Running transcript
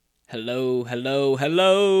Hello, hello,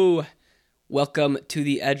 hello! Welcome to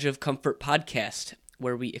the Edge of Comfort podcast,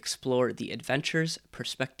 where we explore the adventures,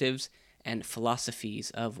 perspectives, and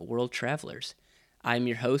philosophies of world travelers. I'm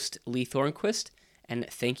your host, Lee Thornquist, and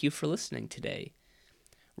thank you for listening today.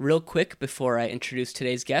 Real quick before I introduce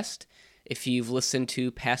today's guest, if you've listened to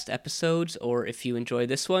past episodes or if you enjoy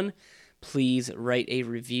this one, please write a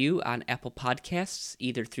review on Apple Podcasts,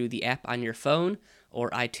 either through the app on your phone or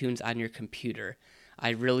iTunes on your computer. I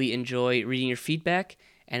really enjoy reading your feedback,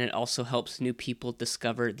 and it also helps new people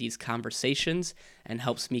discover these conversations and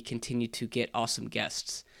helps me continue to get awesome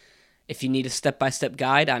guests. If you need a step-by-step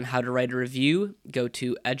guide on how to write a review, go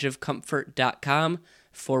to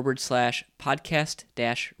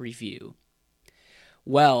edgeofcomfort.com/podcast-review.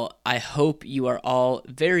 Well, I hope you are all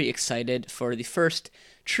very excited for the first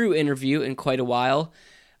true interview in quite a while.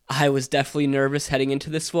 I was definitely nervous heading into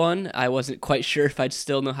this one. I wasn't quite sure if I'd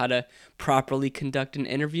still know how to properly conduct an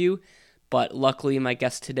interview, but luckily my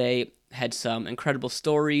guest today had some incredible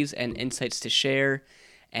stories and insights to share,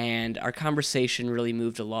 and our conversation really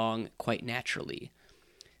moved along quite naturally.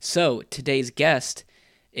 So, today's guest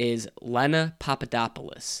is Lena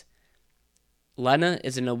Papadopoulos. Lena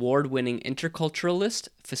is an award-winning interculturalist,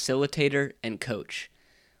 facilitator, and coach.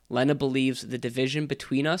 Lena believes the division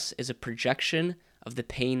between us is a projection of the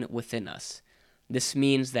pain within us. This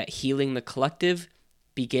means that healing the collective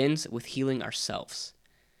begins with healing ourselves.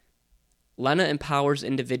 Lena empowers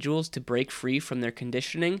individuals to break free from their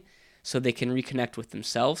conditioning so they can reconnect with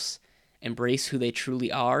themselves, embrace who they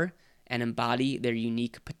truly are, and embody their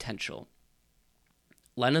unique potential.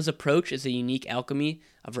 Lena's approach is a unique alchemy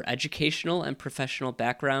of her educational and professional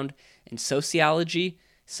background in sociology,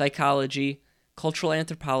 psychology, cultural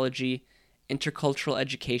anthropology, intercultural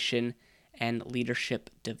education, and leadership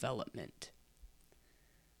development.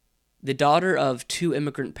 The daughter of two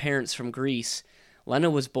immigrant parents from Greece, Lena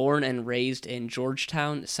was born and raised in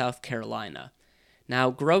Georgetown, South Carolina. Now,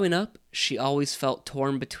 growing up, she always felt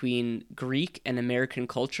torn between Greek and American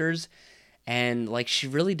cultures, and like she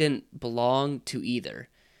really didn't belong to either.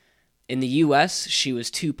 In the U.S., she was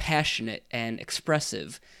too passionate and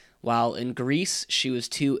expressive, while in Greece, she was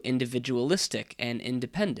too individualistic and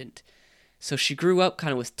independent. So she grew up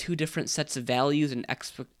kind of with two different sets of values and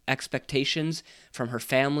expectations from her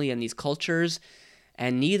family and these cultures,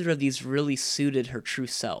 and neither of these really suited her true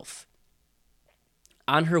self.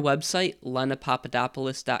 On her website,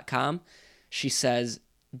 lenapapadopoulos.com, she says,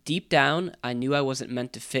 "Deep down, I knew I wasn't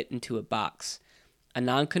meant to fit into a box. A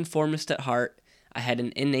nonconformist at heart, I had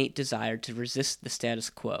an innate desire to resist the status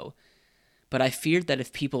quo. But I feared that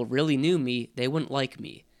if people really knew me, they wouldn't like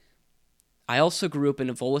me. I also grew up in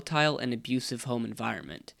a volatile and abusive home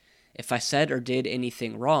environment. If I said or did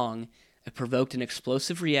anything wrong, it provoked an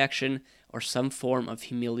explosive reaction or some form of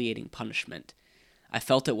humiliating punishment. I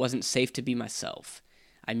felt it wasn't safe to be myself.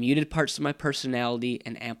 I muted parts of my personality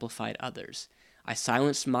and amplified others. I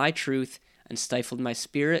silenced my truth and stifled my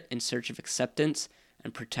spirit in search of acceptance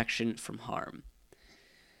and protection from harm."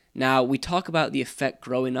 Now, we talk about the effect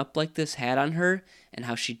growing up like this had on her and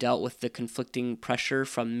how she dealt with the conflicting pressure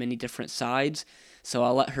from many different sides, so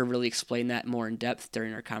I'll let her really explain that more in depth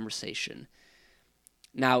during our conversation.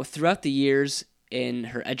 Now, throughout the years in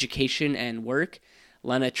her education and work,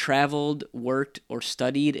 Lena traveled, worked, or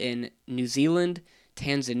studied in New Zealand,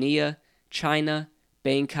 Tanzania, China,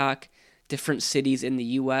 Bangkok, different cities in the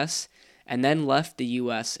U.S., and then left the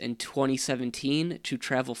U.S. in 2017 to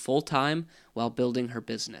travel full-time while building her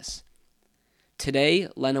business. Today,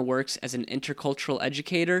 Lena works as an intercultural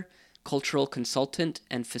educator, cultural consultant,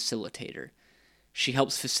 and facilitator. She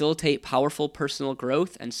helps facilitate powerful personal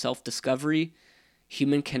growth and self-discovery,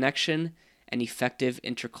 human connection, and effective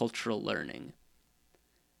intercultural learning.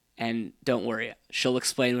 And don't worry, she'll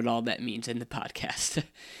explain what all that means in the podcast.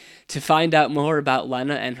 To find out more about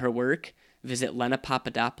Lena and her work, visit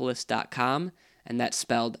lenapapadopoulos.com, and that's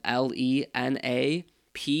spelled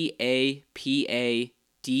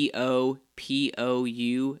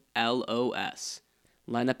LenaPapadopoulos,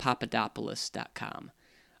 lenapapadopoulos.com,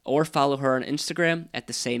 or follow her on Instagram at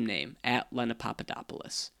the same name, at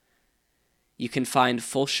lenapapadopoulos. You can find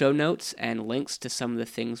full show notes and links to some of the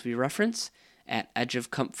things we reference at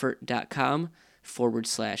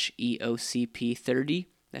edgeofcomfort.com/EOCP30,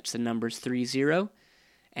 that's the numbers 30,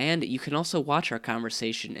 and you can also watch our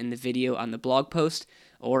conversation in the video on the blog post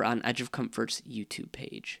or on Edge of Comfort's YouTube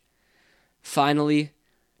page. Finally,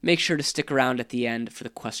 make sure to stick around at the end for the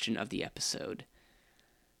question of the episode.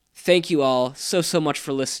 Thank you all so much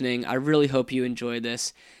for listening. I really hope you enjoy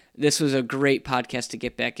this. This was a great podcast to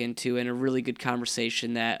get back into and a really good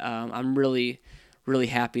conversation that I'm really really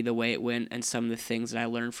happy the way it went and some of the things that I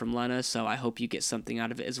learned from Lena. So I hope you get something out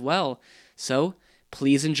of it as well. So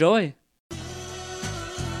please enjoy.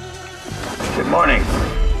 Good morning.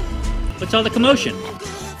 What's all the commotion?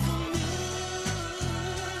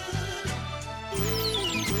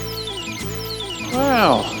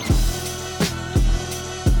 Wow.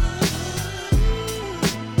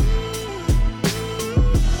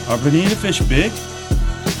 Are bonita fish big?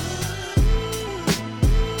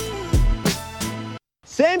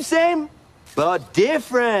 Same, but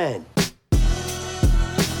different.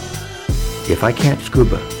 If I can't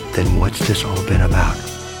scuba, then what's this all been about?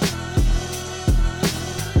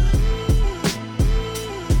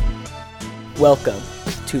 Welcome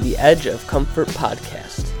to the Edge of Comfort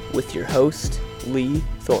podcast with your host, Lee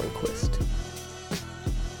Thornquist.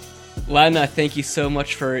 Lena, thank you so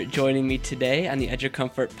much for joining me today on the Edge of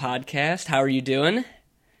Comfort podcast. How are you doing?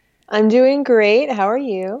 I'm doing great. How are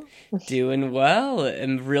you? Doing well.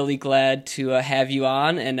 I'm really glad to have you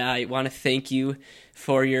on, and I want to thank you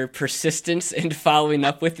for your persistence in following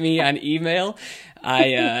up with me on email.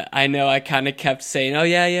 I know I kind of kept saying, "Oh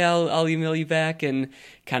yeah, I'll email you back," and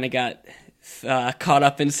kind of got caught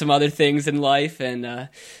up in some other things in life, and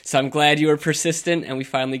so I'm glad you were persistent, and we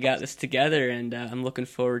finally got this together, and I'm looking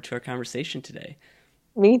forward to our conversation today.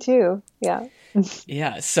 Me too. Yeah.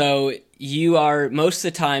 Yeah, so you are most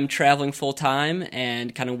of the time traveling full-time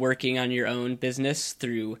and kind of working on your own business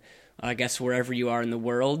through, I guess, wherever you are in the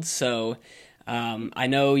world. So I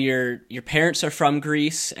know your parents are from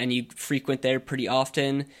Greece and you frequent there pretty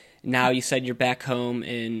often. Now you said you're back home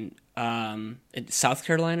in South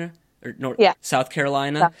Carolina? South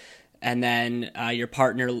Carolina. Yeah. And then your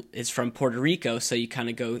partner is from Puerto Rico, so you kind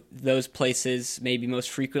of go those places maybe most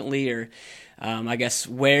frequently, or I guess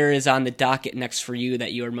where is on the docket next for you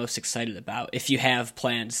that you are most excited about, if you have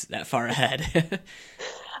plans that far ahead?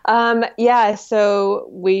 So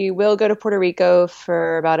we will go to Puerto Rico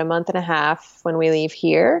for about a month and a half when we leave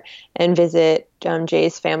here and visit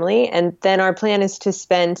Jay's family. And then our plan is to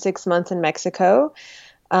spend 6 months in Mexico.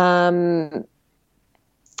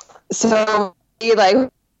 So we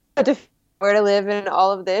where to live in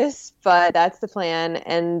all of this, but that's the plan.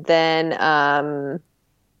 And then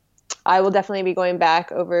I will definitely be going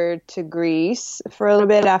back over to Greece for a little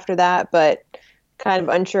bit after that, but kind of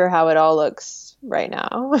unsure how it all looks right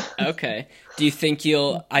now. Okay. Do you think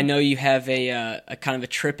I know you have a kind of a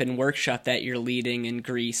trip and workshop that you're leading in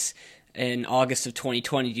Greece in August of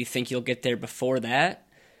 2020. Do you think you'll get there before that?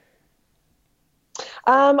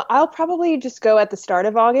 I'll probably just go at the start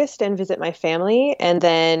of August and visit my family and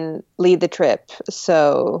then lead the trip.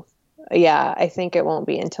 So yeah, I think it won't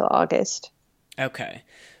be until August. Okay.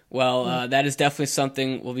 Well, that is definitely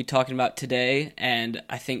something we'll be talking about today, and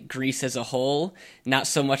I think Greece as a whole, not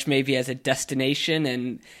so much maybe as a destination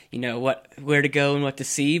and, where to go and what to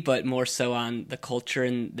see, but more so on the culture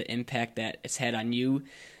and the impact that it's had on you.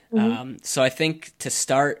 Mm-hmm. So I think to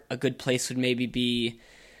start, a good place would maybe be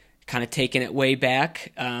kind of taking it way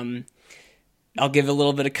back. I'll give a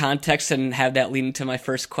little bit of context and have that lead into my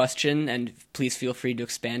first question, and please feel free to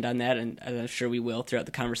expand on that, and I'm sure we will throughout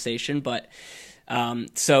the conversation, but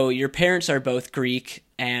so your parents are both Greek,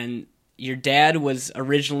 and your dad was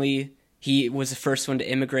he was the first one to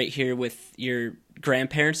immigrate here with your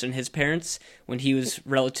grandparents and his parents when he was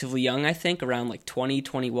relatively young, I think, around like 20,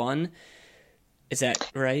 21. Is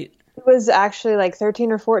that right? It was actually like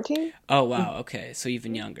 13 or 14. Oh, wow. Okay. So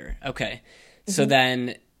even younger. Okay. So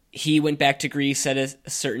then he went back to Greece at a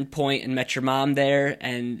certain point and met your mom there,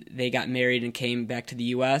 and they got married and came back to the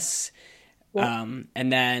U.S. Yeah.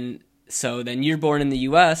 And then you're born in the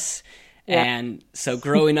U.S., yeah. And so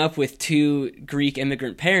growing up with two Greek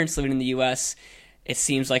immigrant parents living in the U.S., it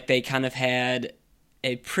seems like they kind of had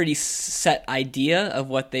a pretty set idea of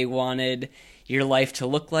what they wanted your life to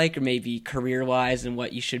look like, or maybe career-wise and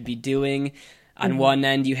what you should be doing. On one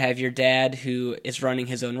end, you have your dad who is running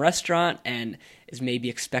his own restaurant and is maybe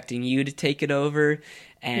expecting you to take it over,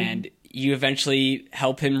 and you eventually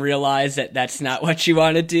help him realize that that's not what you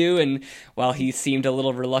want to do. And while he seemed a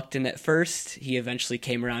little reluctant at first, he eventually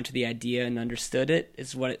came around to the idea and understood it,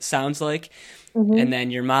 is what it sounds like. And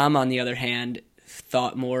then your mom, on the other hand,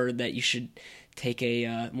 thought more that you should take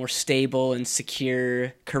a more stable and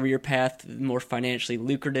secure career path, more financially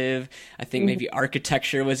lucrative. I think maybe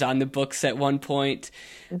architecture was on the books at one point.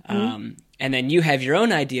 And then you have your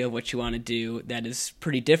own idea of what you want to do that is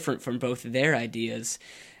pretty different from both of their ideas.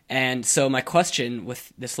 And so my question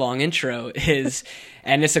with this long intro is,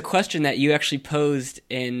 and it's a question that you actually posed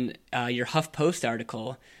in your HuffPost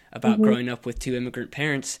article about growing up with two immigrant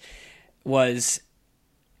parents, was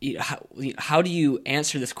how do you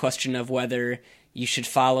answer this question of whether you should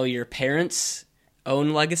follow your parents'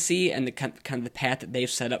 own legacy and the kind of the path that they've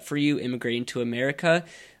set up for you immigrating to America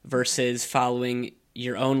versus following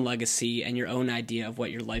your own legacy and your own idea of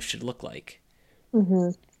what your life should look like?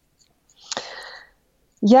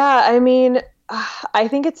 Yeah, I mean, I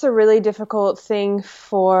think it's a really difficult thing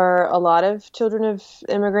for a lot of children of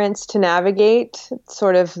immigrants to navigate,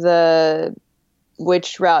 sort of the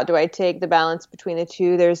which route do I take, the balance between the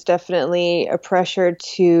two. There's definitely a pressure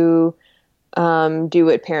to do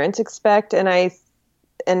what parents expect,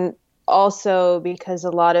 and also because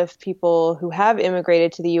a lot of people who have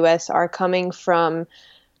immigrated to the U.S. are coming from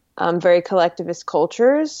very collectivist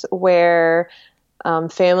cultures where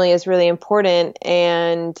family is really important,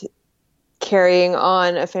 and carrying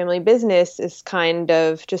on a family business is kind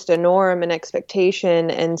of just a norm and expectation.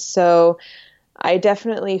 And so I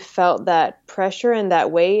definitely felt that pressure and that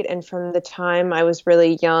weight. And from the time I was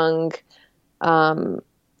really young,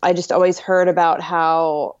 I just always heard about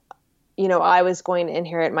how, I was going to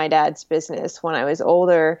inherit my dad's business when I was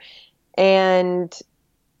older. And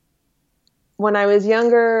when I was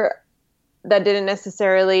younger, that didn't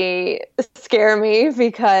necessarily scare me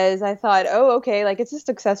because I thought, oh, okay, like it's a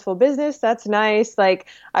successful business. That's nice. Like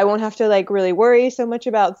I won't have to like really worry so much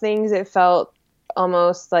about things. It felt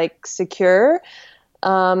almost like secure.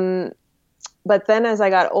 But then as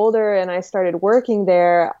I got older and I started working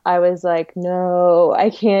there, I was like, no,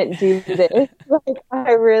 I can't do this. Like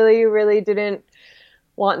I really, really didn't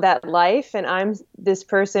want that life. And I'm this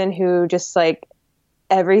person who just like,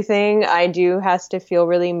 everything I do has to feel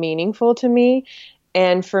really meaningful to me.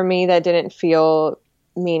 And for me, that didn't feel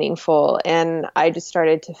meaningful. And I just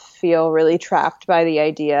started to feel really trapped by the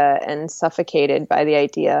idea and suffocated by the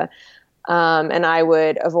idea. And I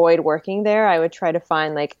would avoid working there. I would try to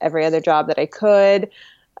find like every other job that I could.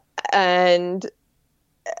 And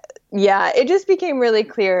yeah, it just became really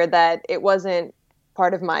clear that it wasn't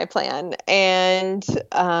part of my plan. And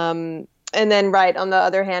then right on the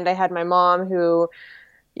other hand, I had my mom who,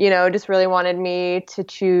 just really wanted me to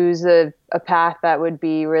choose a path that would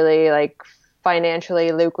be really like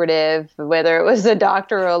financially lucrative, whether it was a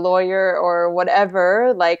doctor or a lawyer or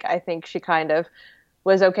whatever. Like, I think she kind of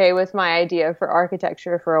was okay with my idea for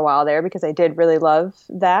architecture for a while there because I did really love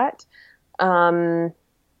that. But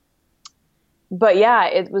yeah,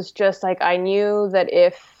 it was just like, I knew that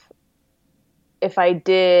if I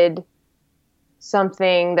did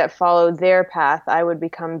something that followed their path, I would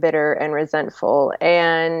become bitter and resentful.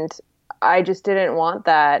 And I just didn't want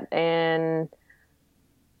that. And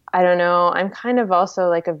I don't know, I'm kind of also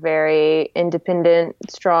like a very independent,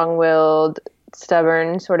 strong-willed,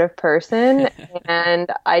 stubborn sort of person. And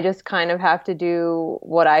I just kind of have to do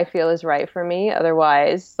what I feel is right for me.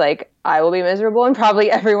 Otherwise, like I will be miserable and probably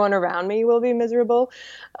everyone around me will be miserable.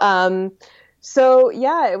 So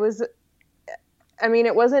yeah, it wasn't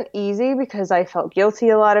easy because I felt guilty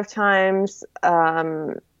a lot of times.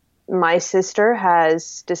 My sister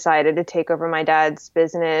has decided to take over my dad's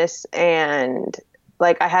business, and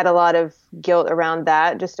like I had a lot of guilt around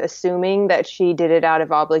that, just assuming that she did it out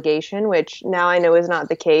of obligation, which now I know is not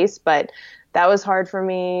the case, but that was hard for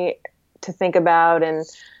me to think about. And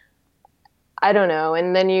I don't know.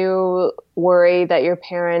 And then you worry that your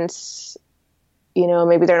parents,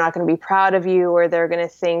 maybe they're not going to be proud of you, or they're going to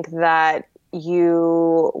think that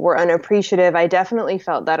you were unappreciative. I definitely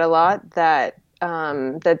felt that a lot, that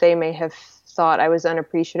they may have thought I was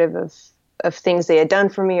unappreciative of things they had done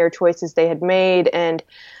for me or choices they had made. And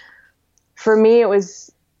for me, it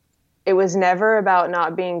was never about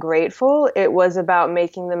not being grateful. It was about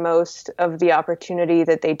making the most of the opportunity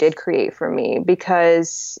that they did create for me,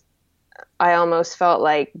 because I almost felt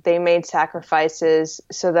like they made sacrifices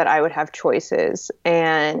so that I would have choices.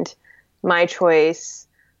 And my choice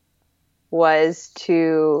was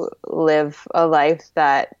to live a life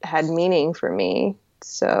that had meaning for me.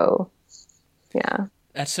 So, yeah.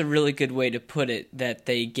 That's a really good way to put it, that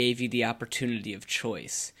they gave you the opportunity of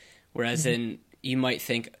choice. Whereas you might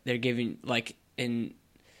think they're giving, like when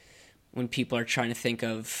people are trying to think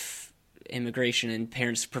of immigration and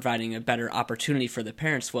parents providing a better opportunity for the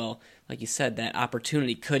parents, well, like you said, that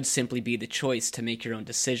opportunity could simply be the choice to make your own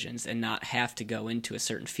decisions and not have to go into a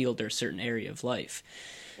certain field or a certain area of life.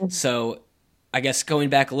 So I guess going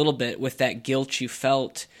back a little bit, with that guilt you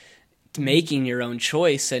felt making your own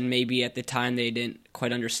choice, and maybe at the time they didn't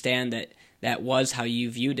quite understand that that was how you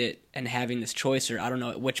viewed it and having this choice, or I don't know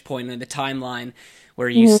at which point in the timeline where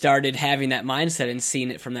you started having that mindset and seeing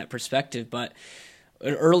it from that perspective. But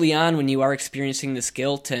early on, when you are experiencing this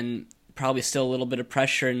guilt and probably still a little bit of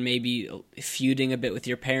pressure and maybe feuding a bit with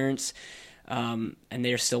your parents, and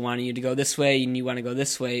they're still wanting you to go this way and you want to go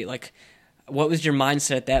this way, like what was your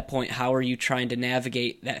mindset at that point? How are you trying to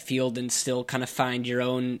navigate that field and still kind of find your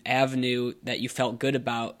own avenue that you felt good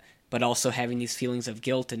about, but also having these feelings of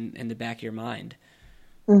guilt in the back of your mind?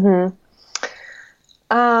 Mm-hmm.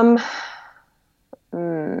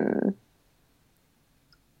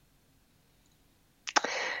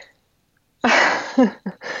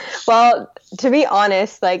 Well, to be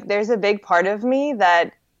honest, like there's a big part of me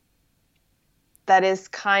that is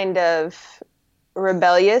kind of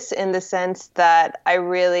rebellious in the sense that I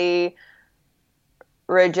really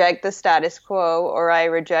reject the status quo, or I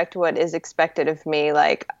reject what is expected of me.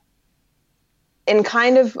 Like in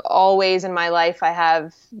kind of all ways in my life, I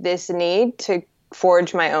have this need to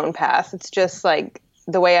forge my own path. It's just like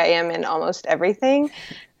the way I am in almost everything.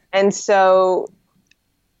 And so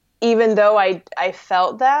even though I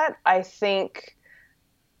felt that, I think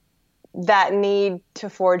that need to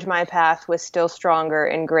forge my path was still stronger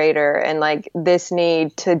and greater. And like this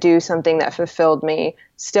need to do something that fulfilled me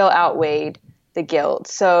still outweighed the guilt.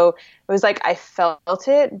 So it was like I felt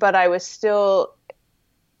it, but I was still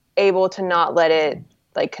able to not let it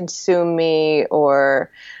like consume me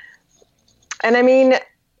and I mean,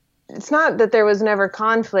 it's not that there was never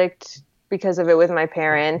conflict because of it with my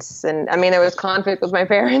parents. And I mean, there was conflict with my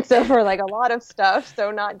parents over like a lot of stuff.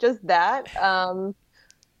 So not just that.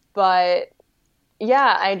 But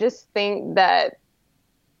yeah, I just think that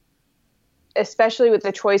especially with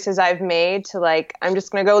the choices I've made to like, I'm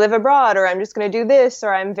just going to go live abroad, or I'm just going to do this,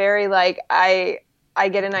 or I'm very like, I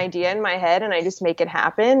get an idea in my head and I just make it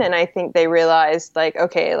happen. And I think they realized like,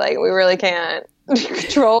 okay, like we really can't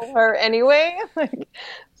control her anyway. Like,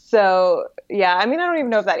 so yeah, I mean, I don't even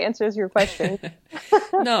know if that answers your question.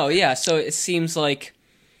 No. Yeah. So it seems like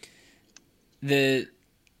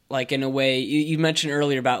like in a way you mentioned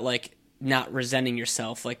earlier about like not resenting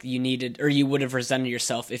yourself, like you needed, or you would have resented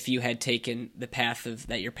yourself if you had taken the path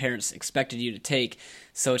that your parents expected you to take.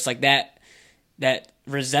 So it's like that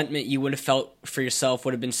resentment you would have felt for yourself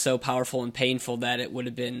would have been so powerful and painful that it would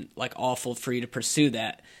have been like awful for you to pursue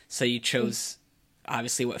that. So you chose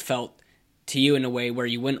obviously what felt to you in a way where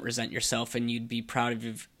you wouldn't resent yourself and you'd be proud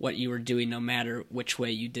of what you were doing no matter which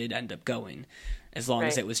way you did end up going, as long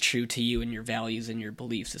as it was true to you and your values and your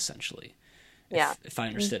beliefs, essentially. Yeah. If I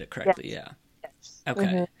understood it correctly. Yes. Yeah. Yes. Okay.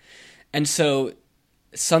 Mm-hmm. And so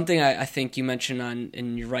something I think you mentioned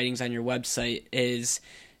in your writings on your website is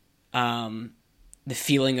the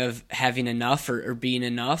feeling of having enough or being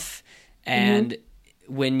enough. And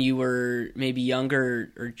when you were maybe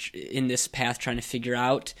younger or in this path trying to figure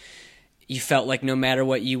out, you felt like no matter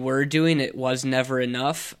what you were doing, it was never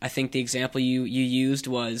enough. I think the example you used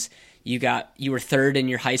was you were third in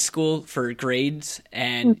your high school for grades,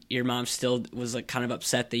 and your mom still was like kind of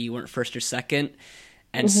upset that you weren't first or second.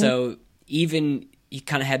 And so even you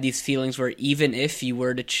kind of had these feelings where even if you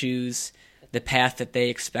were to choose the path that they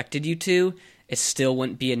expected you to, it still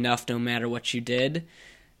wouldn't be enough no matter what you did.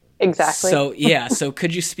 Exactly. So yeah, so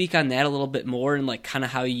could you speak on that a little bit more and like kind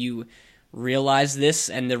of how you realize this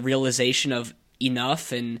and the realization of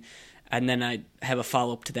enough, and then I have a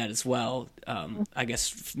follow-up to that as well. I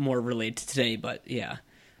guess more related to today, but yeah.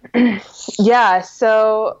 Yeah.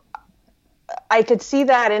 So I could see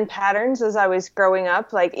that in patterns as I was growing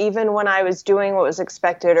up, like even when I was doing what was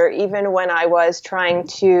expected, or even when I was trying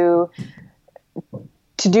to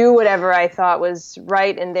do whatever I thought was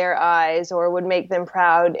right in their eyes or would make them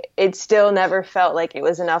proud, it still never felt like it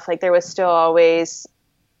was enough. Like there was still always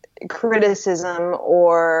criticism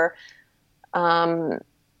or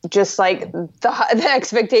just like the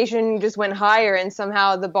expectation just went higher, and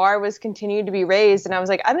somehow the bar was continued to be raised. And I was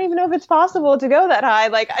like, I don't even know if it's possible to go that high.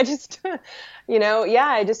 Like I just,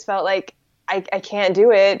 I just felt like I can't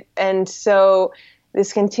do it. And so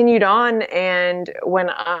this continued on. And when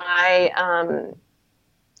I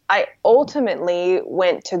ultimately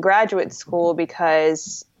went to graduate school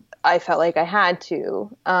because I felt like I had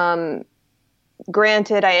to.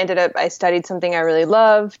 Granted, I studied something I really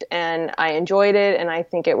loved and I enjoyed it, and I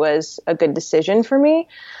think it was a good decision for me.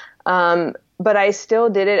 But I still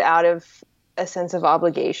did it out of a sense of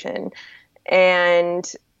obligation.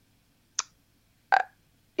 And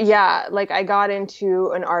like I got into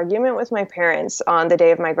an argument with my parents on the day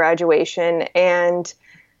of my graduation, and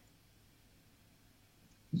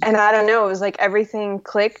I don't know, it was like everything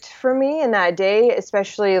clicked for me in that day,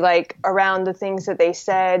 especially like around the things that they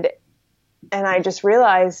said. And I just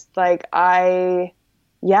realized like, it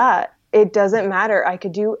doesn't matter. I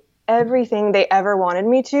could do everything they ever wanted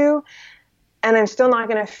me to, and I'm still not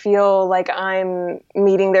going to feel like I'm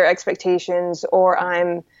meeting their expectations or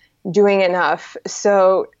I'm doing enough.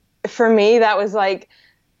 So for me, that was like,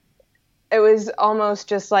 it was almost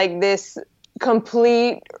just like this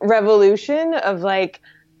complete revolution of like,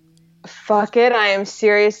 fuck it, I am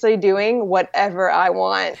seriously doing whatever I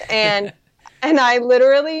want. And I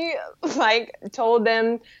literally like told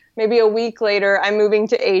them maybe a week later I'm moving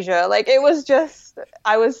to Asia. Like it was just,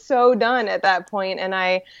 I was so done at that point. And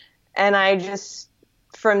I just,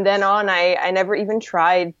 from then on, I never even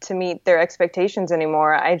tried to meet their expectations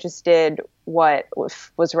anymore. I just did what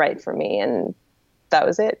was right for me, and that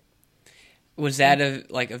was it. Was that a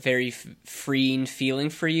very freeing feeling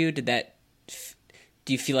for you? Do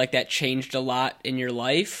you feel like that changed a lot in your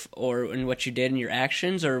life or in what you did in your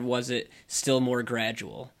actions, or was it still more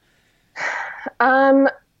gradual?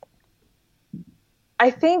 I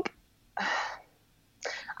think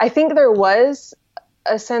there was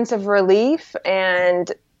a sense of relief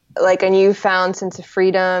and like a newfound sense of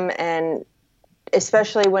freedom. And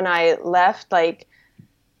especially when I left, like,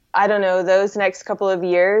 I don't know, those next couple of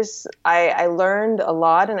years, I learned a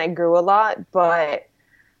lot and I grew a lot, but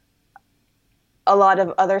a lot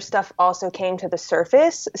of other stuff also came to the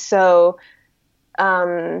surface. So,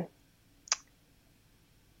 like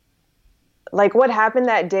what happened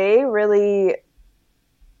that day really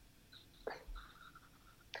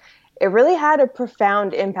had a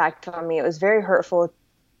profound impact on me. It was very hurtful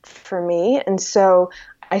for me. And so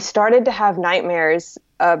I started to have nightmares,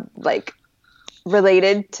 like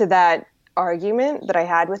related to that argument that I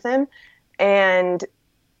had with him. And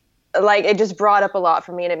like, it just brought up a lot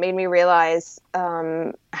for me, and it made me realize,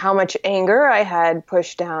 how much anger I had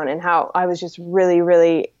pushed down and how I was just really,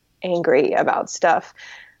 really angry about stuff.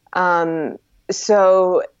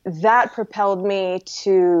 So that propelled me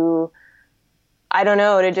to, I don't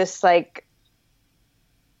know, to just like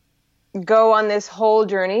go on this whole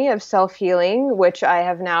journey of self-healing, which I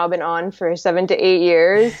have now been on for 7 to 8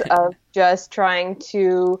 years of just trying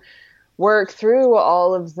to work through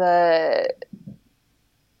all of the,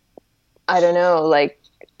 I don't know, like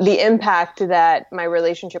the impact that my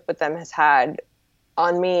relationship with them has had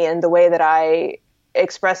on me and the way that I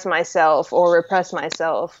express myself or repress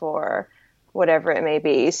myself or whatever it may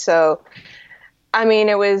be. So, I mean,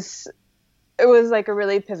 it was like a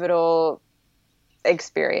really pivotal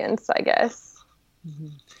experience, I guess.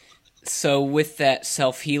 So with that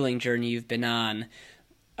self-healing journey you've been on,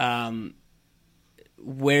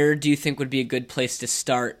 where do you think would be a good place to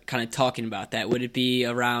start kind of talking about that? Would it be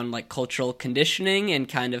around like cultural conditioning and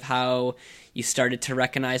kind of how you started to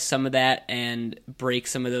recognize some of that and break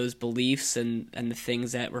some of those beliefs and the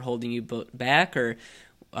things that were holding you back? Or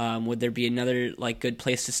would there be another like good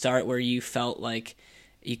place to start where you felt like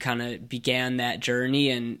you kind of began that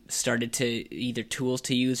journey and started to either tools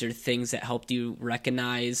to use or things that helped you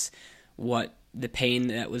recognize what the pain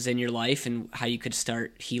that was in your life and how you could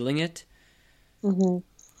start healing it? Yeah,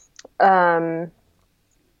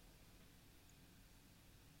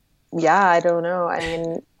 I don't know. I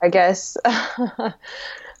mean, I guess,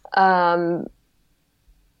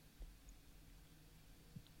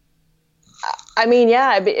 I mean,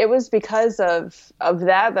 yeah, it was because of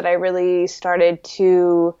that I really started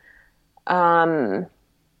to, I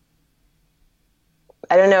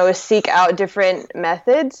don't know, seek out different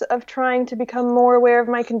methods of trying to become more aware of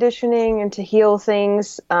my conditioning and to heal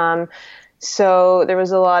things. So there was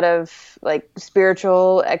a lot of like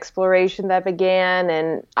spiritual exploration that began,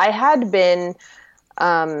 and I had been,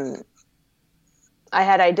 I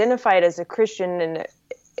had identified as a Christian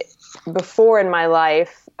before in my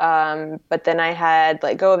life. But then I had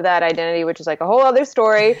let go of that identity, which is like a whole other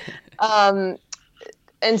story. And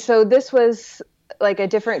so this was like a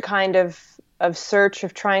different kind of search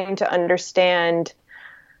of trying to understand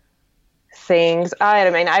things. I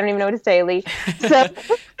don't even know what to say, Lee. So,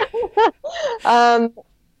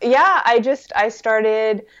 yeah, I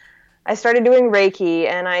started doing Reiki,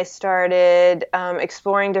 and I started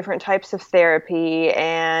exploring different types of therapy,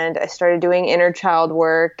 and I started doing inner child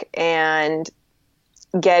work and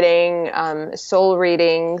getting soul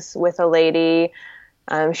readings with a lady.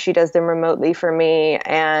 She does them remotely for me,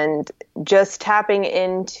 and just tapping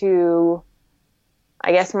into,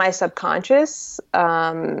 I guess, my subconscious,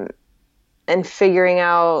 and figuring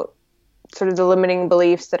out sort of the limiting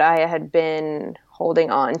beliefs that I had been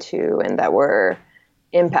holding on to and that were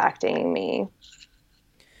impacting me.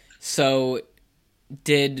 So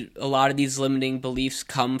did a lot of these limiting beliefs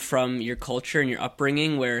come from your culture and your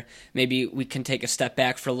upbringing, where maybe we can take a step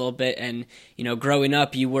back for a little bit and, you know, growing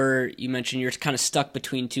up, you mentioned you're kind of stuck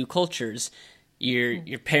between two cultures.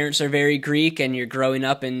 Your parents are very Greek and you're growing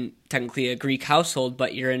up in technically a Greek household,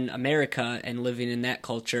 but you're in America and living in that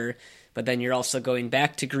culture. But then you're also going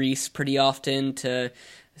back to Greece pretty often to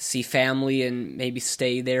see family and maybe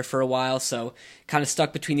stay there for a while. So kind of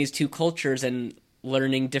stuck between these two cultures and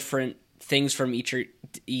learning different things from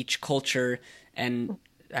each culture and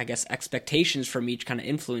I guess expectations from each kind of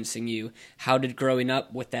influencing you. How did growing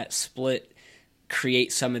up with that split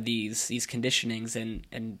create some of these conditionings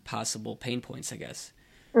and possible pain points, I guess?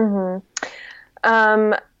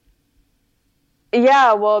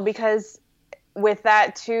 Yeah, well, because with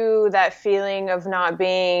that too, that feeling of not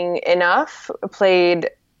being enough played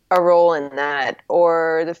a role in that,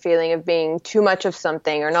 or the feeling of being too much of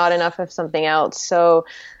something or not enough of something else. So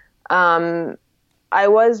I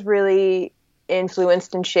was really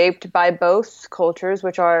influenced and shaped by both cultures,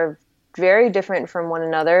 which are very different from one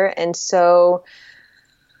another. And so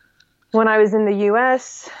when I was in the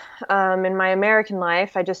US, in my American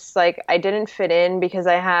life, I just I didn't fit in because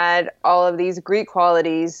I had all of these Greek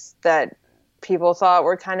qualities that people thought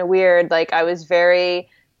were kind of weird. Like, I was very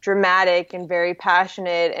dramatic and very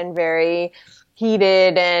passionate and very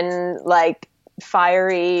heated and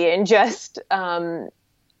fiery and just, I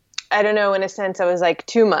don't know, in a sense, I was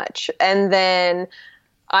too much. And then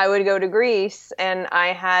I would go to Greece and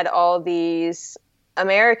I had all these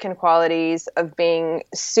American qualities of being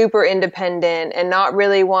super independent and not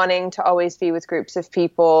really wanting to always be with groups of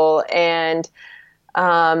people, and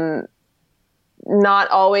not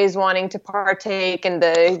always wanting to partake in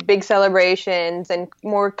the big celebrations, and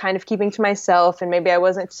more kind of keeping to myself, and maybe I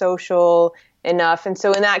wasn't social enough. And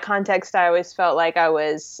so in that context, I always felt like I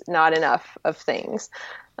was not enough of things.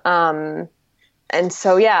 And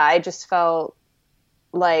so, yeah, I just felt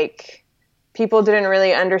like people didn't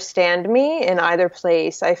really understand me in either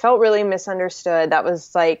place. I felt really misunderstood. That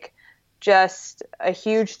was just a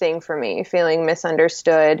huge thing for me, feeling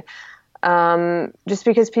misunderstood. Just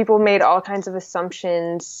because people made all kinds of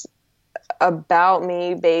assumptions about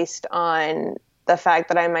me based on the fact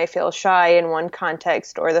that I might feel shy in one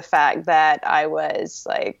context, or the fact that I was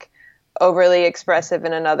overly expressive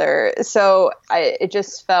in another. So it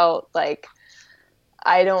just felt like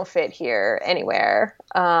I don't fit here anywhere.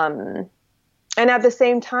 And at the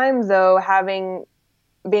same time, though,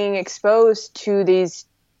 being exposed to these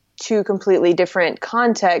two completely different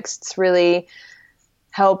contexts really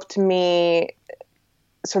helped me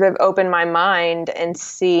sort of open my mind and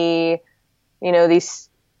see, these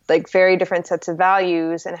very different sets of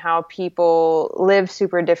values and how people live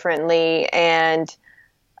super differently. And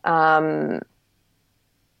I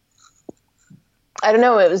don't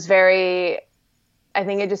know, I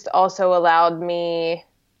think it just also allowed me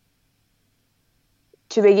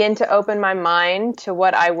to begin to open my mind to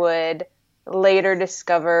what I would later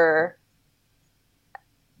discover,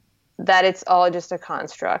 that it's all just a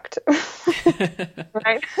construct.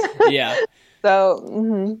 Right? Yeah. So,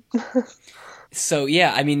 mm-hmm. So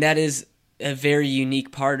yeah, I mean, that is a very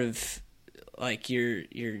unique part of your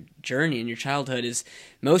journey in your childhood. Is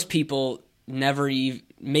most people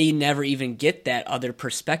may never even get that other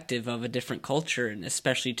perspective of a different culture, and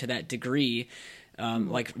especially to that degree.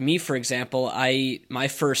 Like me, for example, my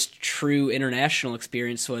first true international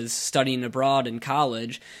experience was studying abroad in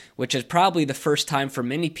college, which is probably the first time for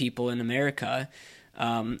many people in America.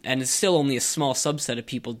 And it's still only a small subset of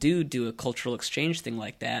people do a cultural exchange thing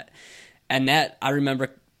like that. And that, I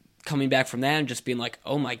remember coming back from that and just being like,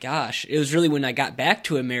 oh my gosh. It was really when I got back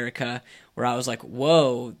to America where I was like,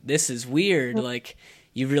 whoa, this is weird.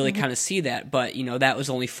 You really kind of see that, but that was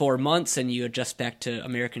only 4 months and you adjust back to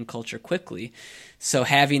American culture quickly. So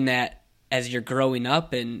having that as you're growing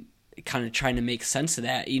up and kind of trying to make sense of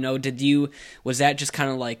that, was that just kind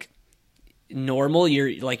of normal,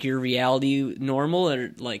 your reality normal,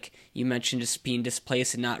 or you mentioned just being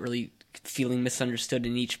displaced and not really feeling misunderstood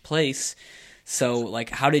in each place? So,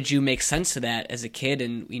 how did you make sense of that as a kid?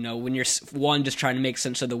 And, when you're, one, just trying to make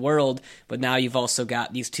sense of the world, but now you've also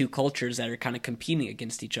got these two cultures that are kind of competing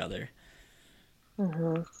against each other.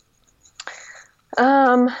 Mm-hmm.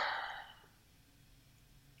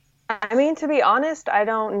 I mean, to be honest, I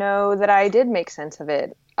don't know that I did make sense of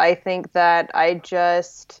it. I think that I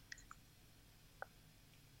just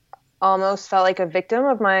almost felt like a victim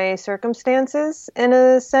of my circumstances in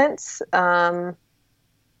a sense.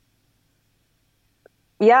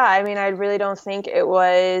 Yeah, I mean, I really don't think it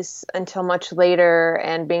was until much later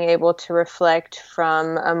and being able to reflect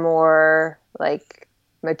from a more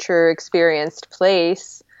mature, experienced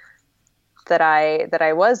place that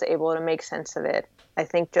I was able to make sense of it. I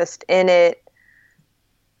think just in it,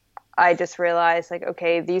 I just realized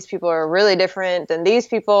okay, these people are really different than these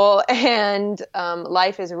people, and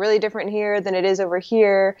life is really different here than it is over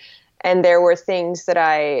here. And there were things that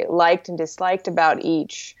I liked and disliked about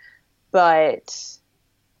each, but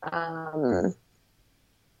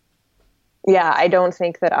yeah, I don't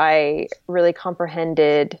think that I really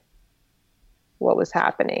comprehended what was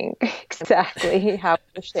happening exactly, how it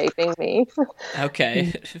was shaping me. Okay,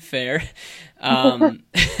 fair.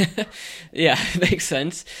 Yeah, makes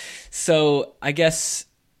sense. So I guess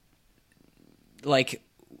like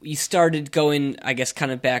you started going, I guess,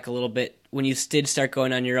 kind of back a little bit when you did start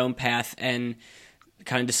going on your own path and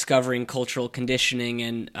kind of discovering cultural conditioning.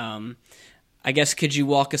 And I guess could you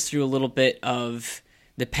walk us through a little bit of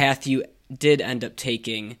the path you did end up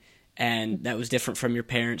taking and that was different from your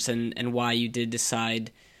parents, and why you did decide,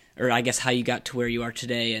 or I guess how you got to where you are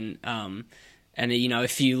today? And you know,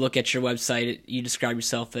 if you look at your website, you describe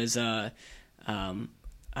yourself as I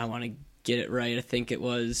want to get it right, I think it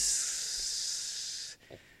was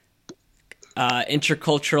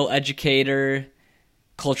intercultural educator,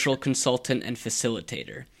 cultural consultant, and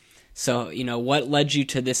facilitator. So, you know, what led you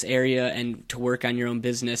to this area and to work on your own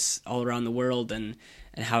business all around the world, and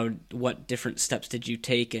what different steps did you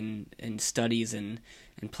take and studies and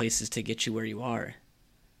places to get you where you are?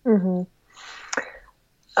 Mm-hmm.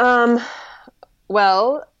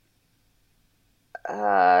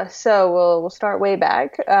 So we'll start way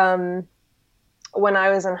back. When I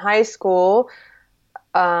was in high school,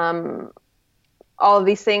 all of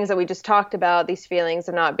these things that we just talked about, these feelings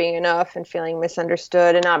of not being enough and feeling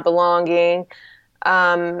misunderstood and not belonging,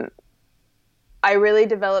 I really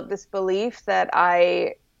developed this belief that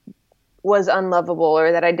I was unlovable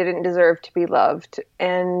or that I didn't deserve to be loved.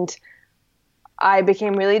 And I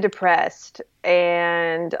became really depressed,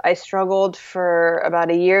 and I struggled for about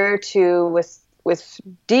a year or two with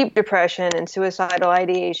deep depression and suicidal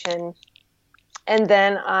ideation. And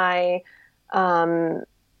then I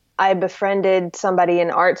befriended somebody in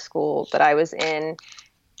art school that I was in,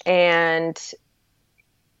 and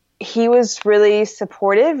he was really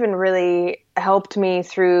supportive and really helped me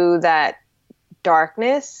through that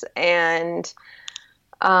darkness, and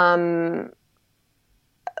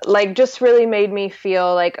like just really made me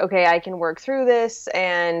feel like, okay, I can work through this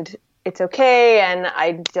and it's okay, and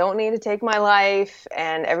I don't need to take my life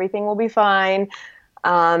and everything will be fine.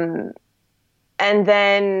 And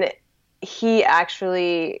then he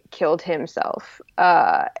actually killed himself.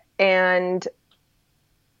 And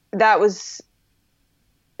that was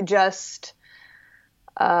just,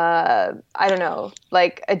 I don't know,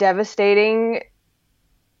 like a devastating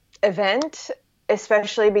event,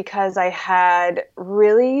 especially because I had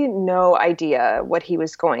really no idea what he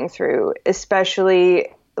was going through,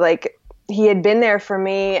 especially like he had been there for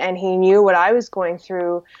me and he knew what I was going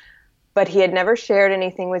through, but he had never shared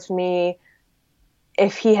anything with me.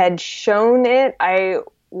 If he had shown it, I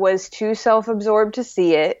was too self-absorbed to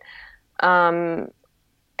see it. And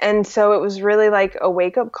so it was really like a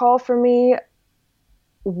wake-up call for me.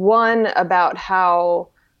 One, about how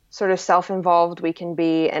sort of self-involved we can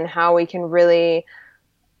be and how we can really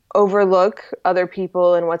overlook other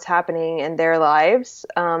people and what's happening in their lives.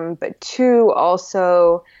 But two,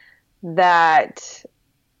 also that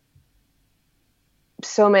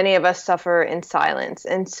so many of us suffer in silence,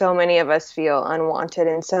 and so many of us feel unwanted,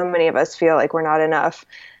 and so many of us feel like we're not enough.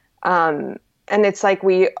 And it's like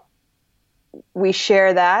we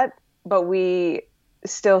share that, but we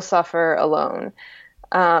still suffer alone.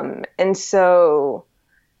 And so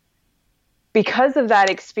because of that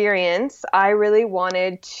experience, I really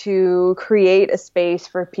wanted to create a space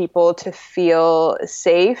for people to feel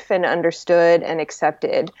safe and understood and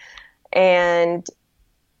accepted. And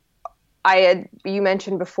you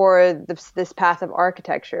mentioned before this path of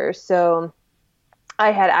architecture. So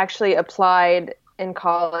I had actually applied in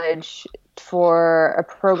college for a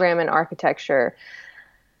program in architecture.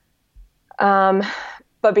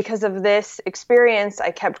 But because of this experience,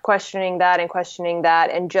 I kept questioning that.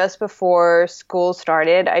 And just before school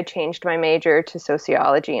started, I changed my major to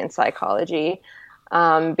sociology and psychology,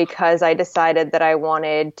 because I decided that I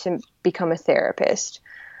wanted to become a therapist.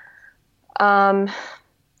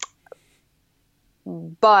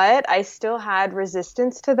 But I still had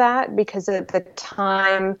resistance to that because at the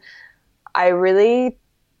time I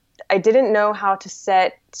didn't know how to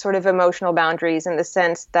set sort of emotional boundaries, in the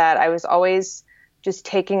sense that I was always just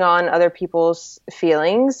taking on other people's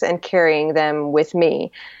feelings and carrying them with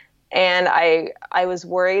me. And I was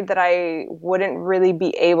worried that I wouldn't really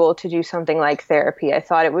be able to do something like therapy. I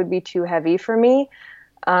thought it would be too heavy for me.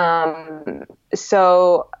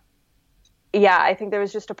 So yeah, I think there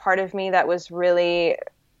was just a part of me that was really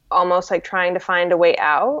almost like trying to find a way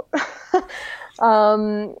out.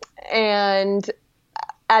 And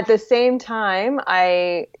at the same time,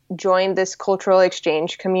 I joined this cultural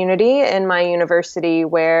exchange community in my university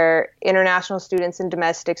where international students and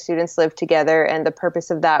domestic students lived together. And the purpose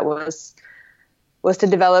of that was to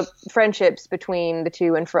develop friendships between the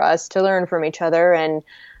two and for us to learn from each other. And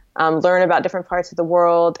learn about different parts of the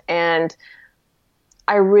world. And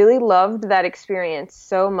I really loved that experience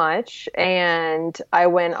so much. And I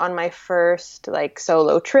went on my first like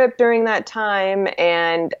solo trip during that time,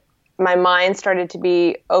 and my mind started to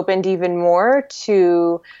be opened even more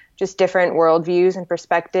to just different worldviews and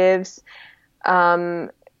perspectives.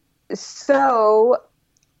 So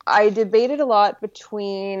I debated a lot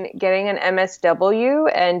between getting an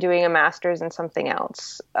MSW and doing a master's in something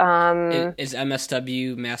else. Is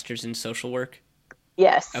MSW Masters in Social Work?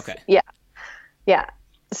 Yes. Okay. Yeah. Yeah.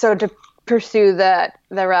 So to pursue the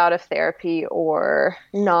route of therapy or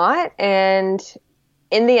not. And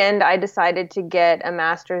in the end, I decided to get a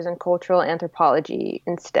master's in cultural anthropology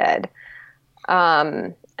instead.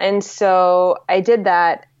 And so I did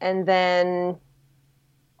that. And then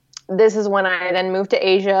this is when I then moved to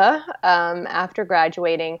Asia after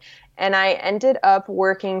graduating. And I ended up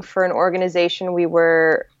working for an organization. We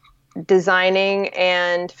were designing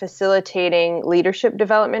and facilitating leadership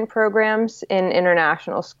development programs in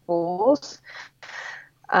international schools.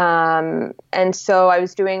 And so I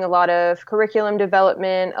was doing a lot of curriculum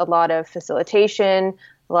development, a lot of facilitation,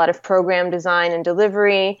 a lot of program design and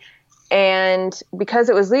delivery. And because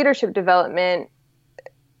it was leadership development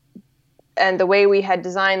and the way we had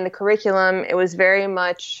designed the curriculum, it was very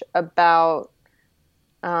much about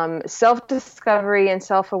self-discovery and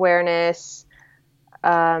self-awareness,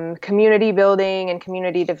 community building and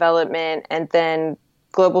community development, and then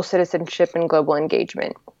global citizenship and global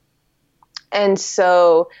engagement. And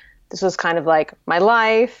so this was kind of like my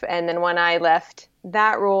life. And then when I left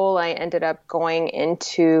that role, I ended up going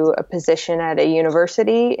into a position at a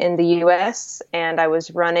university in the US, and I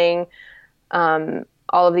was running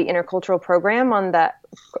all of the intercultural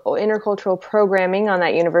programming on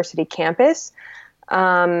that university campus.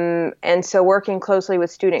 And so working closely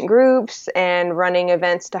with student groups and running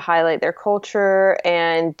events to highlight their culture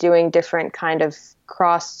and doing different kind of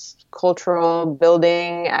cross-cultural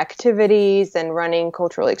building activities and running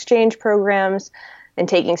cultural exchange programs and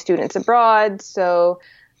taking students abroad. So,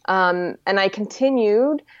 and I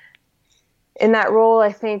continued in that role.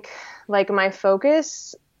 I think like my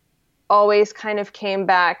focus always kind of came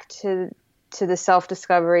back to the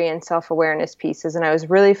self-discovery and self-awareness pieces. And I was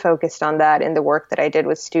really focused on that in the work that I did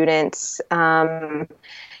with students. And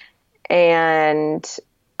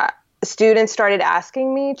students started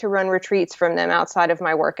asking me to run retreats from them outside of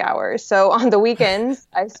my work hours. So on the weekends,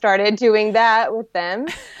 I started doing that with them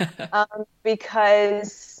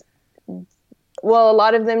because, well, a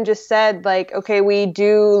lot of them just said like, okay, we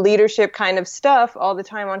do leadership kind of stuff all the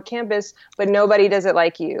time on campus, but nobody does it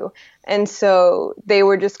like you. And so they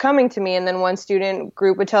were just coming to me, and then one student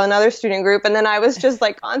group would tell another student group, and then I was just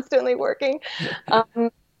like constantly working.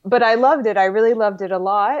 But I loved it. I really loved it a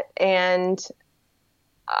lot. And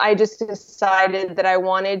I just decided that I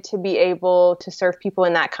wanted to be able to serve people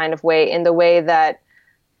in that kind of way, in the way that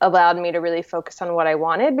allowed me to really focus on what I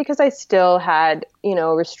wanted, because I still had,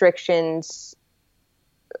 restrictions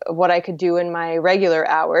of what I could do in my regular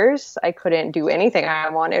hours. I couldn't do anything I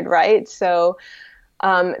wanted, right? So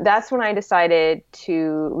that's when I decided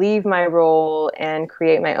to leave my role and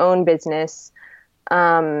create my own business.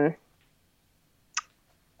 And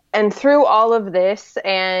through all of this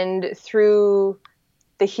and through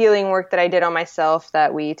the healing work that I did on myself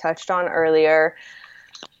that we touched on earlier,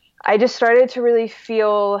 I just started to really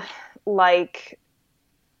feel like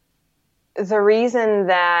the reason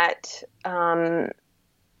that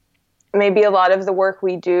maybe a lot of the work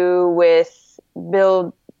we do with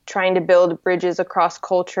trying to build bridges across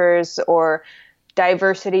cultures, or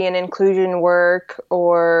diversity and inclusion work,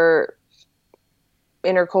 or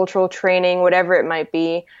intercultural training, whatever it might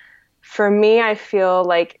be, for me, I feel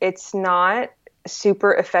like it's not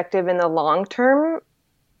super effective in the long term,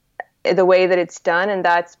 the way that it's done. And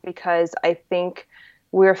that's because I think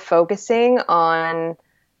we're focusing on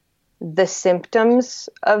the symptoms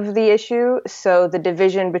of the issue. So the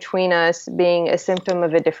division between us being a symptom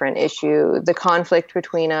of a different issue, the conflict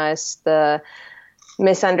between us, the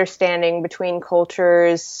misunderstanding between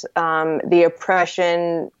cultures, the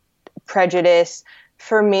oppression, prejudice.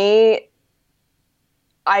 For me,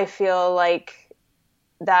 I feel like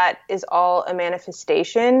that is all a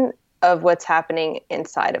manifestation of what's happening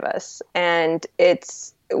inside of us. And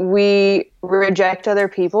we reject other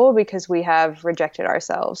people because we have rejected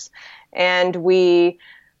ourselves. And we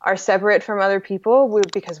are separate from other people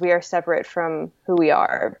because we are separate from who we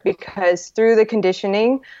are. Because through the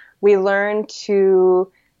conditioning, we learn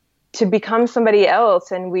to become somebody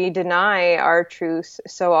else, and we deny our truth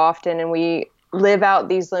so often, and we live out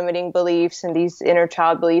these limiting beliefs and these inner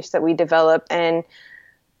child beliefs that we develop. And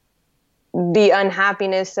the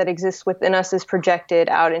unhappiness that exists within us is projected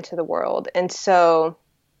out into the world. And so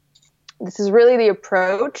this is really the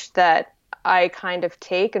approach that I kind of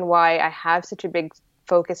take, and why I have such a big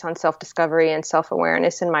focus on self-discovery and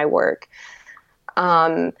self-awareness in my work.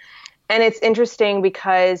 And it's interesting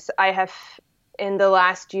because in the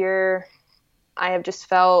last year, I have just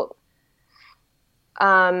felt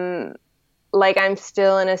like I'm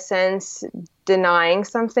still, in a sense, denying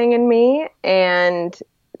something in me. And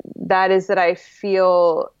that is that I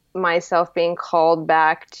feel myself being called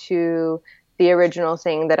back to the original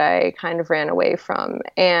thing that I kind of ran away from.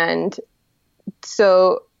 And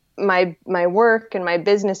so my work and my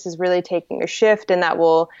business is really taking a shift, and that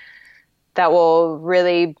will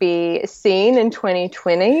really be seen in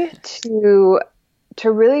 2020 to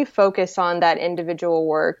really focus on that individual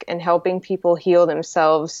work and helping people heal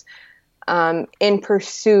themselves in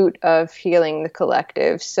pursuit of healing the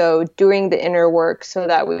collective. So doing the inner work so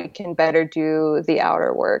that we can better do the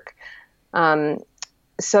outer work.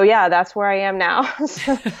 So yeah, that's where I am now.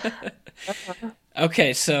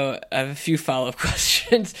 Okay, so I have a few follow-up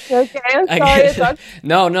questions. Okay, I'm sorry.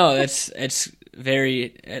 No, it's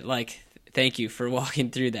very, thank you for walking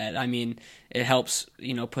through that. I mean, it helps,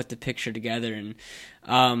 put the picture together. And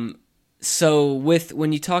so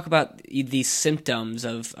when you talk about these symptoms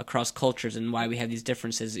of across cultures and why we have these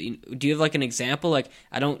differences, do you have like an example? Like,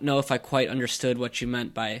 I don't know if I quite understood what you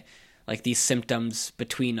meant by like these symptoms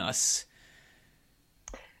between us.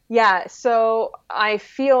 Yeah, so I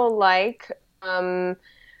feel like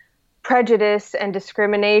prejudice and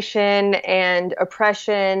discrimination and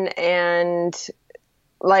oppression and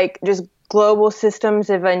like just global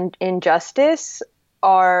systems of injustice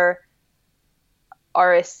are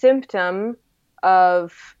a symptom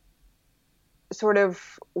of sort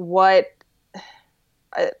of what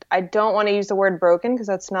I don't want to use the word broken because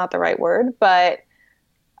that's not the right word, but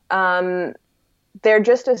they're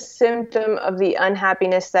just a symptom of the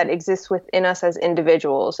unhappiness that exists within us as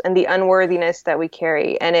individuals and the unworthiness that we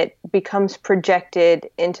carry. And it becomes projected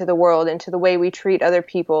into the world, into the way we treat other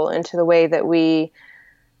people, into the way that we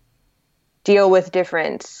deal with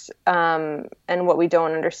difference and what we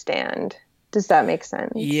don't understand. Does that make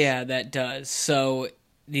sense? Yeah, that does. So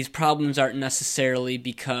these problems aren't necessarily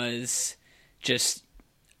because just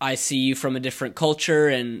I see you from a different culture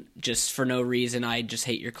and just for no reason I just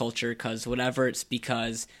hate your culture because whatever. It's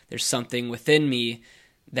because there's something within me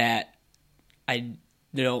that I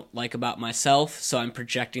don't like about myself, so I'm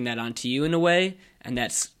projecting that onto you in a way, and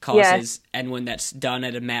that's causes, and when that's done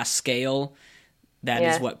at a mass scale, that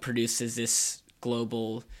is what produces this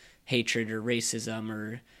global hatred or racism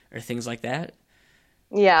or things like that.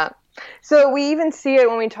 Yeah. So we even see it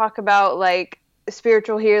when we talk about like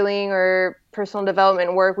spiritual healing or personal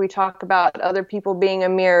development work. We talk about other people being a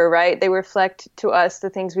mirror, right? They reflect to us the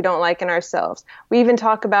things we don't like in ourselves. We even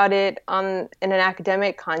talk about it in an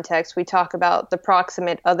academic context. We talk about the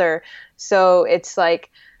proximate other. So it's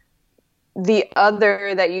like the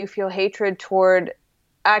other that you feel hatred toward.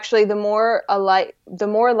 Actually, the more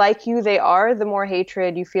like you they are, the more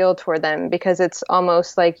hatred you feel toward them, because it's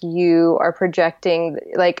almost like you are projecting,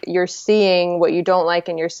 like you're seeing what you don't like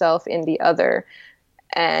in yourself in the other.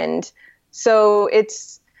 And so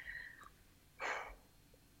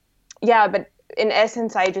but in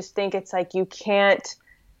essence, I just think it's like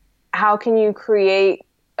how can you create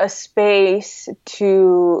a space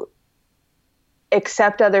to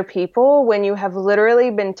accept other people when you have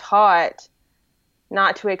literally been taught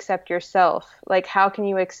not to accept yourself? Like, how can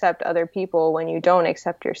you accept other people when you don't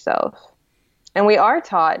accept yourself? And we are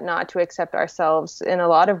taught not to accept ourselves in a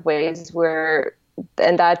lot of ways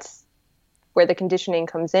and that's where the conditioning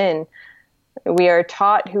comes in. We are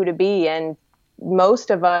taught who to be, and most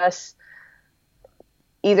of us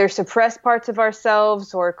either suppress parts of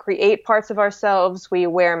ourselves or create parts of ourselves. We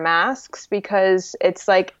wear masks because it's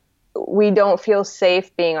like we don't feel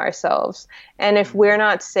safe being ourselves. And if we're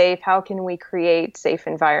not safe, how can we create safe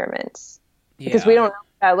environments? Because we don't know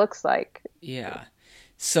what that looks like. Yeah.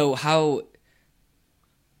 So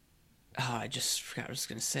I just forgot what I was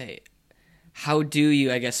going to say. How do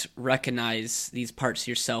you, I guess, recognize these parts of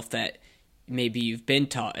yourself that maybe you've been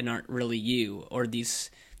taught and aren't really you, or these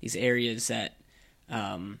areas that,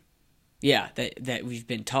 that we've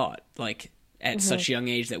been taught, like, at such a young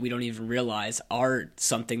age that we don't even realize are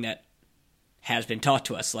something that has been taught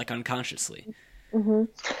to us, like unconsciously. Mm-hmm.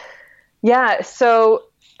 Yeah. So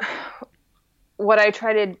what I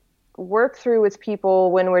try to work through with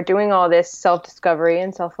people when we're doing all this self-discovery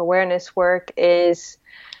and self-awareness work is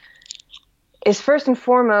first and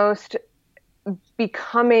foremost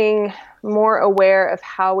becoming more aware of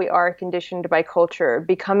how we are conditioned by culture,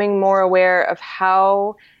 becoming more aware of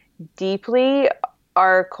how deeply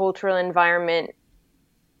our cultural environment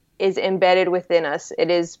is embedded within us.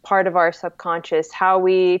 It is part of our subconscious, how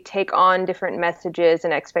we take on different messages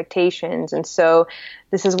and expectations. And so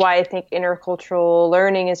this is why I think intercultural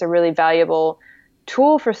learning is a really valuable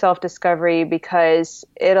tool for self-discovery, because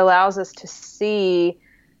it allows us to see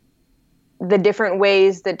the different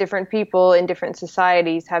ways that different people in different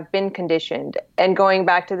societies have been conditioned. And going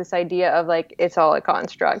back to this idea of like, it's all a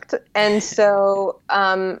construct. And so,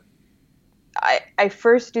 I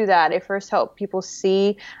first do that. I first help people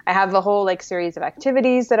see. I have a whole like series of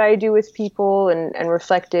activities that I do with people and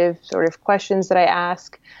reflective sort of questions that I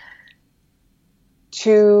ask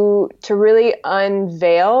to really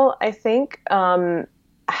unveil, I think,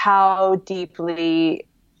 how deeply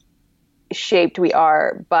shaped we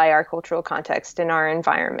are by our cultural context and our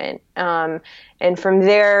environment. And from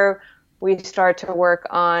there, we start to work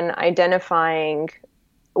on identifying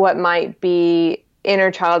what might be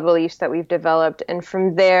inner child beliefs that we've developed, and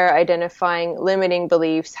from there identifying limiting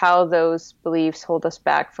beliefs, how those beliefs hold us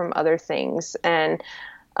back from other things, and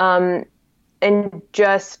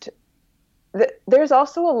just there's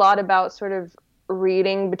also a lot about sort of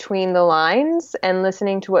reading between the lines and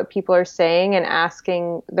listening to what people are saying and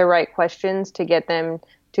asking the right questions to get them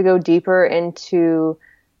to go deeper into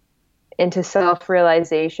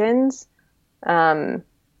self-realizations,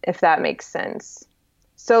 if that makes sense.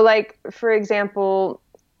 So like, for example,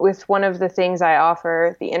 with one of the things I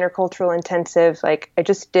offer, the intercultural intensive, like I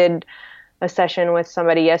just did a session with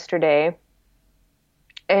somebody yesterday,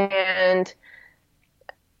 and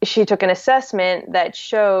she took an assessment that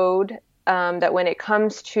showed that when it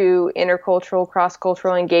comes to intercultural,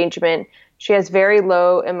 cross-cultural engagement, she has very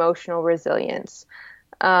low emotional resilience.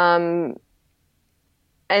 And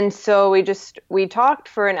so we talked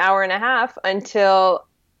for an hour and a half until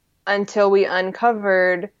we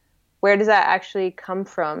uncovered where does that actually come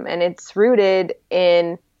from. And it's rooted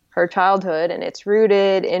in her childhood, and it's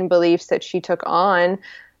rooted in beliefs that she took on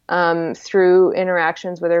through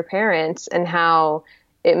interactions with her parents, and how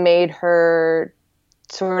it made her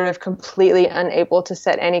sort of completely unable to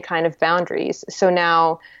set any kind of boundaries. So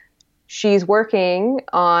now she's working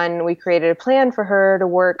on, we created a plan for her to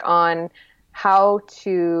work on how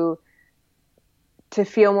to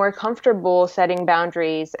feel more comfortable setting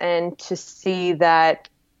boundaries, and to see that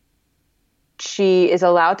she is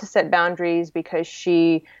allowed to set boundaries because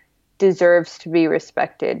she deserves to be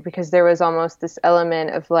respected. Because there was almost this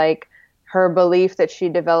element of like, her belief that she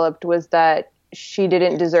developed was that she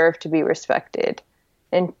didn't deserve to be respected.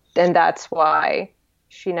 And that's why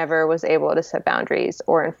she never was able to set boundaries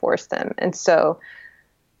or enforce them. And so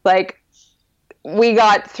like, we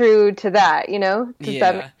got through to that, you know?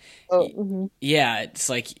 Yeah, it's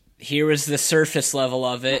like, here was the surface level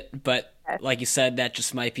of it, but like you said, that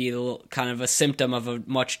just might be a little, kind of a symptom of a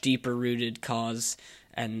much deeper rooted cause,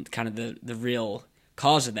 and kind of the real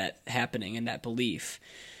cause of that happening and that belief.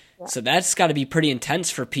 Yeah. So that's got to be pretty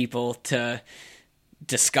intense for people to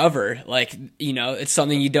discover. Like, you know, it's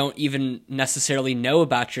something you don't even necessarily know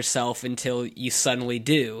about yourself until you suddenly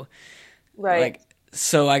do. Right. Like,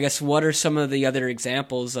 so I guess, what are some of the other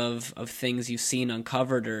examples of things you've seen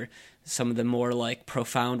uncovered, or some of the more like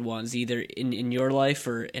profound ones, either in your life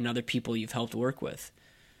or in other people you've helped work with?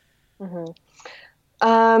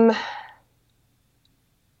 Mm-hmm.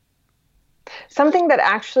 Something that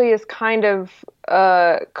actually is kind of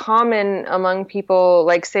common among people,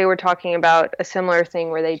 like say we're talking about a similar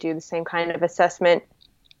thing where they do the same kind of assessment,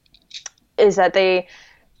 is that they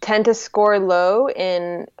tend to score low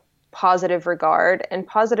in positive regard. And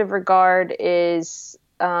positive regard is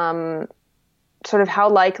sort of how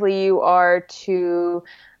likely you are to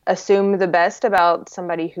assume the best about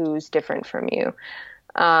somebody who's different from you.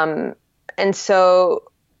 And so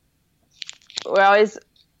we always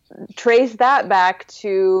trace that back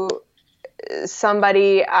to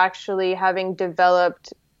somebody actually having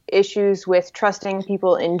developed issues with trusting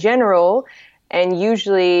people in general. And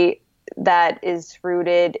usually that is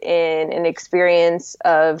rooted in an experience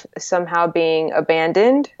of somehow being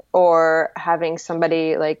abandoned, or having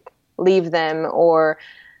somebody like leave them, or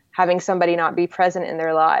having somebody not be present in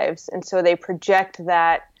their lives. And so they project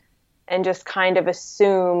that and just kind of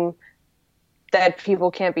assume that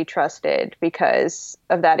people can't be trusted because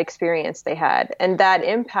of that experience they had. And that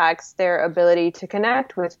impacts their ability to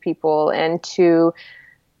connect with people and to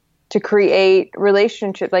create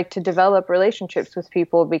relationships, like to develop relationships with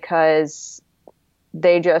people, because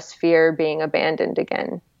they just fear being abandoned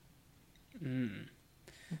again.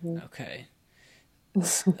 Okay.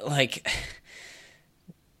 Like,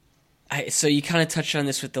 so you kind of touched on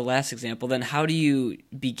this with the last example. Then how do you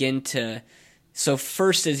begin to so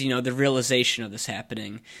first is, the realization of this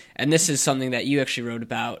happening. And this is something that you actually wrote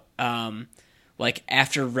about, like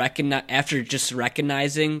after just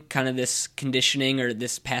recognizing kind of this conditioning or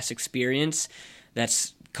this past experience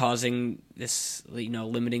that's causing this,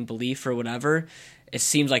 limiting belief or whatever. It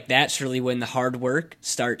seems like that's really when the hard work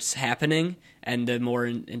starts happening, and the more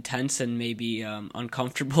intense and maybe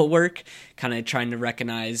uncomfortable work, kind of trying to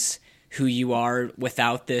recognize who you are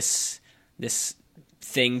without this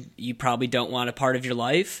thing you probably don't want a part of your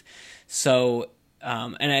life. So,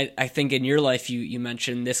 and I think in your life, you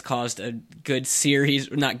mentioned this caused a good series,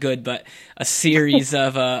 not good, but a series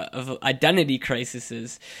of identity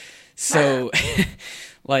crises. So,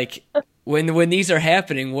 like, when these are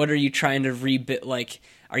happening, what are you trying to rebuild? Like,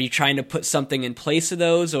 are you trying to put something in place of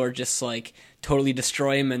those, or just like totally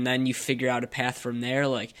destroy them and then you figure out a path from there?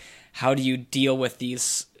 Like, how do you deal with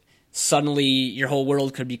these? Suddenly your whole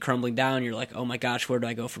world could be crumbling down. You're like, oh my gosh, where do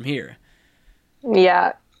I go from here?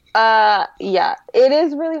 Yeah. Yeah, it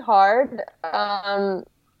is really hard. And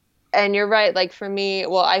you're right. Like for me,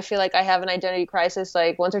 well, I feel like I have an identity crisis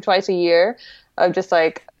like once or twice a year of just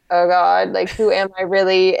like, oh God, like who am I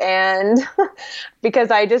really? And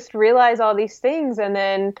because I just realize all these things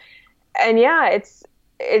and yeah,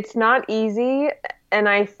 it's not easy. And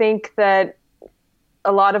I think that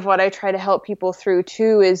a lot of what I try to help people through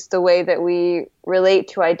too is the way that we relate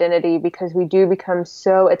to identity, because we do become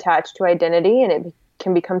so attached to identity and it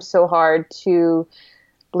can become so hard to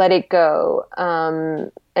let it go.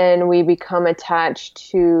 And we become attached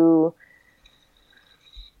to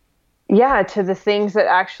the things that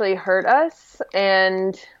actually hurt us,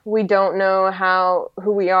 and we don't know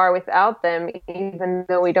who we are without them, even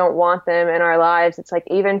though we don't want them in our lives. It's like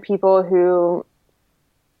even people who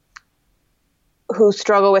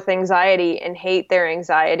struggle with anxiety and hate their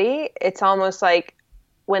anxiety, it's almost like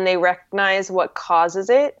when they recognize what causes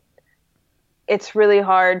it, it's really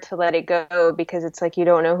hard to let it go, because it's like you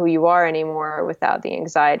don't know who you are anymore without the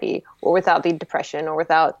anxiety or without the depression or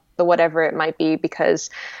without the whatever it might be, because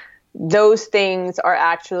those things are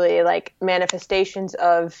actually like manifestations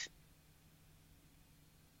of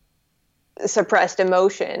suppressed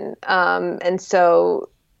emotion. And so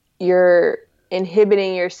you're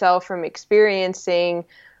inhibiting yourself from experiencing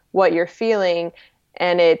what you're feeling,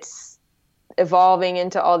 and it's evolving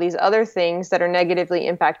into all these other things that are negatively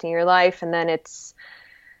impacting your life. And then it's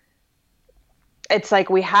like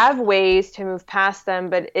we have ways to move past them,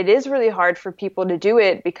 but it is really hard for people to do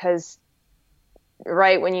it because,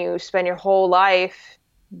 right, when you spend your whole life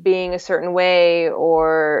being a certain way,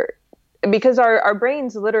 or because our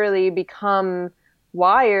brains literally become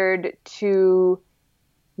wired to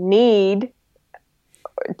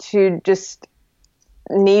just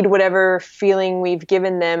need whatever feeling we've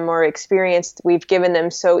given them or experience we've given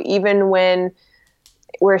them. So even when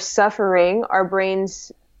we're suffering, our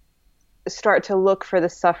brains start to look for the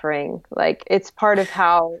suffering. Like it's part of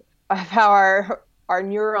how our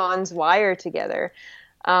neurons wire together.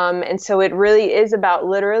 And so it really is about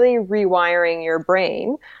literally rewiring your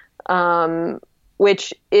brain,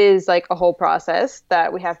 which is like a whole process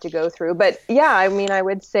that we have to go through. But yeah, I mean, I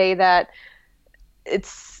would say that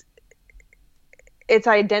it's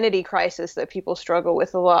identity crisis that people struggle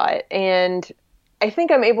with a lot. And I think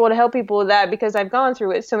I'm able to help people with that because I've gone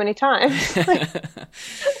through it so many times.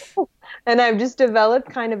 And I've just developed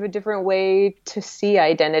kind of a different way to see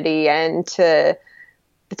identity and to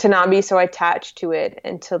not be so attached to it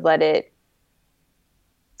and to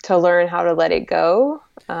learn how to let it go.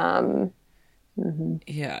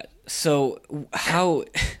 Yeah. So how,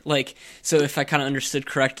 so if I kind of understood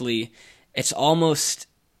correctly, it's almost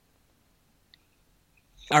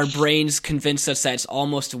our brains convince us that it's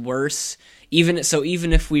almost worse. Even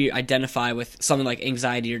if we identify with something like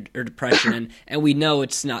anxiety or depression, and we know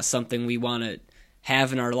it's not something we want to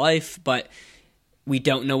have in our life, but we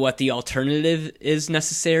don't know what the alternative is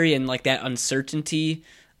necessary, and like that uncertainty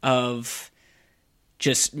of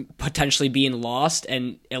just potentially being lost,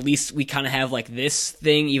 and at least we kind of have like this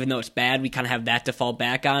thing, even though it's bad, we kind of have that to fall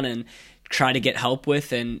back on and try to get help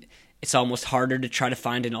with, and it's almost harder to try to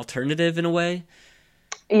find an alternative in a way.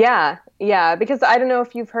 Yeah, because I don't know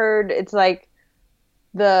if you've heard, it's like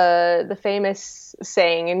the famous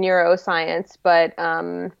saying in neuroscience, but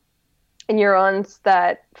neurons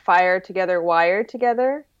that fire together wire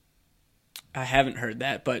together. I haven't heard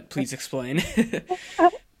that, but please explain.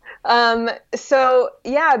 So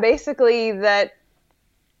yeah, basically that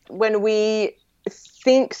when we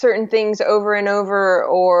think certain things over and over,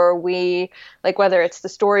 or we, like, whether it's the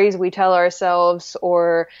stories we tell ourselves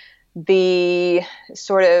or the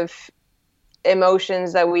sort of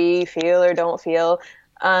emotions that we feel or don't feel,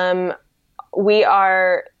 we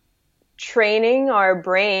are training our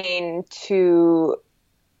brain to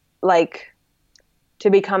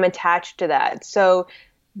become attached to that. So,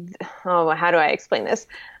 how do I explain this?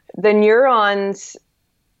 The neurons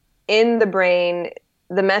in the brain,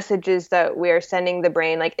 the messages that we are sending the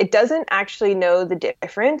brain, like it doesn't actually know the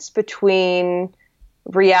difference between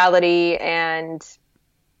reality and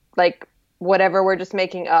like whatever we're just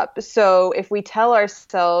making up. So if we tell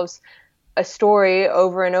ourselves a story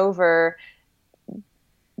over and over,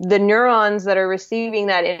 the neurons that are receiving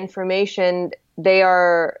that information, they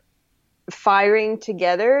are firing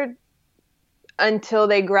together until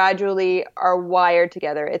they gradually are wired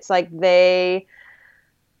together. It's like they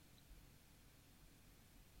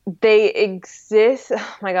exist.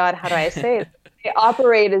 Oh my God, how do I say it? They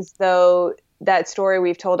operate as though that story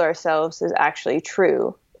we've told ourselves is actually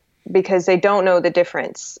true because they don't know the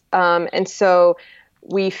difference. And so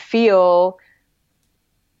we feel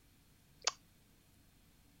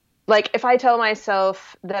like if I tell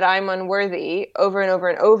myself that I'm unworthy over and over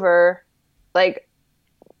and over, like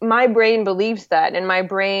my brain believes that, and my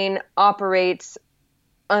brain operates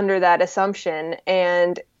under that assumption,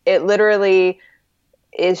 and it literally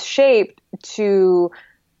is shaped to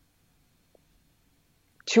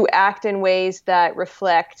act in ways that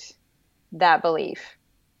reflect that belief.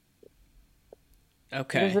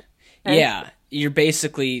 Okay. Yeah, you're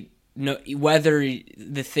basically whether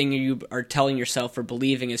the thing you are telling yourself or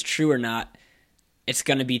believing is true or not, it's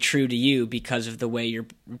going to be true to you because of the way your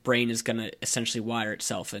brain is going to essentially wire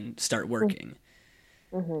itself and start working.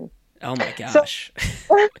 Mm-hmm. Oh my gosh.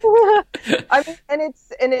 So, I mean,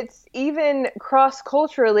 and it's even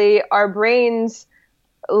cross-culturally, our brains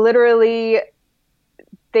literally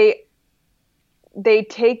they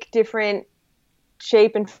take different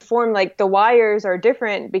shape and form. Like the wires are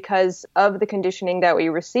different because of the conditioning that we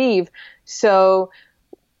receive. So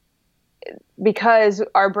because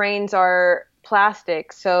our brains are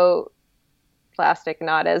plastic, so plastic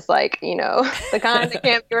not as like, the kind that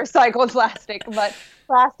can't be recycled plastic, but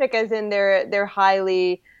plastic as in they're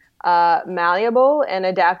highly malleable and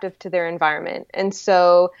adaptive to their environment. And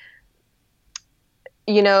so,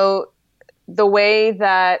 the way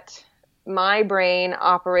that my brain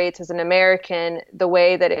operates as an American, the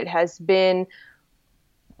way that it has been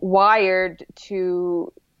wired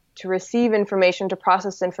to receive information, to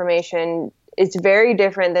process information, is very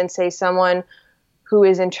different than, say, someone who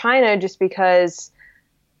is in China, just because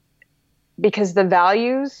the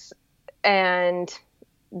values and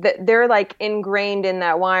they're like ingrained in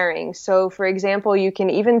that wiring. So, for example, you can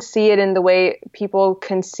even see it in the way people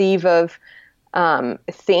conceive of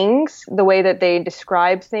things, the way that they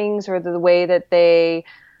describe things, or the way that they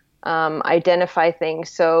identify things.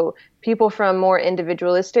 So people from more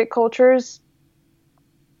individualistic cultures,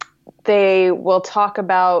 they will talk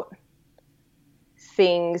about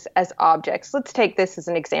things as objects. Let's take this as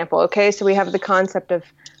an example. Okay, so we have the concept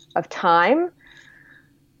of time.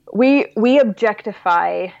 We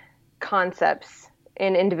objectify concepts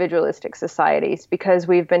in individualistic societies because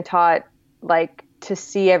we've been taught like to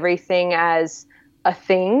see everything as a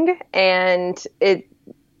thing, and it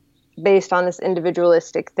based on this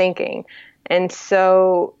individualistic thinking. And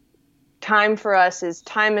so time for us is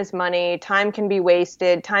time is money, time can be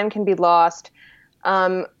wasted, time can be lost.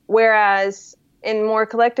 Whereas in more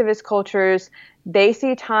collectivist cultures, they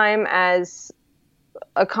see time as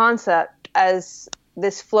a concept, as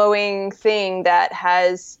this flowing thing that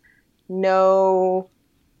has no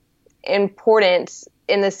importance,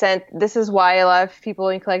 in the sense, this is why a lot of people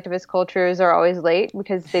in collectivist cultures are always late,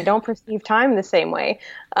 because they don't perceive time the same way.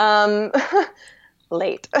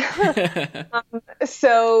 Late.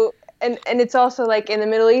 So, and it's also like in the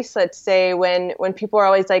Middle East, let's say, when people are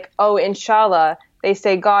always like, oh, inshallah, they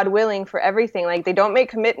say God willing for everything. Like they don't make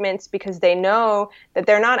commitments because they know that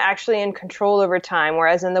they're not actually in control over time.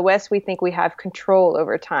 Whereas in the West, we think we have control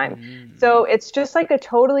over time. Mm. So it's just like a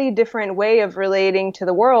totally different way of relating to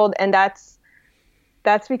the world. And that's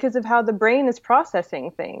because of how the brain is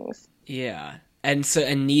processing things. Yeah. And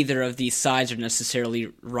neither of these sides are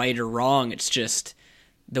necessarily right or wrong. It's just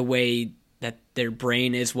the way that their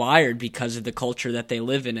brain is wired because of the culture that they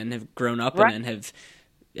live in and have grown up in and have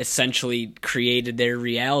essentially created their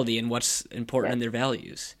reality and what's important in their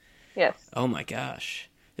values. Yes. Oh my gosh.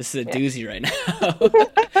 This is a doozy right now.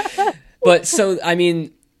 But so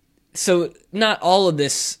not all of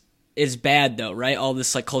this is bad though, right? All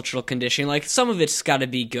this like cultural conditioning, like some of it's got to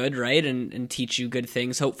be good, right? And teach you good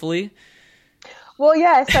things, hopefully. Well,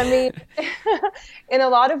 yes. I mean, in a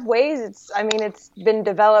lot of ways, it's been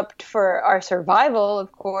developed for our survival,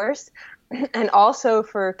 of course, and also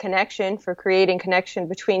for connection, for creating connection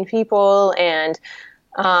between people. And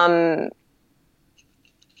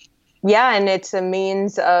yeah, and it's a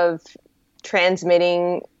means of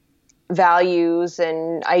transmitting values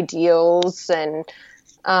and ideals, and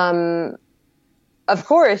of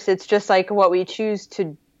course it's just like what we choose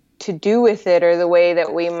to do with it, or the way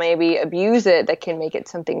that we maybe abuse it, that can make it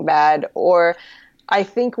something bad. Or I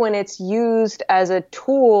think when it's used as a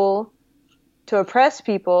tool to oppress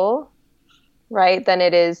people, right, then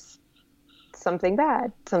it is something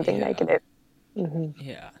bad, something negative.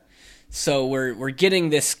 Yeah. So we're getting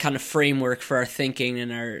this kind of framework for our thinking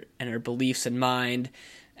and our beliefs in mind,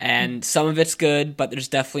 and some of it's good, but there's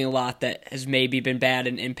definitely a lot that has maybe been bad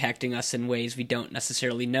and impacting us in ways we don't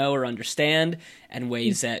necessarily know or understand, and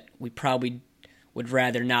ways that we probably would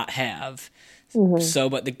rather not have. So,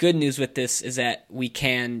 but the good news with this is that we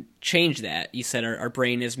can change that. You said our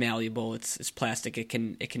brain is malleable. It's plastic. It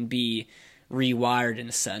can be rewired in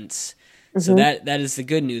a sense. So that is the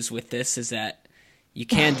good news with this, is that you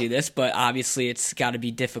can do this, but obviously it's got to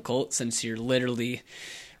be difficult since you're literally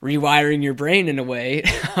rewiring your brain in a way.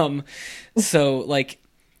 So, like,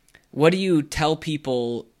 what do you tell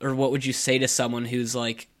people, or what would you say to someone who's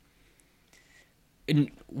like,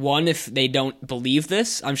 one, if they don't believe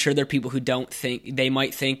this? I'm sure there are people who don't think, they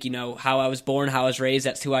might think, how I was born, how I was raised,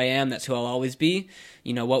 that's who I am, that's who I'll always be.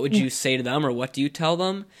 What would you say to them, or what do you tell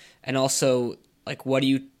them? And also, like, what do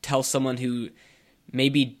you tell someone who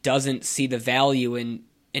maybe doesn't see the value in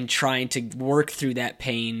trying to work through that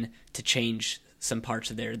pain to change some parts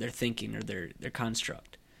of their thinking or their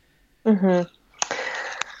construct?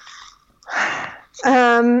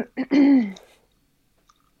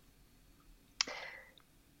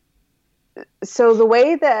 So the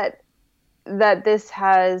way that this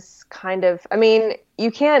has kind of, I mean,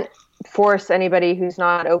 you can't force anybody who's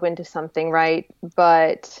not open to something, right?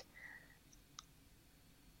 But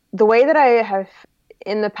the way that I have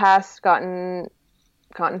in the past gotten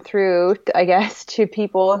through, I guess, to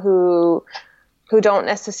people who don't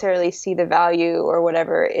necessarily see the value or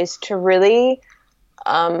whatever, is to really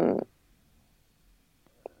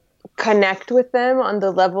connect with them on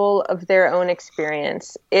the level of their own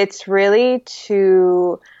experience. It's really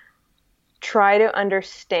to try to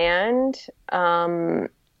understand sort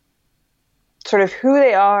of who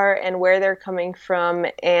they are and where they're coming from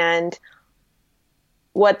and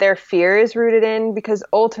what their fear is rooted in, because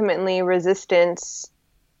ultimately resistance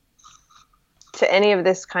to any of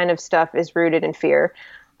this kind of stuff is rooted in fear.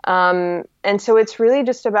 And so it's really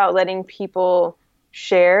just about letting people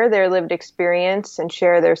share their lived experience and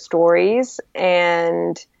share their stories.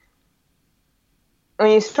 And when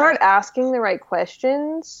you start asking the right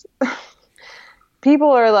questions, people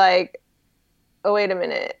are like, oh, wait a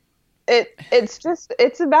minute.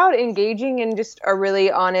 It's about engaging in just a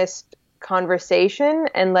really honest conversation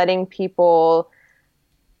and letting people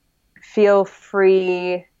feel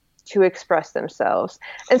free to express themselves.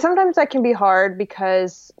 And sometimes that can be hard,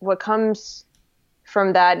 because what comes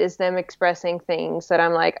from that is them expressing things that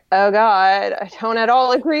I'm like, oh God, I don't at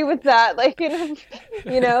all agree with that. Like,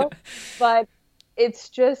 but it's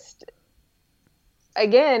just,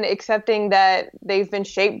 again, accepting that they've been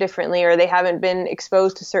shaped differently, or they haven't been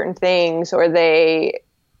exposed to certain things, or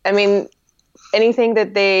anything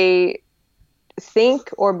that they think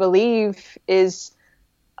or believe is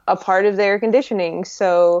a part of their conditioning.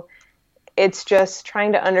 So it's just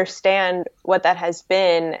trying to understand what that has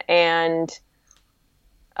been, and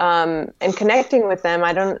connecting with them.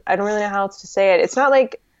 I don't really know how else to say it. It's not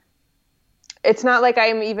like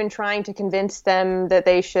I'm even trying to convince them that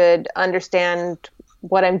they should understand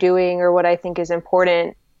what I'm doing or what I think is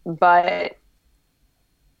important, but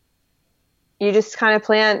you just kind of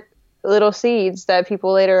plant little seeds that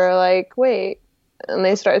people later are like, wait, and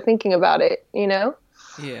they start thinking about it,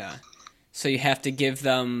 Yeah. So you have to give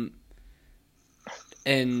them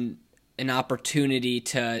an opportunity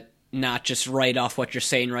to not just write off what you're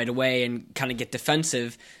saying right away and kind of get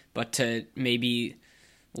defensive, but to maybe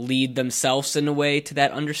lead themselves in a way to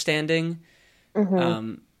that understanding.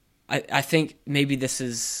 I think maybe this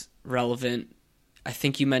is relevant. I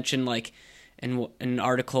think you mentioned, like, in an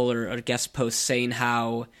article or a guest post, saying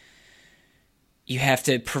how you have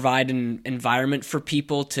to provide an environment for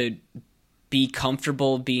people to be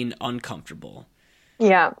comfortable being uncomfortable.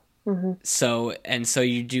 Yeah. So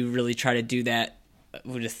you do really try to do that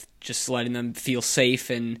with just letting them feel safe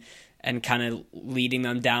and kind of leading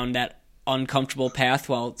them down that uncomfortable path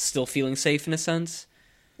while still feeling safe in a sense.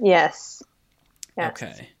 Yes.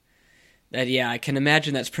 Okay. I can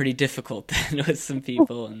imagine that's pretty difficult then with some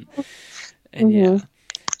people, and yeah.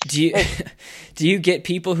 Do you do you get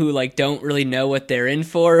people who like don't really know what they're in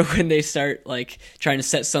for when they start like trying to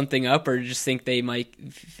set something up, or just think they might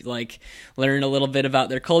like learn a little bit about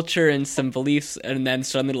their culture and some beliefs, and then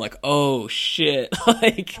suddenly they're like, oh shit,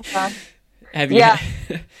 like have you? Yeah,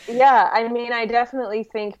 yeah. I mean, I definitely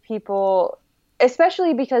think people,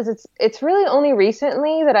 especially because it's really only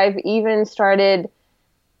recently that I've even started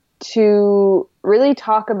to really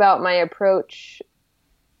talk about my approach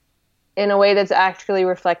in a way that's actually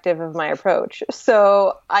reflective of my approach.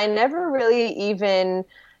 So I never really even,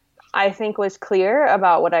 I think, was clear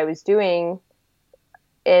about what I was doing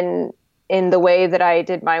in the way that I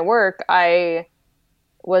did my work. I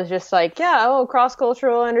was just like, yeah,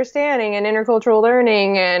 cross-cultural understanding and intercultural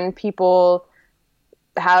learning, and people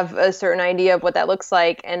have a certain idea of what that looks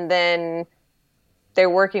like, and then they're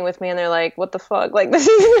working with me and they're like, what the fuck? Like, this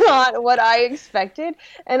is not what I expected.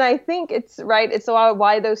 And I think it's right. It's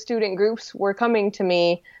why those student groups were coming to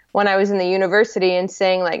me when I was in the university and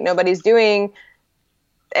saying, like, nobody's doing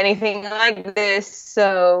anything like this.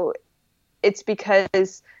 So it's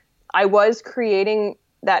because I was creating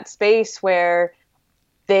that space where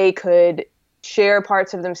they could share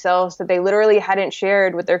parts of themselves that they literally hadn't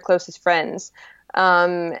shared with their closest friends.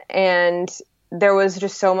 And there was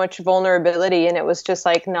just so much vulnerability, and it was just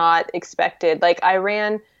like not expected. Like, I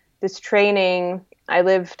ran this training. I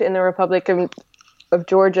lived in the Republic of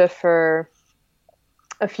Georgia for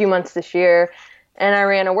a few months this year, and I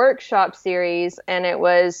ran a workshop series, and it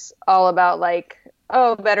was all about like,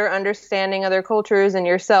 better understanding other cultures and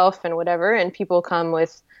yourself and whatever. And people come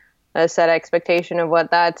with a set expectation of what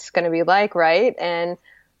that's going to be like, right? And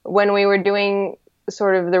when we were doing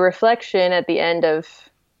sort of the reflection at the end of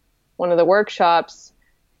one of the workshops,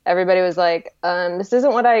 everybody was like, this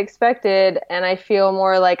isn't what I expected, and I feel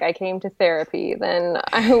more like I came to therapy than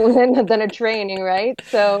a training, right?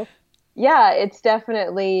 So yeah, it's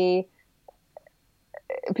definitely,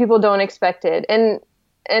 people don't expect it. And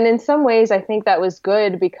in some ways I think that was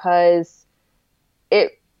good, because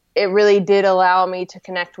it really did allow me to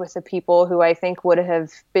connect with the people who I think would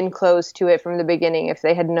have been close to it from the beginning if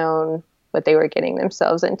they had known what they were getting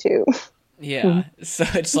themselves into. Yeah, so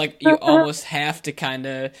it's like you almost have to kind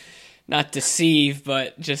of not deceive,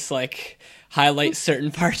 but just like highlight certain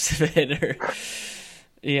parts of it, or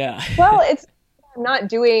yeah. Well, it's not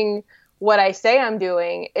doing what I say I'm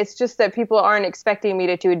doing. It's just that people aren't expecting me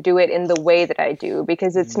to do it in the way that I do,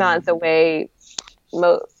 because it's not the way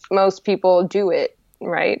most people do it,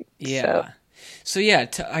 right? Yeah. So yeah,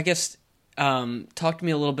 I guess talk to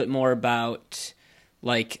me a little bit more about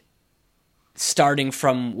like starting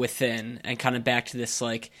from within and kind of back to this,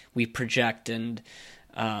 like we project or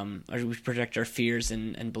we project our fears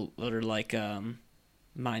and or like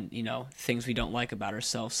mind, things we don't like about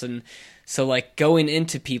ourselves. And so like going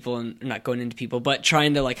into people, and not going into people, but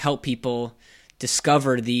trying to like help people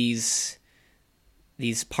discover these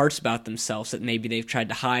parts about themselves that maybe they've tried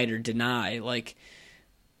to hide or deny. Like,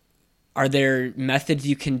 are there methods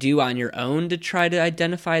you can do on your own to try to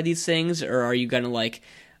identify these things, or are you going to like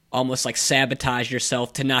almost like sabotage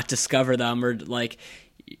yourself to not discover them, or like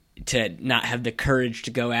to not have the courage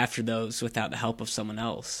to go after those without the help of someone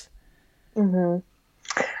else? Mm-hmm.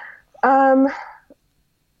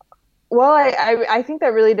 Well, I think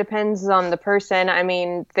that really depends on the person. I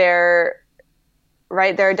mean, there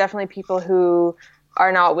are definitely people who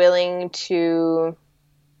are not willing to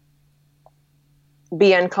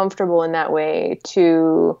be uncomfortable in that way,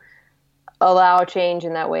 to allow change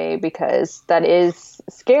in that way, because that is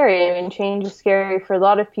scary. I mean, change is scary for a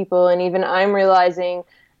lot of people. And even I'm realizing,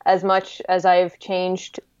 as much as I've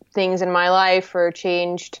changed things in my life or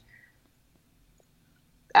changed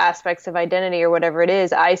aspects of identity or whatever it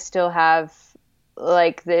is, I still have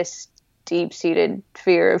like this deep-seated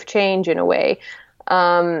fear of change in a way.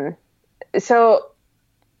 So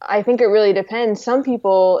I think it really depends. Some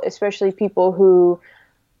people, especially people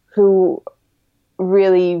who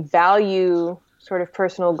really value sort of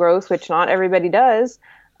personal growth, which not everybody does,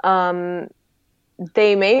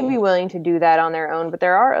 they may be willing to do that on their own. But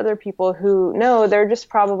there are other people who, no, they're just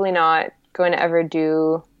probably not going to ever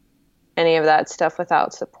do any of that stuff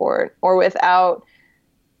without support, or without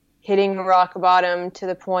hitting rock bottom to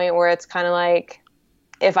the point where it's kind of like,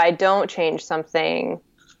 if I don't change something,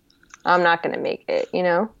 I'm not going to make it,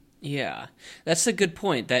 Yeah, that's a good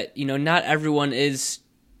point, that, not everyone is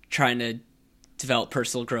trying to develop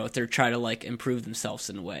personal growth or try to like improve themselves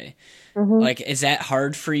in a way. Mm-hmm. Like, is that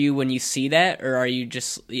hard for you when you see that, or are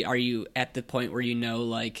you at the point where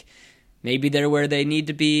like maybe they're where they need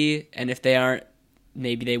to be, and if they aren't,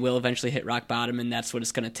 maybe they will eventually hit rock bottom, and that's what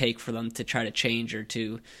it's going to take for them to try to change or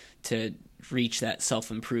to reach that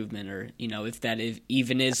self-improvement, or, if that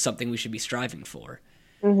even is something we should be striving for.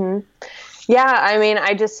 Yeah, I mean,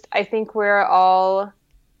 I think we're all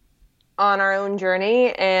on our own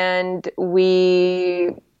journey, and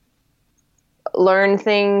we learn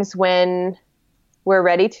things when we're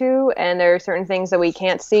ready to, and there are certain things that we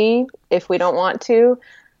can't see if we don't want to.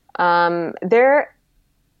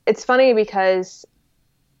 It's funny because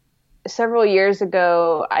several years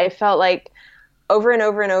ago, I felt like over and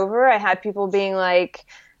over and over, I had people being like,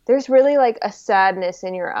 there's really like a sadness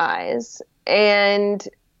in your eyes. And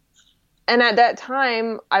at that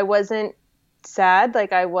time, I wasn't sad,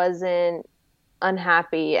 like I wasn't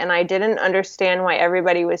unhappy, and I didn't understand why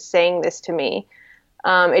everybody was saying this to me.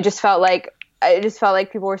 It just felt like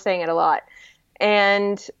people were saying it a lot.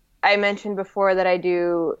 And I mentioned before that I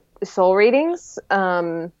do soul readings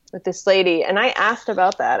with this lady, and I asked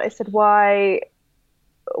about that. I said, why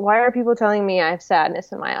are people telling me I have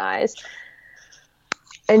sadness in my eyes?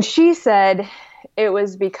 And she said it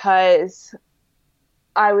was because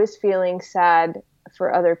I was feeling sad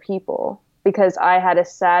for other people, because I had a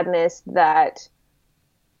sadness that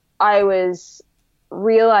I was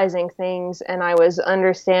realizing things and I was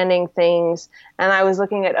understanding things, and I was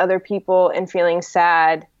looking at other people and feeling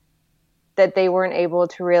sad that they weren't able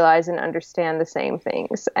to realize and understand the same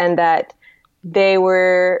things, and that they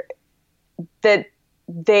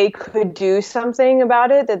could do something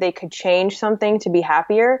about it, that they could change something to be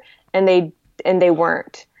happier, and they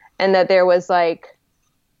weren't. And that there was like,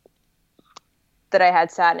 that I had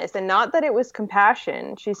sadness, and not that it was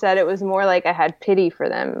compassion. She said it was more like I had pity for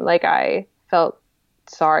them. Like I felt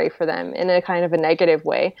sorry for them in a kind of a negative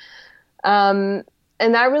way. And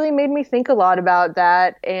that really made me think a lot about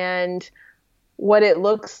that, and what it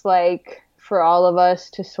looks like for all of us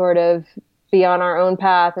to sort of be on our own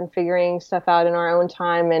path and figuring stuff out in our own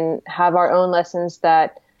time, and have our own lessons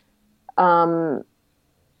that, like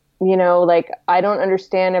I don't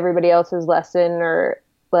understand everybody else's lessons or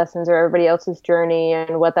everybody else's journey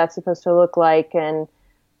and what that's supposed to look like. And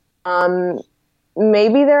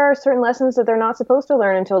maybe there are certain lessons that they're not supposed to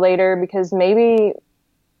learn until later, because maybe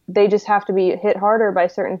they just have to be hit harder by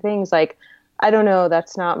certain things. Like, I don't know,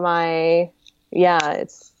 that's not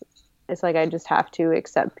it's like I just have to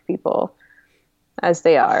accept people as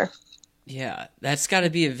they are. Yeah, that's got to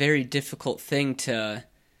be a very difficult thing to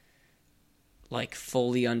like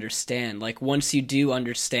fully understand. Like once you do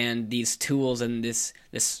understand these tools and this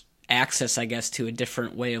access, I guess, to a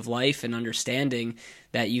different way of life and understanding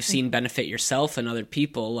that you've seen benefit yourself and other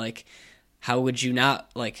people, like how would you not,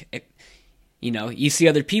 like, you see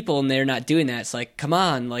other people and they're not doing that. It's like, come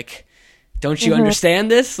on, like, don't you understand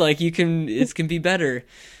this? Like it can be better.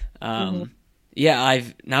 Yeah,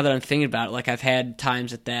 now that I'm thinking about it, like I've had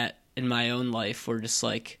times at that in my own life where just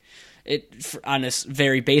like on a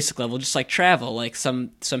very basic level, just like travel, like some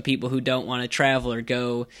people who don't want to travel or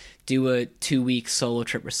go do a 2-week solo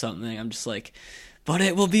trip or something, I'm just like, but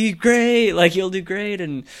it will be great, like you'll do great.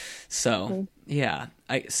 And so yeah,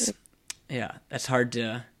 that's hard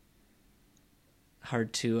to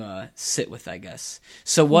sit with, I guess.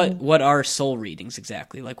 So what are soul readings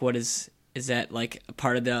exactly? Like what is that, like a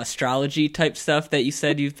part of the astrology type stuff that you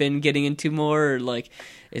said you've been getting into more, or like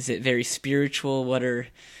is it very spiritual? What are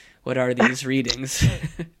these readings?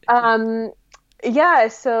 Yeah,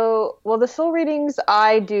 so the soul readings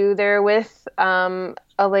I do, they're with a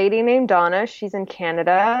lady named Donna. She's in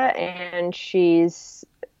Canada, and she's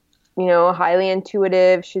highly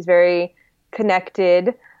intuitive. She's very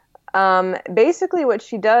connected. Basically what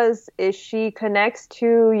she does is she connects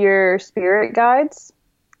to your spirit guides,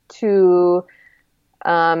 to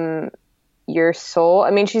your soul.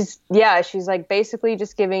 I mean, she's like basically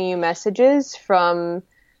just giving you messages from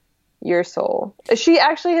your soul. She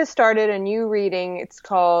actually has started a new reading. It's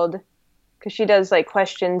called, because she does like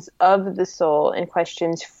questions of the soul and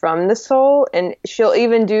questions from the soul, and she'll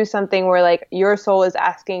even do something where like your soul is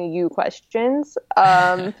asking you questions,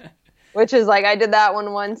 which is like, I did that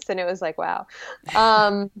one once and it was like, wow.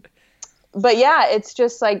 But yeah, it's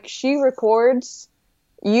just like she records,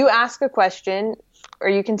 you ask a question, or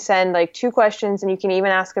you can send like 2 questions, and you can even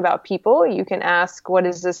ask about people. You can ask, what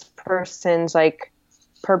is this person's like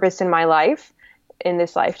purpose in my life in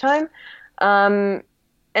this lifetime? And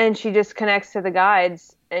she just connects to the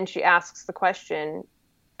guides and she asks the question,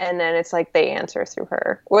 and then it's like they answer through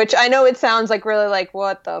her, which I know it sounds like really like,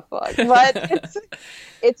 what the fuck, but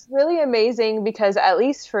it's really amazing, because at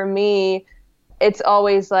least for me, it's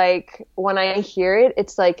always like when I hear it,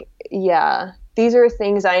 it's like, yeah, these are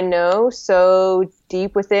things I know so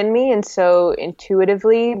deep within me and so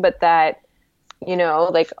intuitively, but that,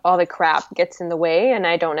 like all the crap gets in the way and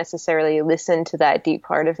I don't necessarily listen to that deep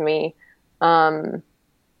part of me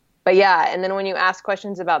But yeah, and then when you ask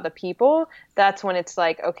questions about the people, that's when it's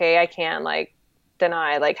like, okay, I can't like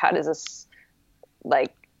deny, like, how does this,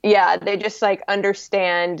 like, yeah, they just like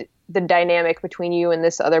understand the dynamic between you and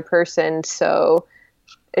this other person. So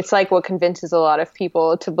it's like what convinces a lot of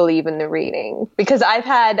people to believe in the reading, because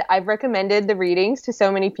I've recommended the readings to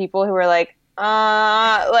so many people who are like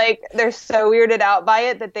they're so weirded out by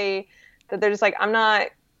it that they're just like, I'm not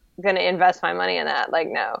going to invest my money in that. Like,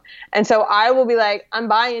 no. And so I will be like, I'm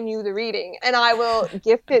buying you the reading, and I will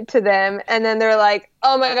gift it to them. And then they're like,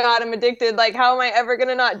 oh my God, I'm addicted. Like, how am I ever going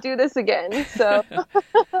to not do this again? So,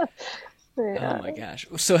 yeah. Oh my gosh.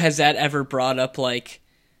 So has that ever brought up like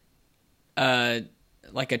a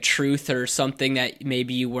truth or something that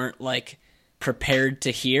maybe you weren't like prepared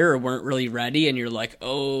to hear or weren't really ready, and you're like,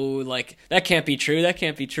 oh, like that can't be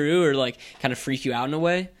true, or like kind of freak you out in a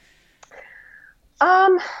way?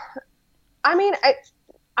 I mean,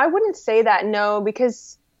 I wouldn't say that, no,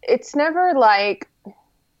 because it's never like,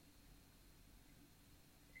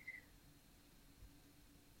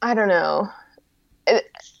 I don't know.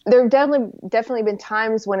 There have definitely been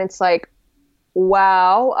times when it's like,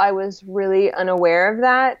 wow, I was really unaware of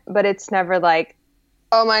that, but it's never like,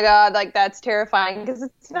 oh my God, like that's terrifying, because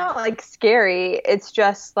it's not like scary. It's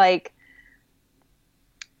just like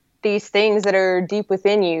these things that are deep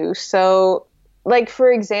within you. So, like,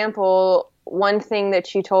 for example, one thing that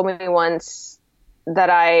she told me once that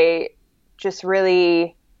I just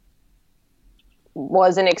really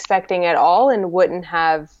wasn't expecting at all and wouldn't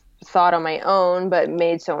have thought on my own, but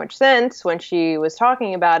made so much sense when she was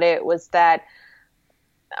talking about it, was that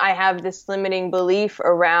I have this limiting belief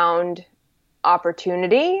around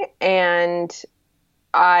opportunity, and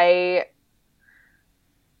I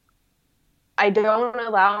don't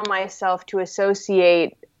allow myself to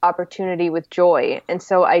associate opportunity with joy. And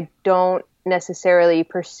so I don't necessarily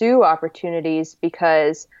pursue opportunities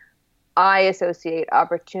because I associate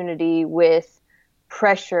opportunity with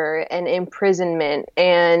pressure and imprisonment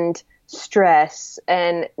and stress,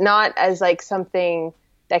 and not as like something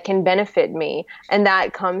that can benefit me. And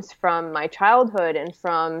that comes from my childhood and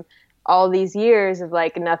from all these years of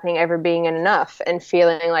like nothing ever being enough and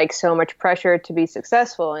feeling like so much pressure to be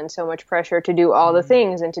successful and so much pressure to do all the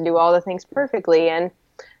things and to do all the things perfectly. And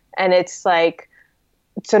it's like,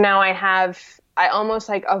 so now I almost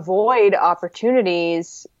like avoid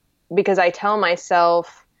opportunities because I tell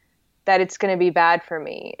myself that it's going to be bad for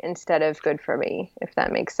me instead of good for me, if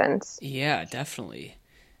that makes sense. Yeah, definitely.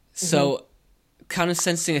 So kind of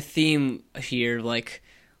sensing a theme here, like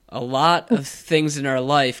a lot of things in our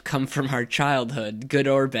life come from our childhood, good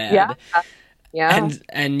or bad. Yeah.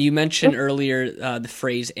 And you mentioned earlier the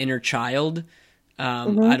phrase inner child.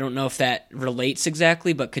 I don't know if that relates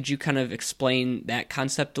exactly, but could you kind of explain that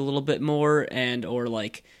concept a little bit more, and or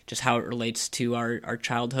like just how it relates to our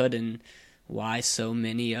childhood and why so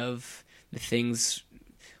many of the things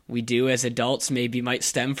we do as adults maybe might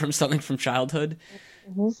stem from something from childhood?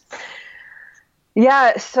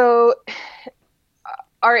 Yeah, so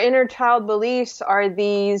our inner child beliefs are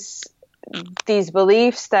these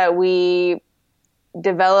beliefs that we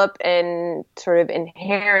develop and sort of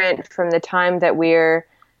inherent from the time that we're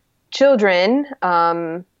children,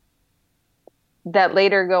 that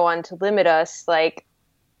later go on to limit us. Like,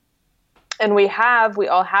 and we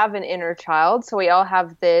all have an inner child, so we all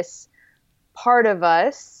have this part of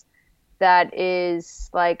us that is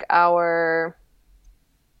like our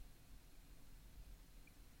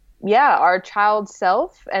child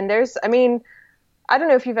self. And there's, I mean, I don't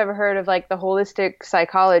know if you've ever heard of like the holistic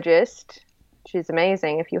psychologist. She's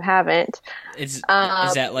amazing if you haven't. Is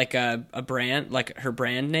that like a brand, like her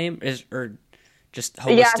brand name is, or just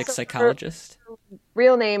holistic psychologist? Her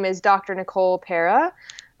real name is Dr. Nicole Pera.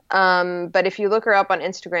 But if you look her up on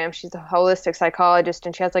Instagram, she's a holistic psychologist,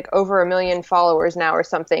 and she has like over 1 million followers now or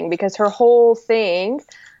something, because her whole thing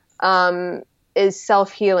is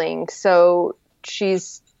self-healing. So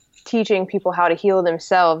she's teaching people how to heal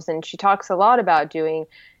themselves, and she talks a lot about doing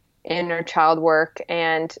inner child work.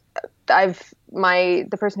 And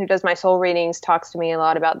the person who does my soul readings talks to me a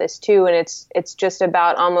lot about this too, and it's just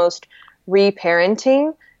about almost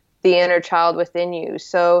reparenting the inner child within you.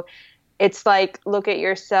 So it's like, look at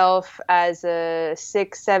yourself as a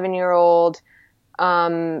 6-7-year-old,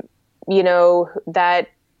 that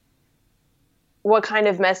what kind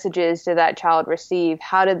of messages did that child receive?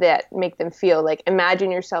 How did that make them feel? Like,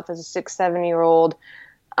 imagine yourself as a 6-7-year-old,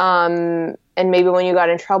 and maybe when you got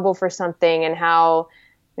in trouble for something and how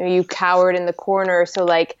you cowered in the corner. So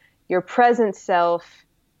like your present self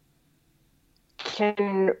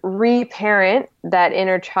can reparent that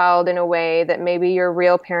inner child in a way that maybe your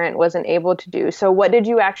real parent wasn't able to do. So what did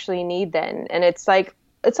you actually need then? And it's like,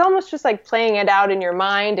 it's almost just like playing it out in your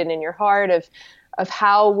mind and in your heart of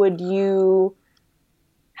how would you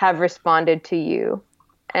have responded to you,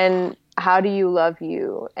 and how do you love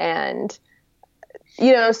you? And,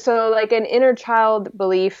 you know, so like an inner child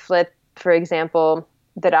belief, for example,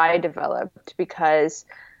 that I developed because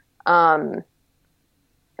my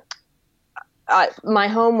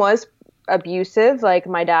home was abusive. Like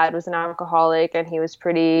my dad was an alcoholic and he was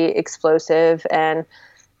pretty explosive, and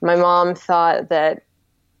my mom thought that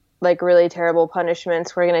like really terrible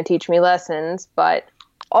punishments were going to teach me lessons, but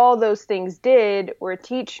all those things did were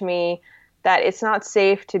teach me that it's not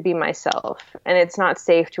safe to be myself and it's not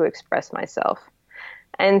safe to express myself.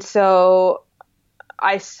 And so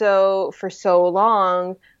for so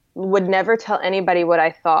long would never tell anybody what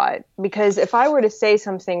I thought, because if I were to say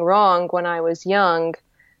something wrong when I was young,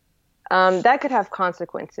 that could have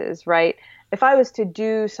consequences, right? If I was to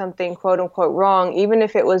do something quote unquote wrong, even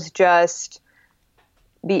if it was just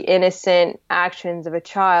the innocent actions of a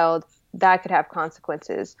child, that could have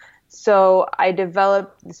consequences. So I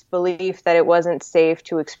developed this belief that it wasn't safe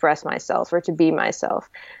to express myself or to be myself.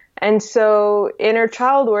 And so inner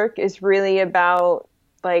child work is really about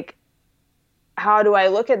like, how do I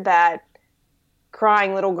look at that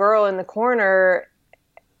crying little girl in the corner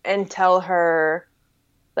and tell her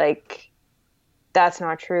like, that's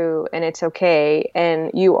not true and it's okay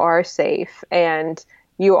and you are safe and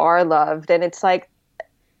you are loved. And it's like,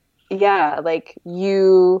 yeah, like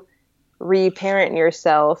you reparent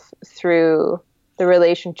yourself through the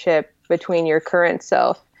relationship between your current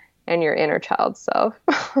self and your inner child self.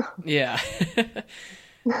 Yeah.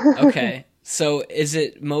 Okay. So is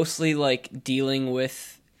it mostly like dealing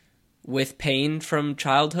with pain from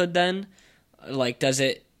childhood then? Like does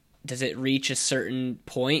it reach a certain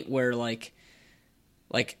point where like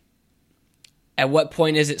at what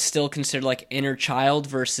point is it still considered like inner child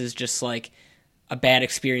versus just like a bad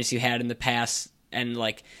experience you had in the past? And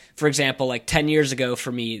like, for example, like 10 years ago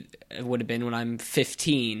for me, it would have been when I'm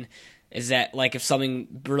 15. Is that like if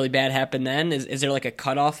something really bad happened then, is there like a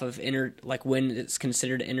cutoff of inner, like when it's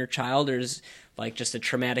considered inner child, or is like just a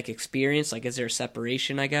traumatic experience? Like, is there a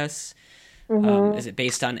separation, I guess? Mm-hmm. Is it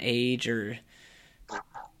based on age or?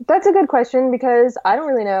 That's a good question because I don't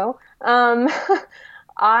really know.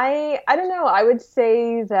 I don't know. I would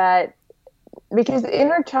say that because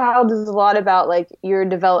inner child is a lot about like your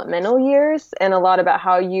developmental years and a lot about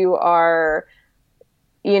how you are,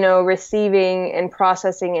 you know, receiving and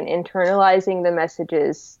processing and internalizing the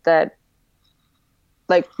messages that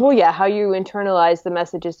like, well, yeah, how you internalize the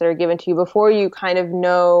messages that are given to you before you kind of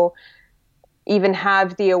know, even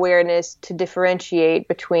have the awareness to differentiate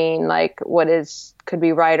between like what could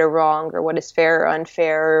be right or wrong or what is fair or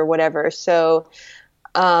unfair or whatever. So,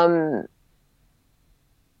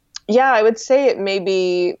 yeah, I would say it may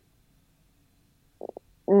be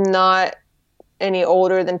not any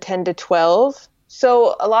older than 10 to 12.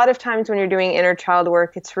 So a lot of times when you're doing inner child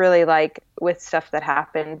work, it's really like with stuff that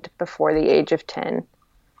happened before the age of 10.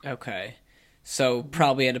 Okay. So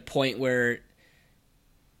probably at a point where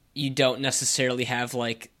you don't necessarily have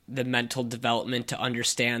like the mental development to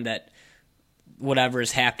understand that whatever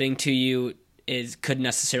is happening to you could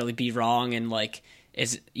necessarily be wrong, and like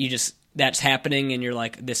that's happening and you're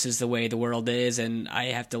like, this is the way the world is and I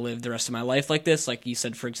have to live the rest of my life like this. Like you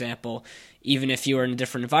said, for example, even if you were in a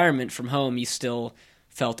different environment from home, you still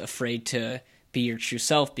felt afraid to be your true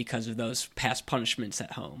self because of those past punishments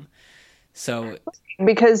at home. So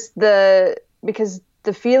because the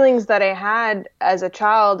feelings that I had as a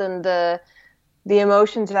child and the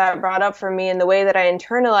emotions that brought up for me and the way that I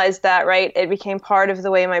internalized that, right, it became part of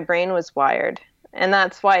the way my brain was wired. And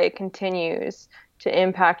that's why it continues to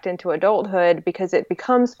impact into adulthood, because it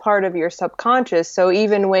becomes part of your subconscious. So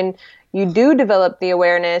even when you do develop the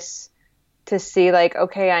awareness to see like,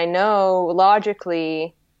 okay, I know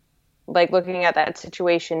logically, like looking at that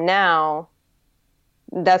situation now,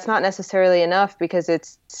 that's not necessarily enough because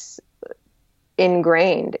it's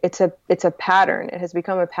ingrained. It's a pattern. It has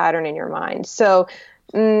become a pattern in your mind. So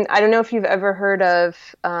I don't know if you've ever heard of,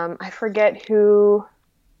 I forget who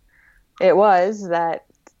it was that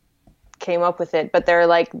came up with it, but there are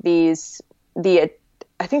like I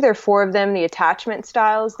think there are 4 of them, the attachment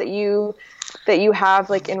styles that you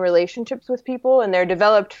have like in relationships with people, and they're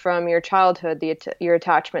developed from your childhood, your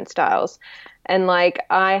attachment styles. And like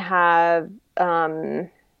I have, oh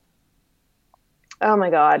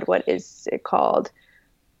my God, what is it called?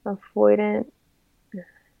 Avoidant.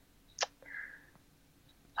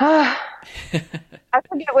 I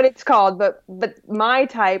forget what it's called, but my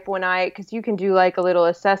type because you can do like a little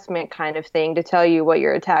assessment kind of thing to tell you what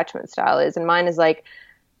your attachment style is, and mine is like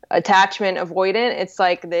attachment avoidant. It's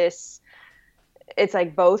like this. It's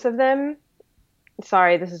like both of them.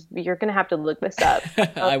 Sorry, you're gonna have to look this up.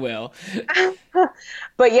 I will.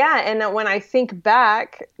 But yeah, and when I think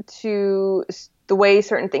back to the way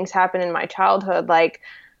certain things happen in my childhood, like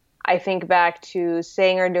I think back to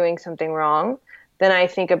saying or doing something wrong, then I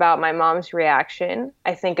think about my mom's reaction.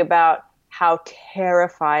 I think about how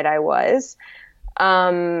terrified I was,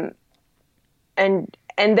 and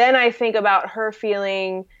then I think about her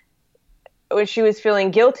feeling when she was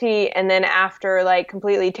feeling guilty, and then after like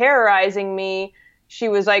completely terrorizing me, she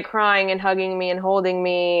was like crying and hugging me and holding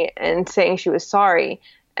me and saying she was sorry.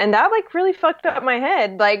 And that like really fucked up my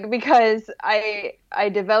head, like, because I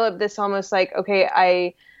developed this almost like,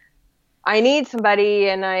 okay, I need somebody,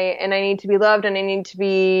 and I need to be loved, and I need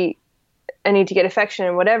to get affection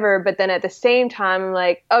and whatever. But then at the same time, I'm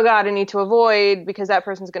like, oh God, I need to avoid because that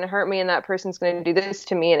person's going to hurt me and that person's going to do this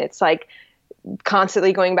to me. And it's like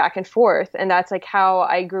constantly going back and forth. And that's like how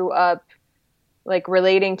I grew up, like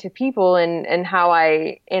relating to people and how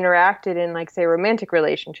I interacted in like, say, romantic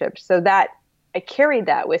relationships. So that I carried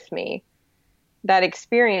that with me, that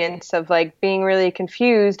experience of like being really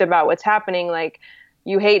confused about what's happening. Like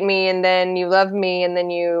you hate me and then you love me. And then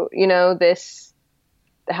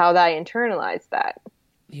how I internalized that.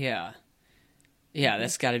 Yeah. Yeah.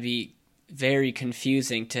 That's gotta be very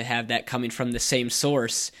confusing to have that coming from the same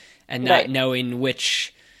source and not knowing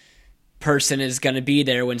which person is going to be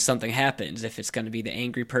there when something happens, if it's going to be the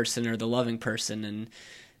angry person or the loving person. And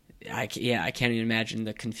I can't even imagine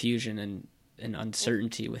the confusion and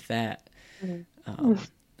uncertainty with that. Mm-hmm.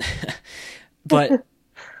 But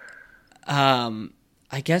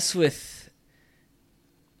I guess with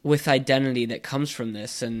identity that comes from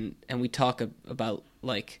this, and we talk about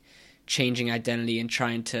like changing identity and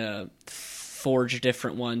trying to forge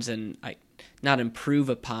different ones and not improve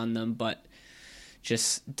upon them, but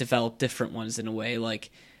just develop different ones in a way.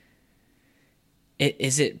 Like,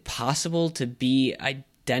 is it possible to be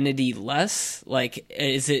identity-less? Like,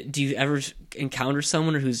 do you ever encounter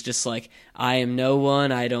someone who's just like, I am no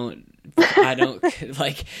one, I don't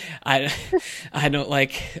like, I don't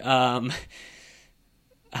like,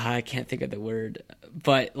 I can't think of the word,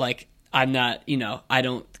 but like, I'm not, I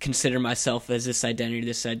don't consider myself as this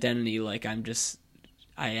identity, like I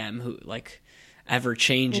am who, like, ever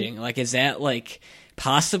changing. Like, is that like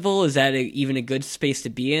possible? Is that even a good space to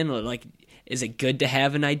be in? Or like, is it good to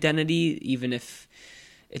have an identity, even if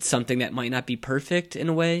it's something that might not be perfect in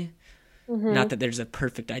a way? Mm-hmm. Not that there's a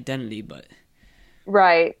perfect identity, but.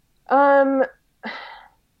 Right. I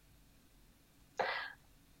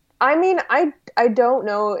mean, I don't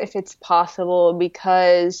know if it's possible,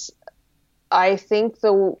 because I think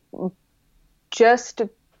just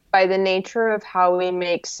by the nature of how we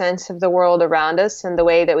make sense of the world around us and the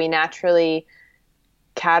way that we naturally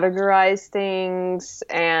categorize things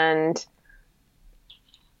and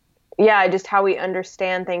just how we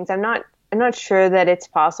understand things. I'm not sure that it's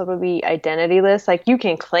possible to be identityless. Like, you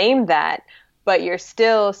can claim that, but you're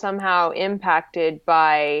still somehow impacted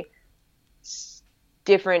by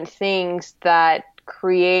different things that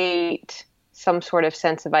create some sort of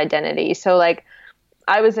sense of identity. So like,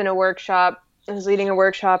 I was leading a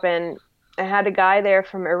workshop, and I had a guy there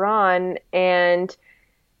from Iran, and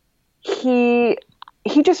he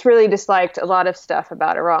just really disliked a lot of stuff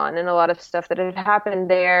about Iran and a lot of stuff that had happened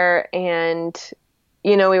there. And,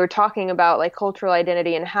 we were talking about like cultural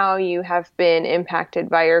identity and how you have been impacted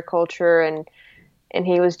by your culture. And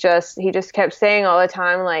he just kept saying all the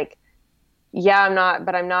time, like, yeah, I'm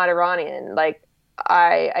not Iranian. Like,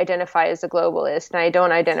 I identify as a globalist, and I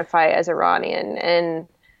don't identify as Iranian. And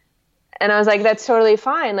I was like, that's totally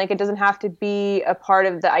fine. Like, it doesn't have to be a part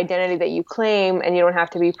of the identity that you claim, and you don't have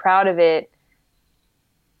to be proud of it.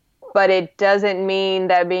 But it doesn't mean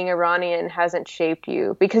that being Iranian hasn't shaped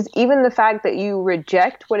you, because even the fact that you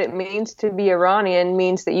reject what it means to be Iranian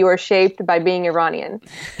means that you are shaped by being Iranian.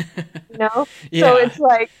 Yeah. So it's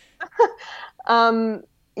like,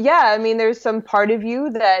 I mean, there's some part of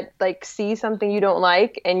you that like sees something you don't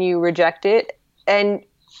like and you reject it, and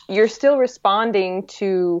you're still responding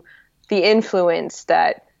to the influence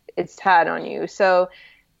that it's had on you. So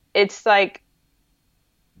it's like,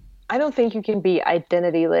 I don't think you can be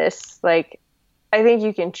identityless. Like, I think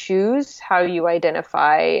you can choose how you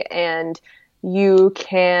identify, and you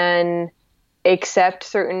can accept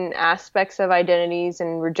certain aspects of identities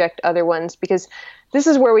and reject other ones, because this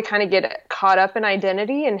is where we kind of get caught up in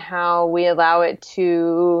identity and how we allow it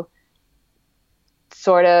to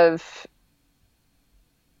sort of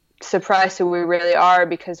suppress who we really are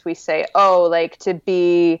because we say, oh, like to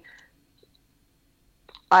be,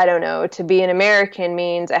 I don't know, to be an American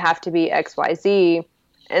means I have to be XYZ.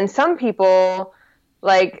 And some people,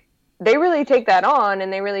 like, they really take that on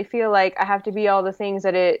and they really feel like I have to be all the things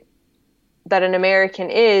that an American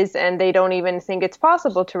is, and they don't even think it's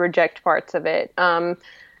possible to reject parts of it.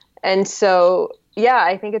 And so, yeah,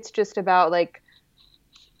 I think it's just about, like,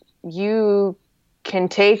 you can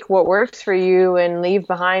take what works for you and leave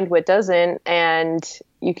behind what doesn't, and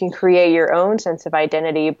you can create your own sense of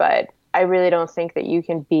identity, but I really don't think that you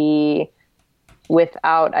can be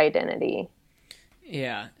without identity.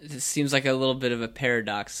 Yeah, it seems like a little bit of a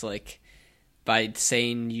paradox. Like, by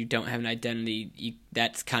saying you don't have an identity,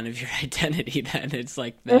 that's kind of your identity. Then it's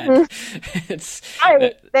like that. Mm-hmm. It's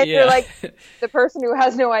then you're like the person who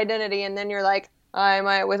has no identity, and then you're like,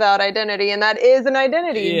 I'm without identity, and that is an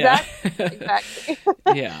identity. Yeah. Exactly.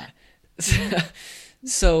 Yeah.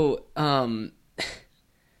 So,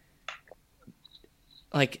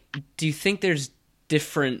 like, do you think there's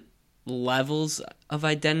different levels of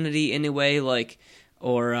identity in a way, like,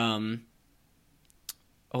 or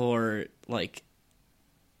like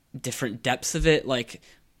different depths of it? Like,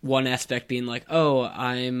 one aspect being like, oh,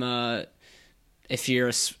 I'm if you're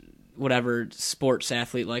a whatever sports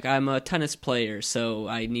athlete, like, I'm a tennis player, so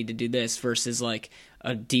I need to do this, versus like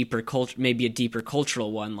a deeper culture, maybe a deeper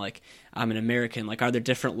cultural one, like I'm an American. Like, are there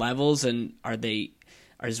different levels, and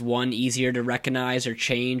is one easier to recognize or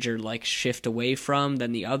change or like shift away from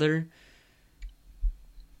than the other?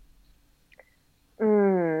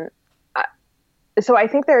 So I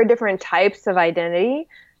think there are different types of identity.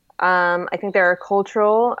 I think there are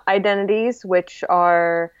cultural identities, which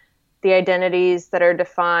are the identities that are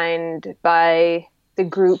defined by the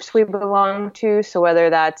groups we belong to. So whether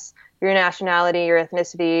that's your nationality, your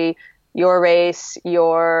ethnicity, your race,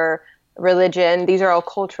 your religion, these are all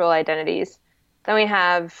cultural identities. Then we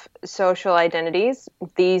have social identities.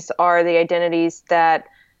 These are the identities that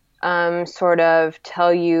sort of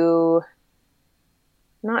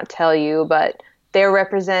not tell you, but they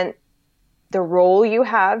represent the role you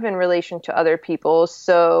have in relation to other people.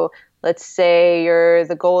 So let's say you're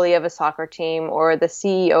the goalie of a soccer team, or the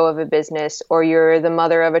CEO of a business, or you're the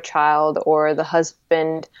mother of a child, or the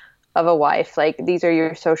husband of a wife. Like, these are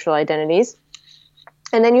your social identities.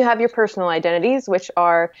 And then you have your personal identities, which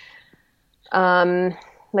are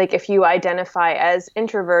like if you identify as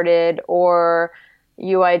introverted, or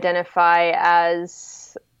you identify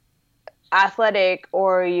as athletic,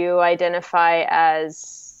 or you identify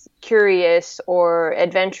as curious or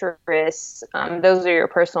adventurous. Those are your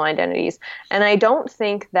personal identities. And I don't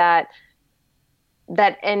think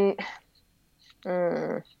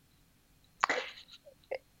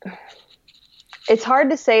it's hard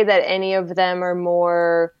to say that any of them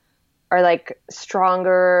are like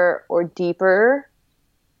stronger or deeper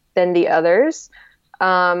than the others.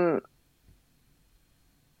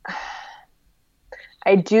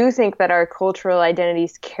 I do think that our cultural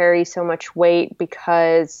identities carry so much weight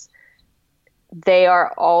because they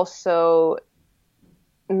are also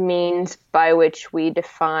means by which we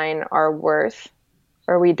define our worth,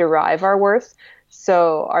 or we derive our worth.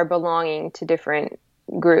 So our belonging to different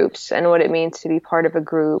groups, and what it means to be part of a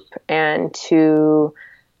group and to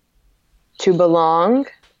belong.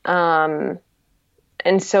 And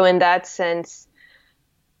so in that sense,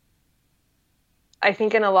 I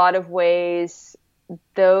think in a lot of ways,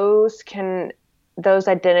 those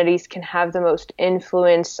identities can have the most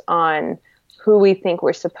influence on who we think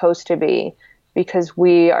we're supposed to be, because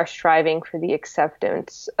we are striving for the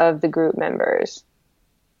acceptance of the group members.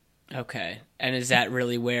 Okay. And is that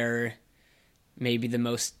really where maybe the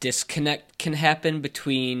most disconnect can happen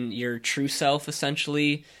between your true self,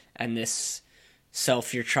 essentially, and this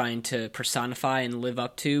self you're trying to personify and live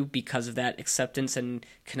up to because of that acceptance and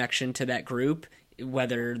connection to that group?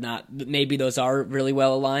 Whether or not, maybe those are really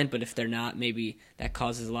well aligned, but if they're not, maybe that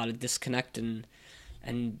causes a lot of disconnect and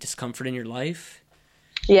discomfort in your life.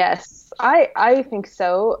 Yes, I think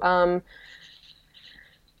so.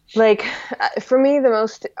 Like, for me, the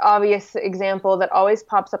most obvious example that always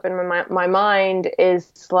pops up in my mind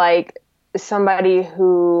is like somebody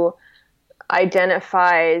who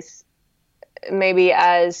identifies maybe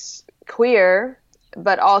as queer,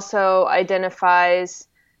 but also identifies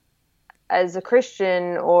as a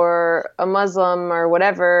Christian or a Muslim or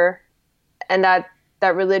whatever, and that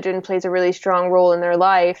religion plays a really strong role in their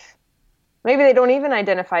life. Maybe they don't even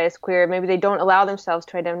identify as queer. Maybe they don't allow themselves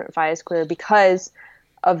to identify as queer because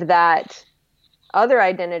of that other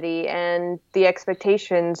identity and the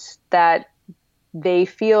expectations that they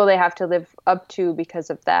feel they have to live up to because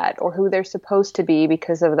of that, or who they're supposed to be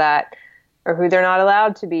because of that. or who they're not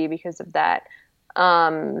allowed to be because of that.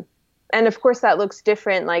 And of course that looks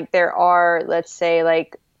different. Like there are, let's say,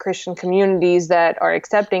 like Christian communities that are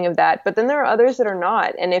accepting of that, but then there are others that are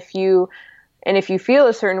not. And if you feel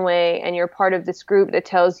a certain way and you're part of this group that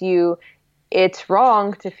tells you it's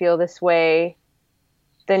wrong to feel this way,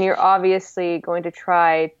 then you're obviously going to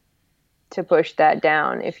try to push that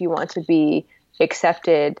down if you want to be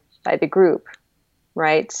accepted by the group,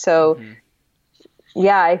 right? So,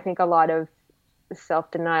 yeah, I think a lot of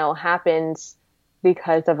self-denial happens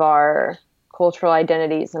because of our cultural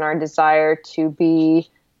identities and our desire to be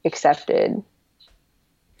accepted.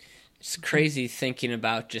 It's crazy thinking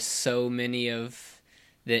about just so many of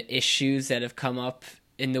the issues that have come up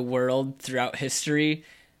in the world throughout history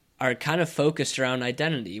are kind of focused around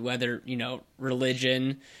identity, whether,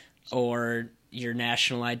 religion or your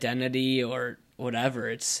national identity or whatever.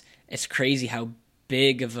 It's crazy how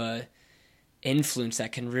big of a influence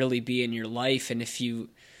that can really be in your life. And if you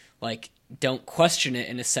don't question it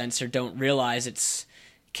in a sense, or don't realize it's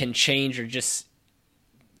can change, or just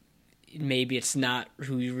maybe it's not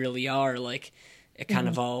who you really are, it kind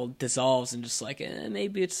of all dissolves and just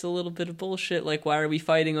maybe it's a little bit of bullshit. Why are we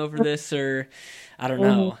fighting over this? Or I don't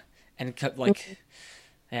know. And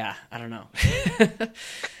yeah, I don't know.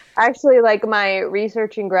 Actually, my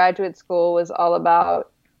research in graduate school was all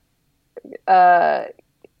about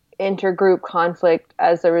intergroup conflict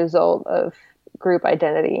as a result of group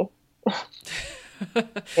identity.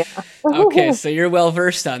 Yeah. Okay, so you're well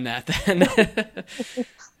versed on that then.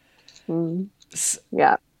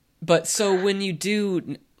 Yeah. But so when you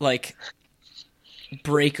do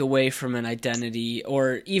break away from an identity,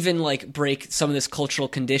 or even break some of this cultural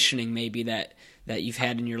conditioning maybe that you've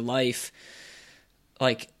had in your life,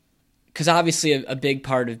 because obviously a big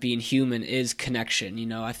part of being human is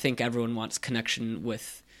connection. I think everyone wants connection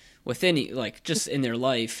with any, just in their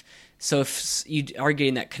life. So if you are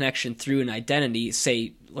getting that connection through an identity,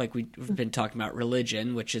 say, we've been talking about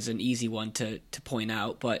religion, which is an easy one to point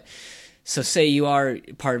out, but so say you are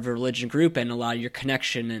part of a religion group and a lot of your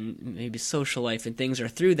connection and maybe social life and things are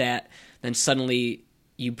through that, then suddenly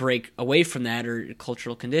you break away from that, or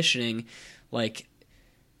cultural conditioning, how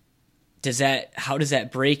does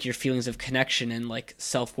that break your feelings of connection and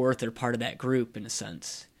self-worth, or part of that group in a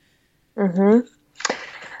sense? Well,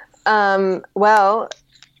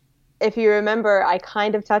 if you remember, I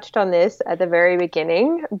kind of touched on this at the very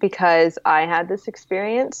beginning, because I had this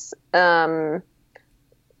experience that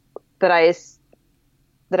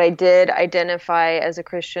I did identify as a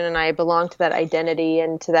Christian, and I belonged to that identity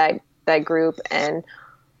and to that group. And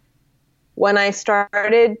when I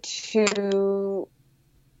started to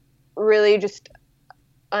really just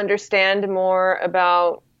understand more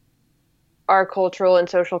about our cultural and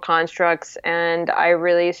social constructs, and I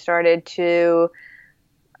really started to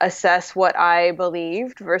assess what I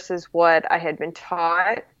believed versus what I had been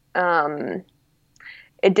taught,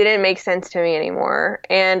 it didn't make sense to me anymore.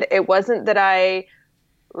 And it wasn't that I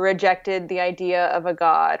rejected the idea of a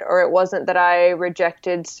God, or it wasn't that I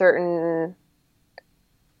rejected certain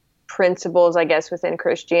principles, I guess, within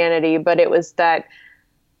Christianity, but it was that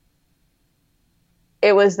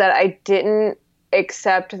I didn't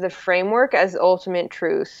accept the framework as ultimate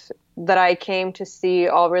truth, that I came to see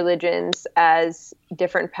all religions as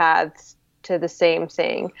different paths to the same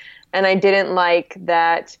thing. And I didn't like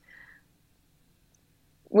that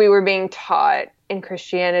we were being taught in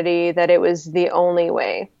Christianity that it was the only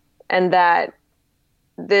way, and that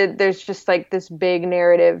there's just this big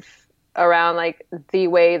narrative around the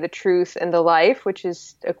way, the truth, and the life, which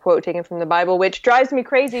is a quote taken from the Bible, which drives me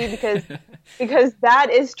crazy because that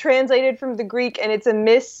is translated from the Greek, and it's a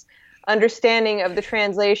misunderstanding of the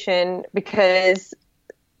translation, because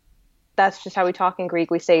that's just how we talk in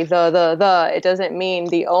Greek. We say the. It doesn't mean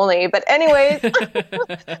the only. But anyways,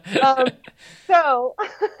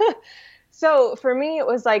 so for me, it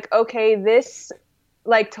was okay, this,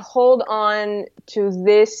 to hold on to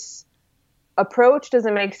this approach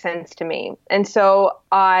doesn't make sense to me. And so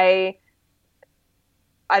I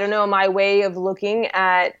don't know, my way of looking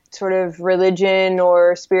at sort of religion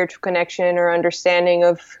or spiritual connection or understanding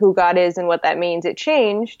of who God is and what that means, it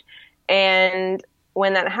changed. And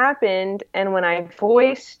when that happened, and when I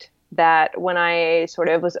voiced that, when I sort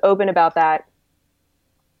of was open about that,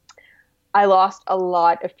 I lost a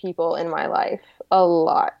lot of people in my life, a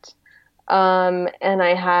lot. And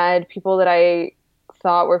I had people that I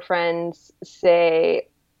thought were friends say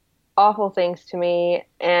awful things to me,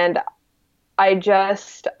 and I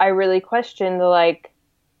really questioned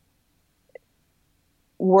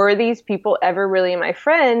were these people ever really my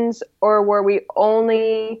friends, or were we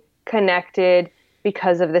only connected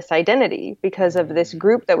because of this identity, because of this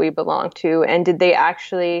group that we belong to? And did they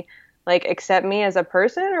actually like accept me as a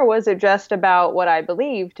person, or was it just about what I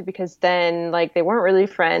believed? Because then like they weren't really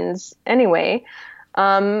friends anyway.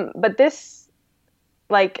 But this,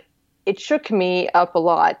 like, it shook me up a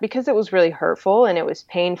lot because it was really hurtful and it was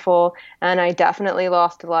painful, and I definitely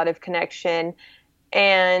lost a lot of connection.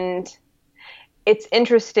 And it's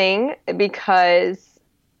interesting because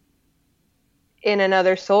in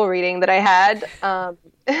another soul reading that I had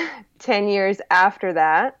 10 years after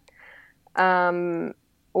that,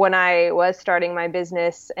 when I was starting my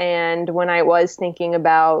business and when I was thinking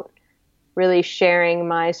about really sharing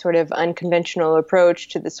my sort of unconventional approach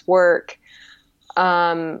to this work,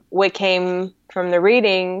 what came from the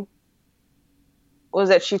reading was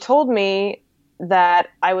that she told me that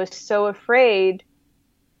I was so afraid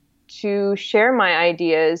to share my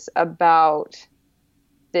ideas about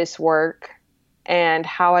this work and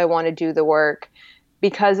how I want to do the work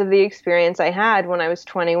because of the experience I had when I was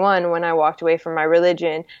 21, when I walked away from my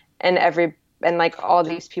religion and like all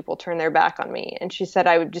these people turned their back on me. And she said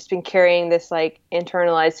I would just been carrying this like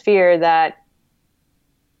internalized fear that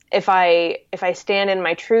if I stand in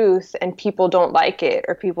my truth and people don't like it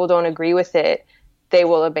or people don't agree with it, they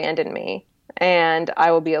will abandon me and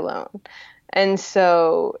I will be alone. And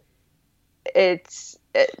so it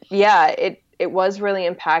was really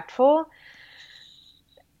impactful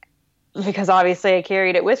because obviously I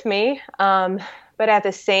carried it with me. But at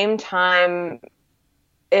the same time,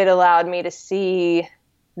 it allowed me to see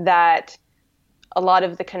that a lot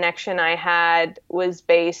of the connection I had was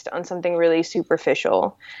based on something really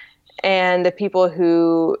superficial. And the people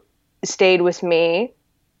who stayed with me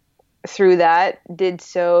through that did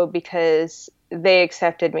so because they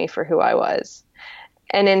accepted me for who I was.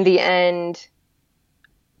 And in the end,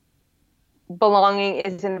 belonging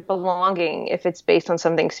isn't belonging if it's based on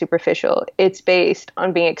something superficial. It's based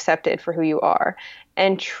on being accepted for who you are.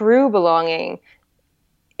 And true belonging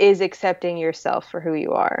is accepting yourself for who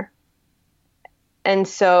you are. And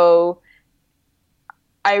so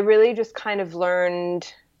I really just kind of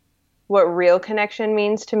learned what real connection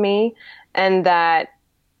means to me, and that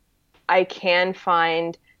I can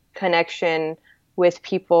find connection with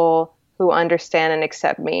people who understand and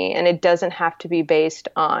accept me. And it doesn't have to be based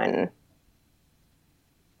on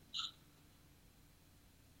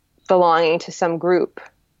belonging to some group,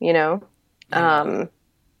 you know? Yeah.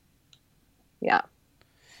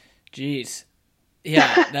 Jeez.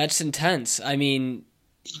 Yeah, that's intense. I mean,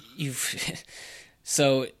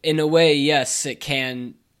 so in a way, yes, it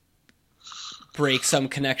can break some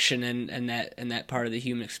connection and that part of the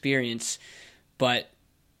human experience, but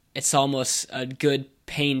it's almost a good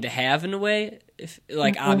pain to have in a way. If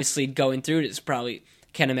like obviously going through it, it's probably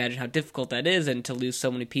can't imagine how difficult that is, and to lose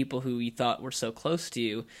so many people who you thought were so close to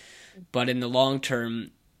you. But in the long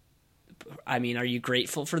term, I mean, are you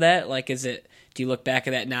grateful for that? Like, do you look back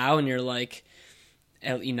at that now and you're like,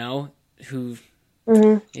 you know,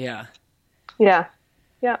 yeah.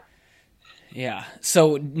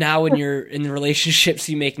 So now in the relationships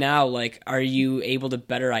you make now, like, are you able to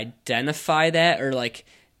better identify that? Or like,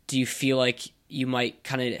 do you feel like you might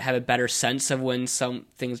kind of have a better sense of when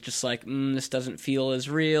something's just like, this doesn't feel as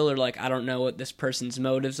real, or like, I don't know what this person's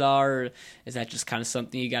motives are? Or is that just kind of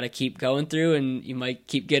something you got to keep going through and you might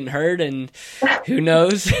keep getting hurt and who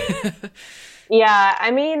knows? Yeah.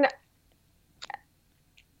 I mean,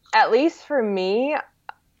 at least for me,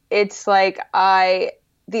 it's like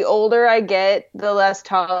the older I get, the less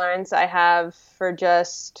tolerance I have for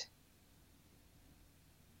just,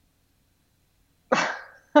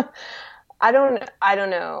 I don't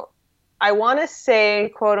know. I want to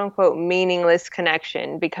say quote unquote meaningless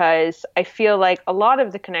connection, because I feel like a lot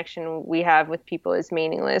of the connection we have with people is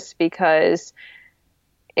meaningless because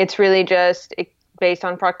it's really just based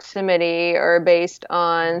on proximity or based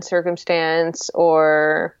on circumstance,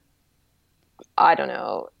 or I don't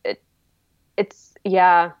know. It's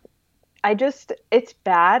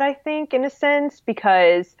bad, I think, in a sense,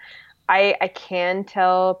 because I can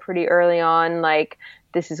tell pretty early on, like,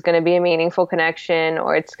 this is going to be a meaningful connection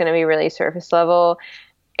or it's going to be really surface level.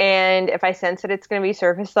 And if I sense that it's going to be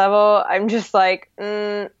surface level, I'm just like,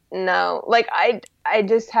 no. Like, I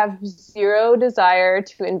just have zero desire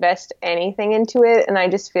to invest anything into it. And I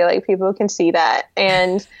just feel like people can see that.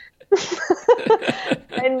 And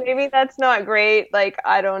and maybe that's not great. Like,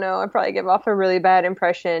 I don't know. I probably give off a really bad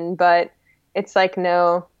impression, but it's like,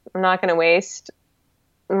 no, I'm not going to waste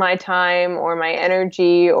my time or my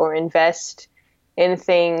energy or invest in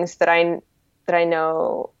things that I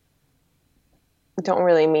know don't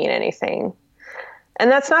really mean anything.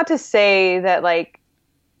 And that's not to say that, like,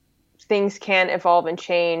 things can't evolve and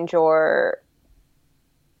change, or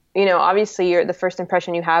obviously the first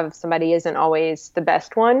impression you have of somebody isn't always the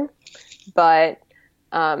best one, but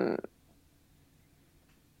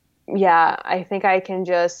yeah, I think I can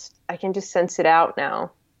just sense it out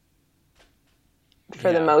now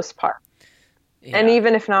for the most part. Yeah. And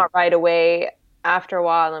even if not right away, after a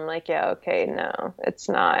while, I'm like, yeah, okay, no, it's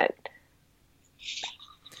not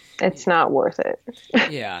worth it.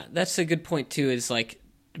 Yeah, that's a good point too, is like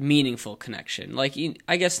meaningful connection. Like,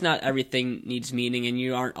 I guess not everything needs meaning, and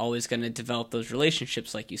you aren't always going to develop those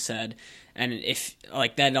relationships, like you said. And if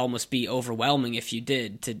like that'd almost be overwhelming if you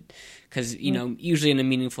did, because usually in a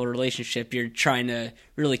meaningful relationship, you're trying to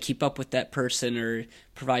really keep up with that person or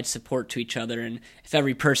provide support to each other. And if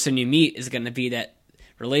every person you meet is going to be that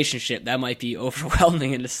relationship, that might be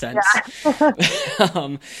overwhelming in a sense.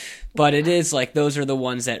 Yeah. But it is like those are the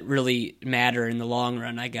ones that really matter in the long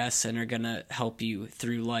run, I guess, and are gonna help you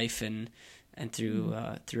through life and through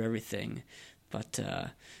everything. But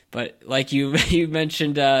like you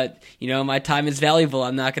mentioned, my time is valuable.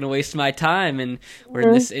 I'm not gonna waste my time, and we're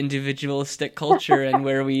in this individualistic culture, and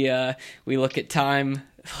where we look at time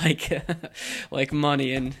like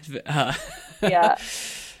money, and yeah.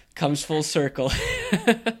 Comes full circle.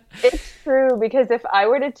 It's true, because if I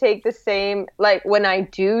were to take the same, like when I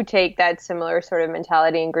do take that similar sort of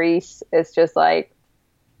mentality in Greece, it's just like,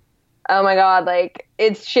 oh my God, like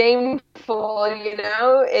it's shameful,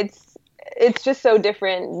 it's just so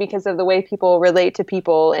different because of the way people relate to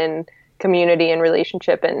people in community and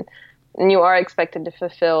relationship. And you are expected to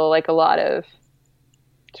fulfill like a lot of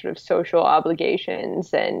sort of social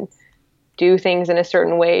obligations and do things in a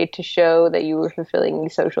certain way to show that you were fulfilling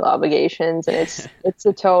these social obligations, and it's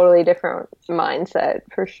a totally different mindset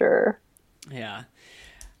for sure. Yeah.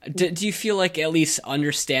 Do you feel like at least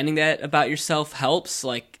understanding that about yourself helps?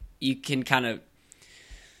 Like you can kind of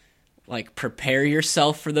like prepare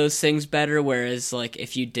yourself for those things better, whereas like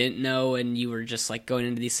if you didn't know and you were just like going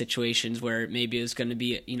into these situations where maybe it was going to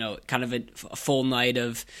be kind of a full night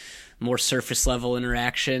of more surface level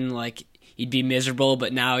interaction, like you'd be miserable,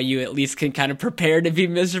 but now you at least can kind of prepare to be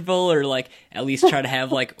miserable, or like at least try to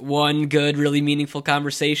have like one good, really meaningful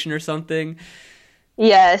conversation or something.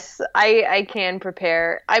 Yes, I can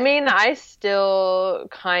prepare. I mean, I still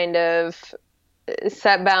kind of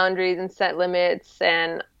set boundaries and set limits,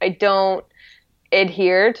 and I don't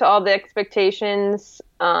adhere to all the expectations.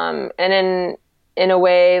 And in a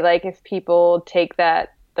way, like if people take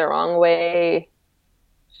that the wrong way,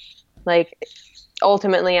 like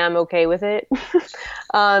ultimately I'm okay with it.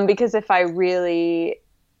 Because if I really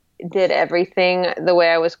did everything the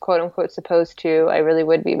way I was quote unquote supposed to, I really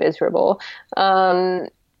would be miserable.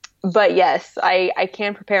 But yes, I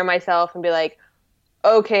can prepare myself and be like,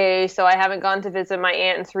 okay, so I haven't gone to visit my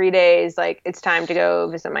aunt in 3 days. Like it's time to go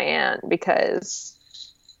visit my aunt because,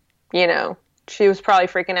 she was probably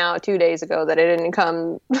freaking out 2 days ago that I didn't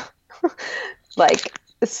come.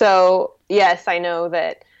 So yes, I know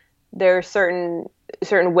that there are certain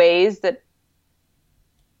ways that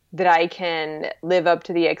I can live up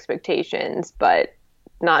to the expectations, but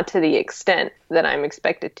not to the extent that I'm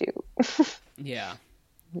expected to. Yeah.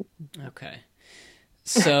 Okay.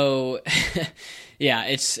 So, yeah,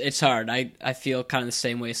 it's hard. I feel kind of the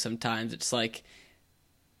same way sometimes. It's like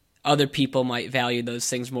other people might value those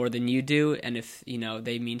things more than you do, and if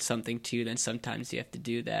they mean something to you, then sometimes you have to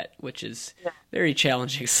do that, which is very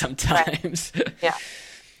challenging sometimes. Right. Yeah.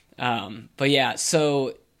 But yeah,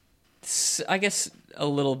 so I guess a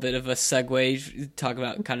little bit of a segue, talk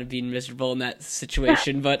about kind of being miserable in that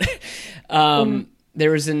situation. But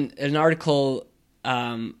there was an article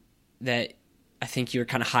that I think you were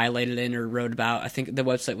kind of highlighted in or wrote about. I think the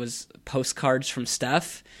website was Postcards from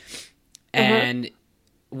Steph. And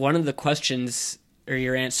one of the questions, or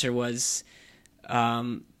your answer was,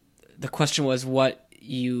 the question was what are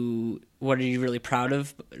you really proud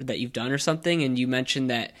of that you've done or something? And you mentioned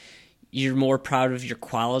that you're more proud of your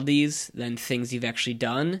qualities than things you've actually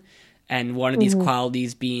done. And one of these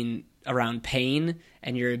qualities being around pain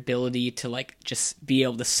and your ability to like just be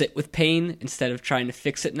able to sit with pain instead of trying to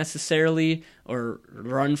fix it necessarily or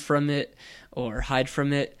run from it or hide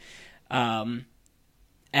from it. And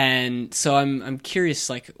so I'm curious,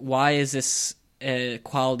 like, why is this a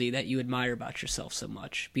quality that you admire about yourself so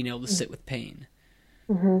much, being able to sit with pain?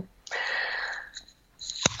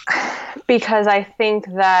 Because I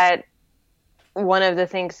think that one of the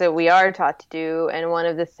things that we are taught to do, and one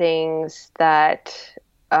of the things that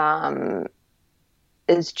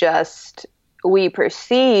is just we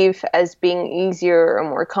perceive as being easier or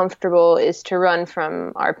more comfortable, is to run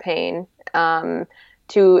from our pain,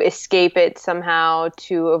 to escape it somehow,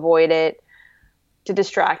 to avoid it, to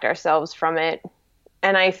distract ourselves from it.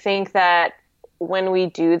 And I think that when we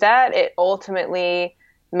do that, it ultimately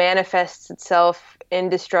manifests itself in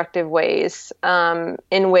destructive ways,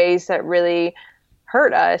 in ways that really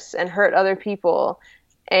hurt us and hurt other people.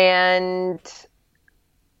 And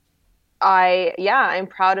I'm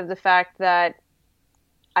proud of the fact that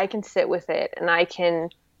I can sit with it and I can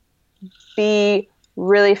be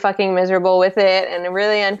really fucking miserable with it and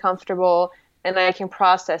really uncomfortable, and I can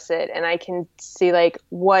process it and I can see, like,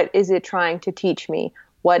 what is it trying to teach me?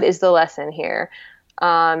 What is the lesson here?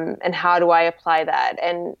 And how do I apply that?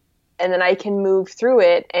 And then I can move through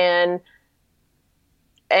it and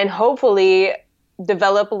hopefully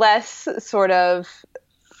develop less sort of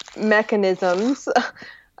mechanisms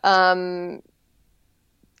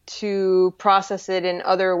to process it in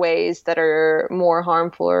other ways that are more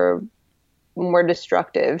harmful or more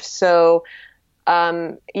destructive. So,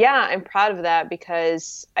 I'm proud of that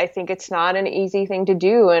because I think it's not an easy thing to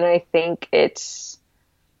do. And I think it's,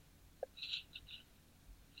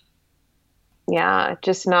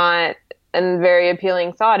 just not a very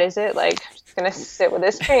appealing thought, is it? Like, I'm just going to sit with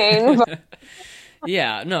this pain.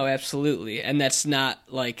 Yeah, no, absolutely. And that's not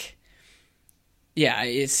like,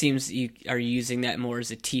 it seems you are using that more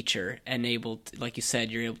as a teacher and able to, like you said,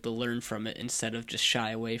 you're able to learn from it instead of just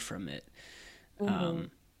shy away from it.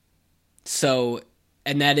 So,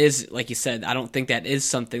 and that is, like you said, I don't think that is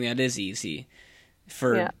something that is easy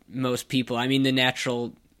for most people. I mean, the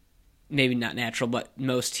natural, maybe not natural, but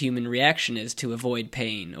most human reaction is to avoid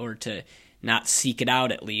pain or to not seek it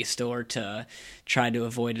out at least, or to try to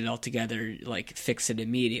avoid it altogether, like fix it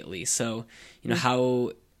immediately. So,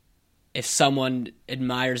 how, if someone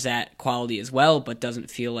admires that quality as well, but doesn't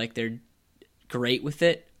feel like they're great with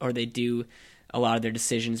it, or they do a lot of their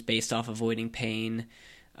decisions based off avoiding pain,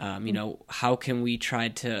 how can we try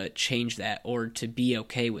to change that or to be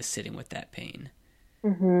okay with sitting with that pain?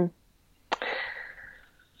 Mm-hmm.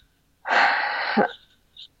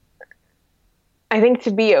 I think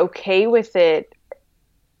to be okay with it,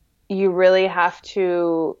 you really have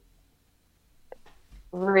to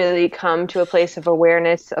really come to a place of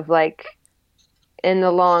awareness of, like, in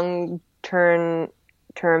the long term,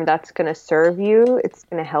 that's going to serve you. It's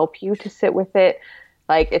going to help you to sit with it.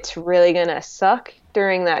 Like, it's really going to suck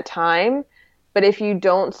during that time. But if you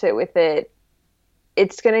don't sit with it,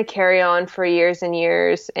 it's going to carry on for years and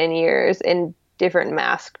years and years in different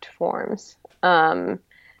masked forms.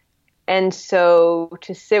 And so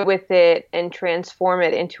to sit with it and transform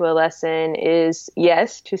it into a lesson is,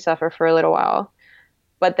 yes, to suffer for a little while,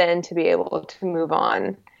 but then to be able to move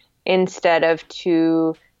on instead of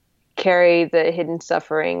to carry the hidden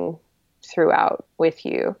suffering throughout with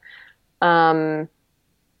you. And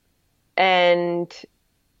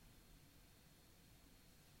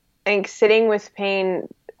I think sitting with pain,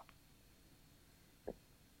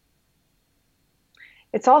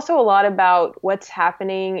 it's also a lot about what's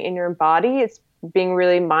happening in your body. It's being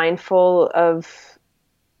really mindful of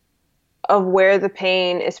where the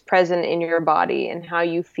pain is present in your body and how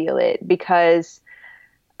you feel it. Because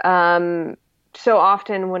so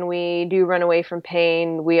often when we do run away from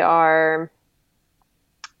pain, we are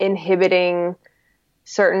inhibiting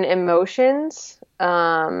certain emotions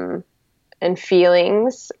and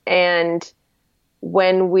feelings. And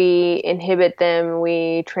when we inhibit them,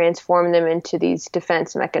 we transform them into these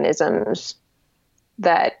defense mechanisms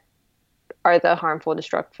that are the harmful,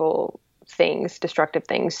 destructive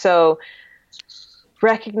things. So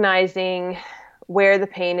recognizing where the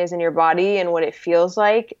pain is in your body and what it feels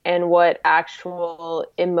like and what actual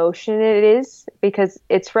emotion it is, because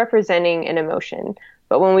it's representing an emotion.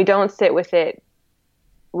 But when we don't sit with it,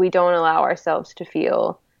 we don't allow ourselves to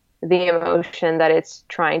feel the emotion that it's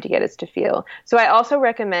trying to get us to feel. So I also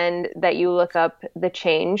recommend that you look up the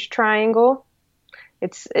change triangle.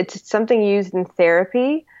 It's something used in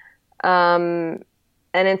therapy. And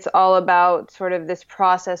it's all about sort of this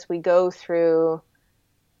process we go through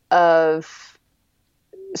of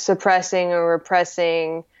suppressing or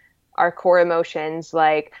repressing our core emotions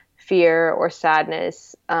like fear or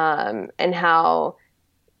sadness, and how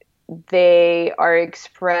they are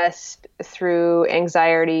expressed through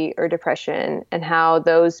anxiety or depression, and how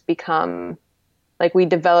those become, like, we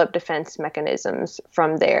develop defense mechanisms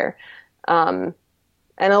from there. And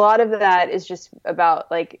a lot of that is just about,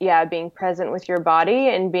 like, being present with your body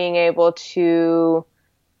and being able to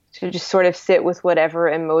just sort of sit with whatever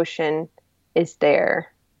emotion is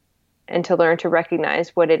there and to learn to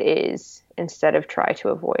recognize what it is instead of try to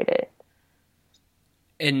avoid it.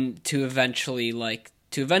 And to eventually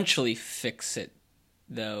fix it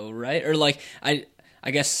though, right? Or like, I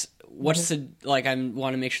guess what's the, like, I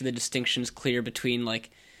want to make sure the distinction is clear between,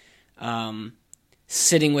 like,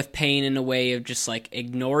 sitting with pain in a way of just like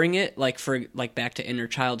ignoring it, like for like back to inner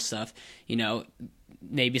child stuff, you know,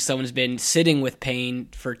 maybe someone's been sitting with pain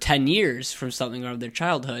for 10 years from something out of their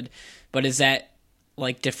childhood, but is that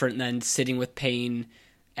like different than sitting with pain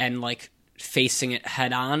and like facing it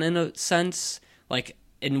head on in a sense? Like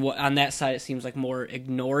on that side, it seems like more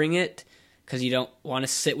ignoring it because you don't want to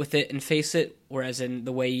sit with it and face it. Whereas in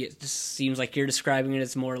the way it seems like you're describing it,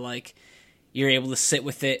 it's more like you're able to sit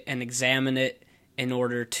with it and examine it in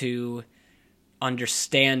order to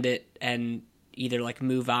understand it and either like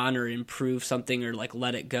move on or improve something or like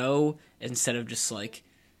let it go instead of just like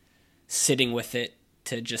sitting with it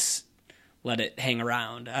to just let it hang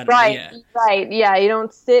around. Right. Yeah. You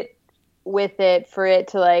don't sit with it for it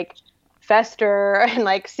to like fester and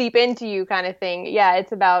like seep into you kind of thing. Yeah.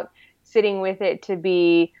 It's about sitting with it to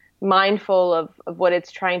be mindful of what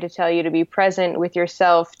it's trying to tell you, to be present with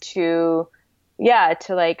yourself, to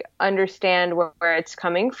like understand where it's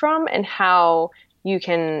coming from and how you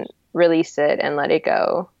can release it and let it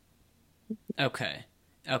go. Okay.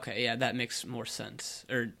 Yeah, that makes more sense.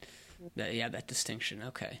 That distinction.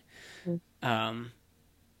 Okay.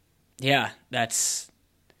 Yeah, that's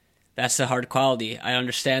a hard quality. I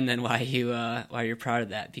understand then why you're proud of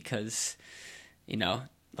that, because, you know,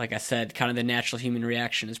 like I said, kind of the natural human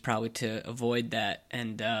reaction is probably to avoid that,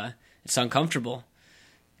 and it's uncomfortable,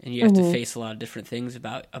 and you have to face a lot of different things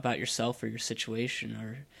about yourself or your situation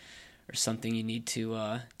or something you need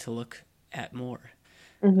to look at more.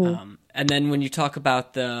 And then when you talk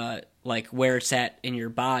about the like where it's at in your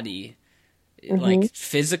body, like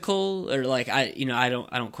physical or like I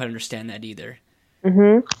don't quite understand that either.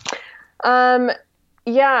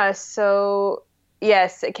 Yeah. So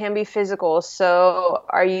yes, it can be physical. So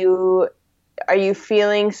are you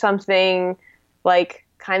feeling something like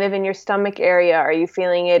kind of in your stomach area? Are you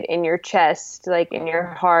feeling it in your chest, like in your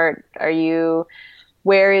heart?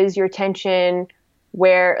 Where is your tension?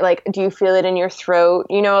 Where, like, do you feel it in your throat?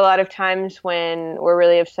 You know, a lot of times when we're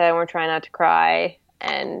really upset and we're trying not to cry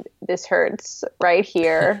and this hurts right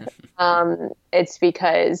here, it's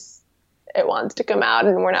because it wants to come out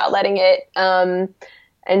and we're not letting it.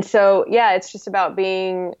 And so, yeah, it's just about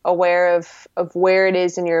being aware of where it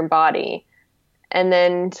is in your body and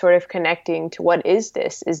then sort of connecting to what is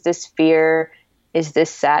this? Is this fear? Is this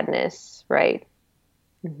sadness? Right.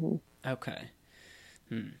 Okay.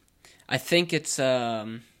 I think it's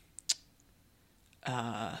who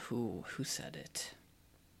said it?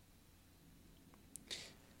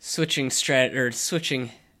 Switching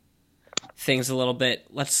things a little bit.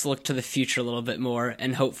 Let's look to the future a little bit more,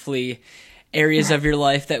 and hopefully areas of your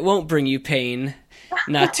life that won't bring you pain,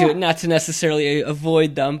 not to necessarily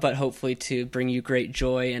avoid them, but hopefully to bring you great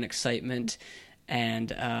joy and excitement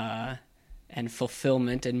and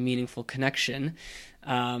fulfillment and meaningful connection.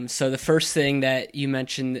 So the first thing that you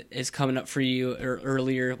mentioned is coming up for you, or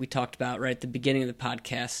earlier we talked about right at the beginning of the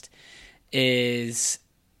podcast, is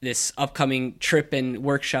this upcoming trip and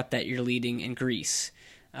workshop that you're leading in Greece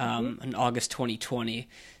in August 2020.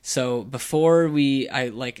 So before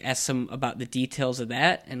I ask some about the details of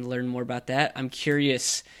that and learn more about that, I'm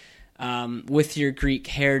curious, with your Greek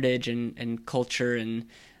heritage and culture and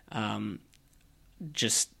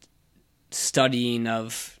just studying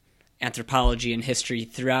of anthropology and history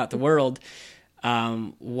throughout the world,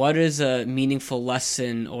 what is a meaningful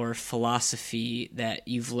lesson or philosophy that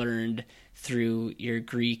you've learned through your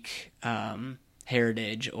Greek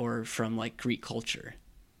heritage or from like Greek culture?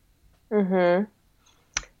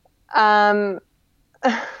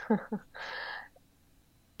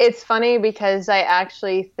 It's funny because I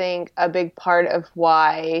actually think a big part of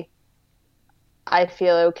why I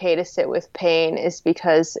feel okay to sit with pain is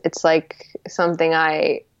because it's like something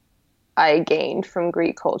I gained from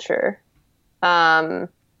Greek culture.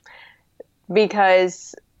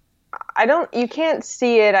 Because you can't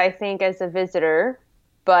see it, I think, as a visitor,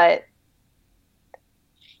 but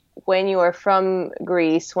when you are from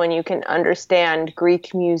Greece, when you can understand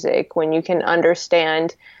Greek music, when you can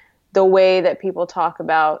understand the way that people talk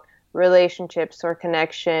about relationships or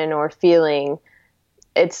connection or feeling,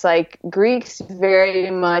 it's like Greeks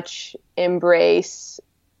very much embrace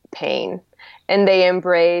pain. And they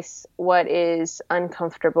embrace what is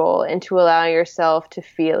uncomfortable and to allow yourself to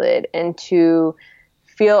feel it and to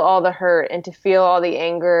feel all the hurt and to feel all the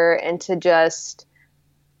anger and to just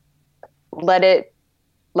let it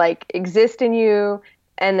like exist in you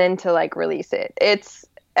and then to like release it.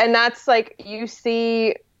 And that's like, you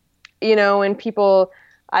see, you know, when people,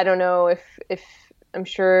 I don't know if I'm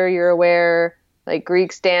sure you're aware, like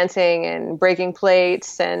Greeks dancing and breaking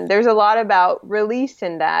plates, and there's a lot about release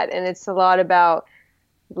in that, and it's a lot about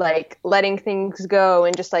like letting things go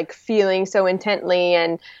and just like feeling so intently.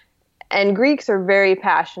 And Greeks are very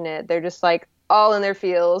passionate. They're just like all in their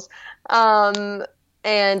feels, and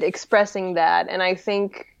expressing that. And I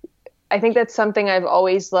think that's something I've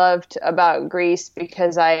always loved about Greece,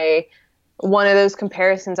 because one of those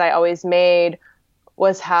comparisons I always made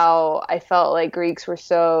was how I felt like Greeks were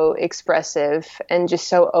so expressive and just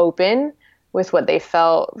so open with what they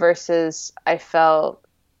felt, versus I felt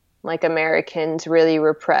like Americans really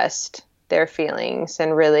repressed their feelings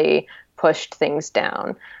and really pushed things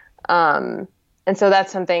down. And so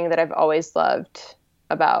that's something that I've always loved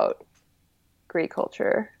about Greek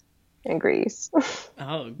culture and Greece.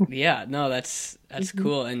 Oh yeah, no, that's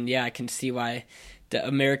cool, and yeah, I can see why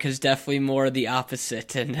America's definitely more the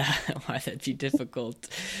opposite, and why that'd be difficult.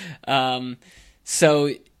 So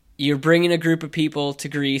you're bringing a group of people to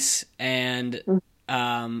Greece, and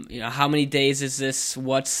how many days is this?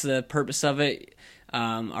 What's the purpose of it?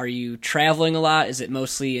 Are you traveling a lot? Is it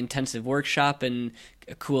mostly intensive workshop and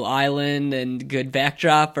a cool island and good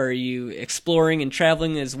backdrop? Or are you exploring and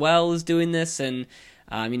traveling as well as doing this? And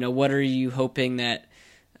what are you hoping that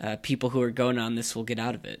people who are going on this will get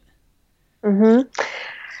out of it? Mm-hmm.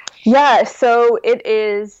 Yeah, so it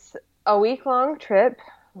is a week-long trip.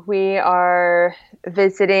 We are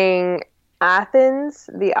visiting Athens,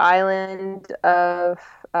 the island of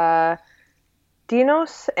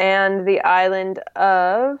Dinos, and the island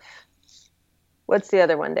of, what's the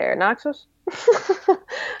other one there? Naxos?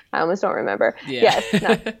 I almost don't remember. Yeah.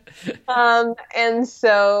 Yes. And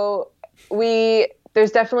so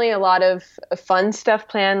there's definitely a lot of fun stuff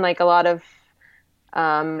planned, like a lot of,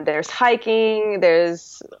 there's hiking,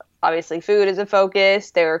 there's obviously food is a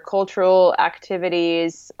focus, there are cultural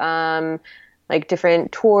activities, like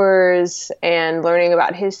different tours and learning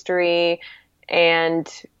about history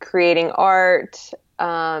and creating art.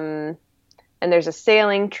 And there's a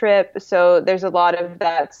sailing trip. So there's a lot of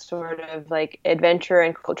that sort of like adventure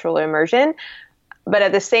and cultural immersion. But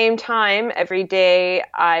at the same time, every day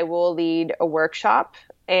I will lead a workshop,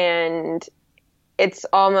 and it's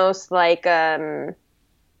almost like a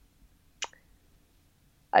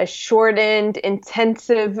shortened,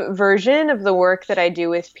 intensive version of the work that I do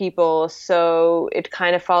with people. So it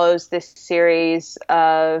kind of follows this series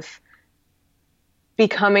of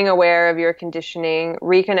becoming aware of your conditioning,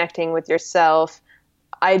 reconnecting with yourself,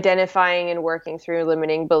 identifying and working through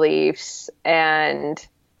limiting beliefs, and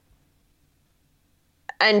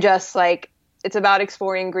just like, it's about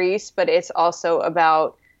exploring Greece, but it's also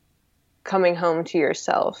about coming home to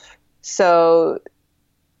yourself. So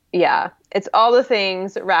yeah, it's all the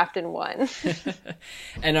things wrapped in one.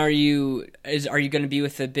 And are you going to be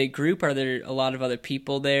with a big group? Are there a lot of other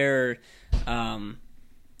people there? How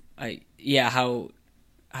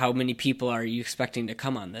many people are you expecting to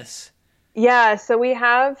come on this? Yeah, so we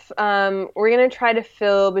have, we're going to try to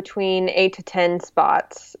fill between 8 to 10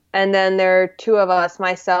 spots. And then there are two of us,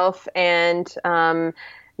 myself and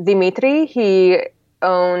Dimitri. He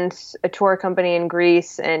owns a tour company in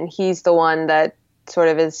Greece, and he's the one that sort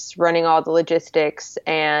of is running all the logistics,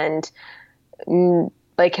 and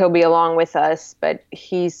like he'll be along with us, but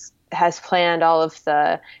has planned all of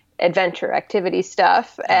the adventure activity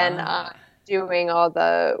stuff and doing all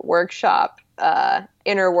the workshop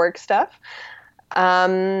inner work stuff.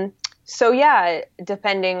 So yeah,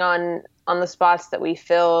 depending on the spots that we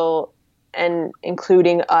fill, and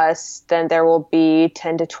including us, then there will be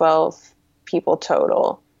 10 to 12 people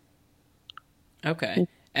total. Okay.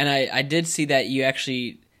 And I did see that you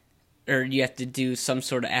have to do some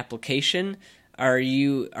sort of application.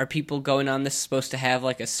 Are people going on this supposed to have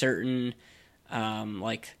like a certain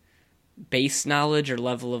like base knowledge or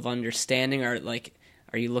level of understanding, or like,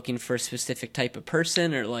 are you looking for a specific type of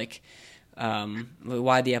person, or like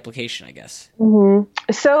why the application, I guess? Mm-hmm.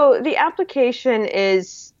 So the application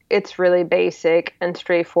it's really basic and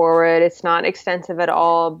straightforward. It's not extensive at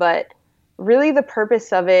all, but really the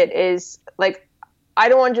purpose of it is like, I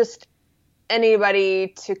don't want just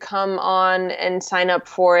anybody to come on and sign up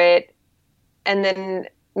for it and then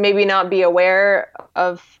maybe not be aware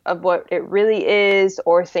of what it really is,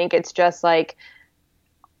 or think it's just like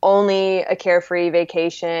only a carefree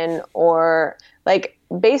vacation, or like,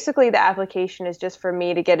 basically the application is just for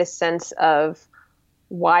me to get a sense of,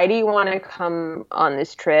 why do you want to come on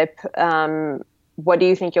this trip? What do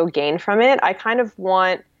you think you'll gain from it? I kind of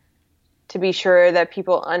want to be sure that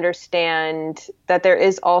people understand that there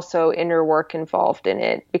is also inner work involved in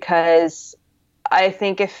it, because I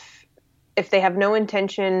think if they have no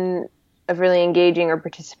intention of really engaging or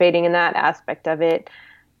participating in that aspect of it,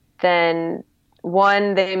 then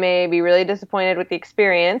one, they may be really disappointed with the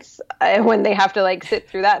experience when they have to like sit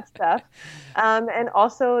through that stuff. And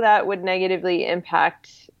also that would negatively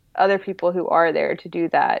impact other people who are there to do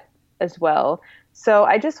that as well. So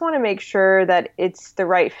I just want to make sure that it's the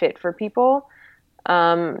right fit for people.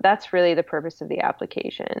 That's really the purpose of the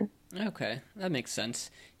application. Okay, that makes sense.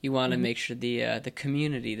 You want to make sure the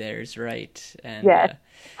community there is right, and Yes.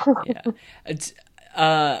 yeah.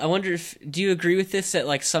 I wonder if do you agree with this that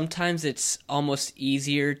like sometimes it's almost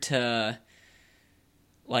easier to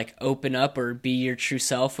like open up or be your true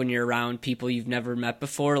self when you're around people you've never met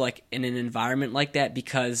before, like in an environment like that,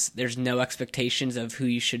 because there's no expectations of who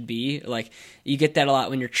you should be. Like you get that a lot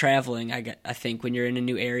when you're traveling. I think when you're in a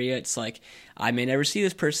new area, it's like I may never see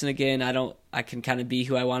this person again. I can kind of be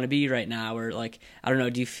who I want to be right now, or like I don't know.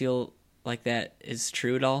 Do you feel like that is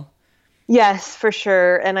true at all? Yes, for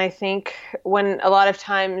sure. And I think when a lot of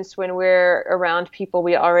times when we're around people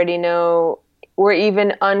we already know, we're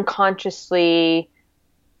even unconsciously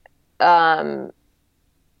um,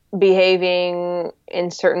 behaving in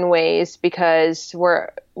certain ways because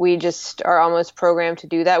we just are almost programmed to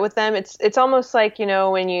do that with them. It's almost like,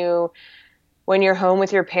 when you're home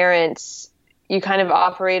with your parents, you kind of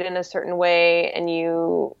operate in a certain way and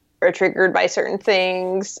you are triggered by certain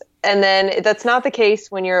things. And then that's not the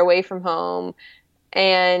case when you're away from home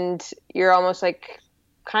and you're almost like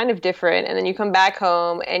kind of different. And then you come back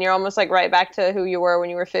home and you're almost like right back to who you were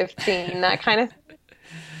when you were 15, that kind of.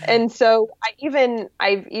 And so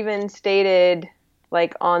I've even stated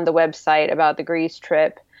like on the website about the Greece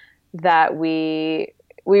trip that we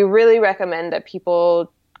really recommend that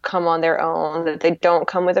people come on their own, that they don't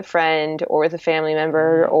come with a friend or with a family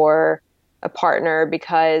member or a partner,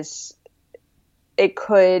 because it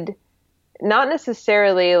could not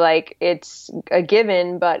necessarily like it's a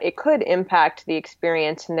given, but it could impact the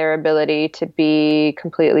experience and their ability to be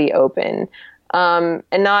completely open.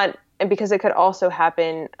 And because it could also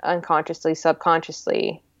happen unconsciously,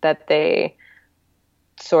 subconsciously, that they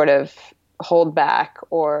sort of hold back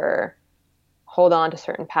or hold on to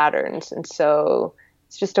certain patterns. And so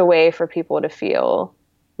it's just a way for people to feel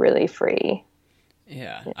really free.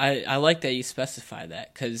 Yeah, I like that you specify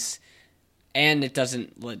that and it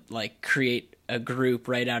doesn't like create a group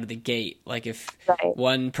right out of the gate. Like if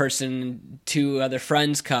one person, two other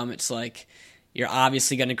friends come, it's like you're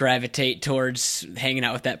obviously going to gravitate towards hanging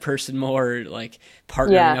out with that person more, or like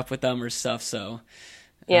partnering up with them or stuff. So,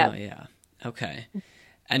 yeah. Okay.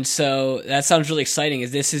 And so that sounds really exciting.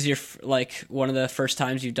 Is this your like one of the first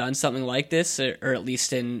times you've done something like this, or at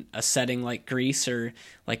least in a setting like Greece or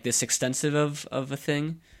like this extensive of a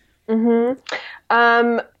thing?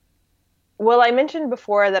 Mm-hmm. Well, I mentioned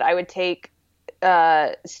before that I would take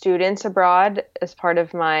students abroad as part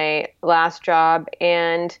of my last job,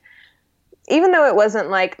 and even though it wasn't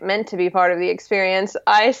like meant to be part of the experience,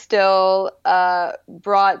 I still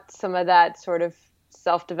brought some of that sort of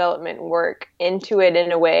self-development work into it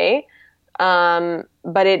in a way.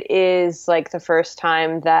 But it is like the first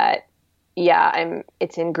time that,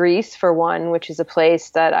 it's in Greece for one, which is a place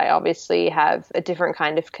that I obviously have a different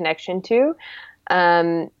kind of connection to.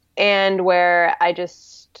 And where I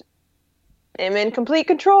just am in complete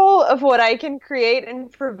control of what I can create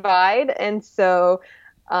and provide. And so,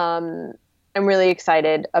 I'm really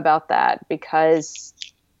excited about that because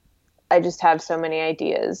I just have so many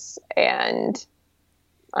ideas and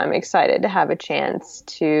I'm excited to have a chance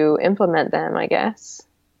to implement them, I guess.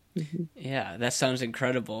 Mm-hmm. Yeah, that sounds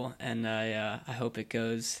incredible. And I hope it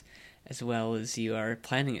goes as well as you are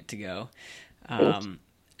planning it to go.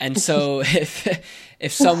 And so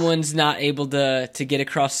if someone's not able to get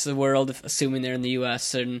across the world, assuming they're in the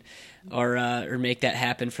U.S. or make that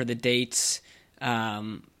happen for the dates,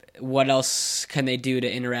 what else can they do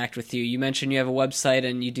to interact with you? You mentioned you have a website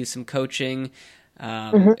and you do some coaching.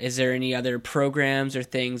 Is there any other programs or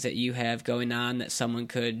things that you have going on that someone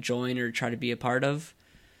could join or try to be a part of?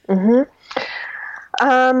 So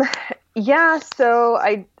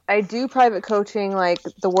I do private coaching, like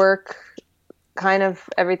the work, kind of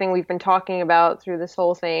everything we've been talking about through this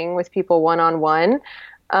whole thing with people one-on-one.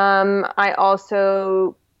 I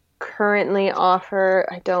also currently offer,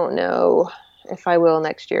 I don't know if I will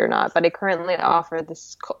next year or not, but I currently offer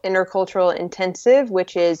this intercultural intensive,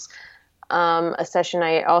 which is a session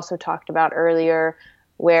I also talked about earlier,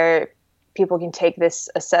 where people can take this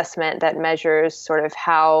assessment that measures sort of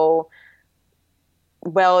how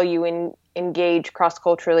well you engage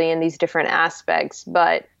cross-culturally in these different aspects.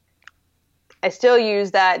 But I still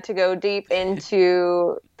use that to go deep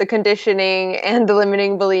into the conditioning and the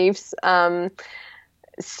limiting beliefs.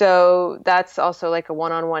 So that's also like a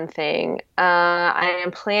one-on-one thing. I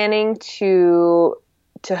am planning to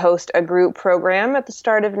to host a group program at the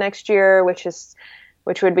start of next year, which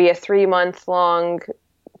would be a 3-month-long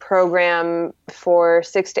program for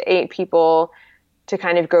 6 to 8 people to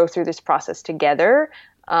kind of go through this process together,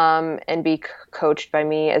 and be coached by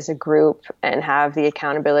me as a group and have the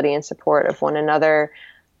accountability and support of one another.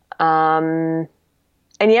 And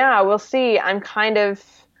yeah, we'll see. I'm kind of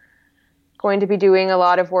going to be doing a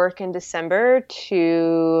lot of work in December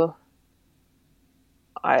to,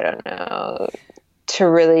 I don't know, to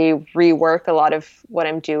really rework a lot of what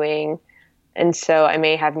I'm doing. And so I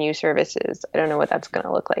may have new services. I don't know what that's going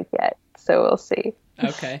to look like yet. So we'll see.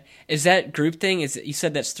 Okay. Is that group thing, you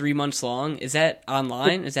said that's 3 months long. Is that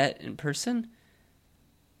online? Is that in person?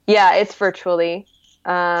 Yeah, it's virtually.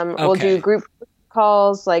 We'll do group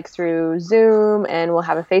calls like through Zoom, and we'll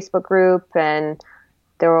have a Facebook group, and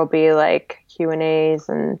there will be like Q&As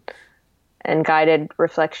and guided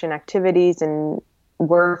reflection activities and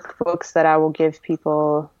workbooks that I will give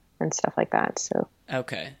people and stuff like that. So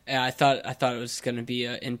okay, yeah, I thought it was going to be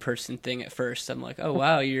an in-person thing at first. I'm like, oh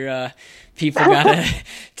wow, your people gotta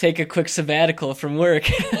take a quick sabbatical from work,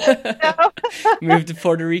 move to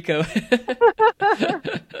Puerto Rico.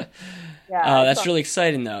 Yeah, that's really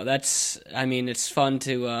exciting though. It's fun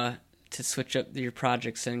to switch up your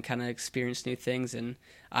projects and kind of experience new things, and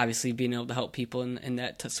obviously being able to help people in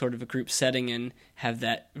that sort of a group setting and have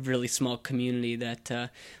that really small community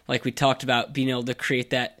that, like we talked about, being able to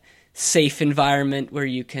create that safe environment where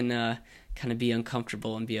you can kind of be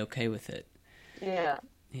uncomfortable and be okay with it. Yeah.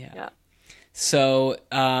 So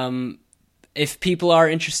if people are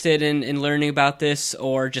interested in learning about this,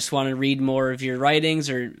 or just want to read more of your writings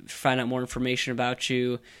or find out more information about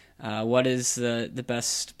you, what is the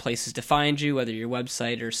best places to find you, whether your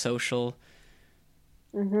website or social?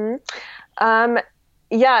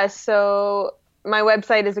 Yeah, so my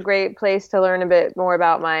website is a great place to learn a bit more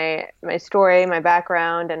about my story, my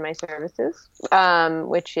background, and my services,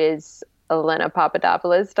 which is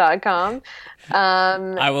elenapapadopoulos.com.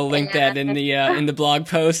 I will link that in the blog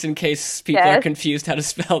post in case people are confused how to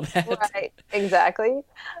spell that. Right, exactly.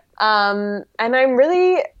 And I'm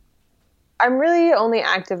really only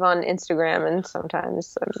active on Instagram, and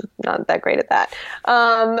sometimes I'm not that great at that.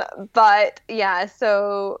 But yeah,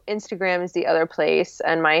 so Instagram is the other place,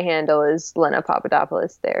 and my handle is Lena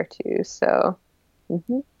Papadopoulos there too. So.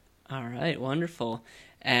 Mm-hmm. All right, wonderful.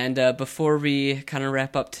 And before we kind of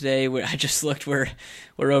wrap up today, I just looked, we're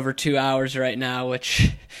over 2 hours right now,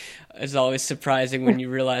 which is always surprising when you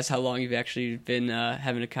realize how long you've actually been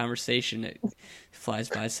having a conversation. It flies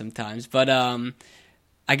by sometimes. But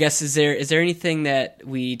I guess, is there anything that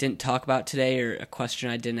we didn't talk about today, or a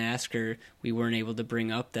question I didn't ask or we weren't able to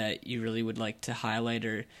bring up that you really would like to highlight,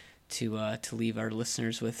 or to leave our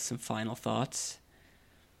listeners with some final thoughts?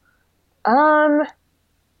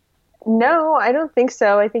 No, I don't think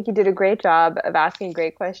so. I think you did a great job of asking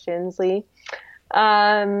great questions, Lee.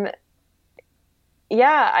 Yeah,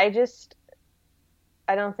 I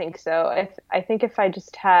don't think so. I think if I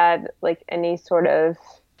just had like any sort of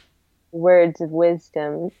words of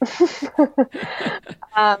wisdom,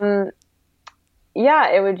 yeah,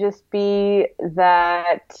 it would just be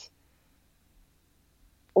that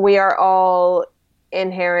we are all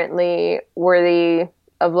inherently worthy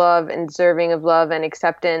of love and deserving of love and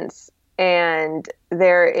acceptance, and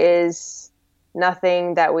there is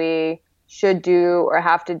nothing that we should do or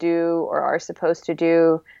have to do or are supposed to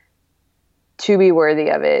do to be worthy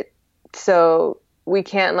of it. So we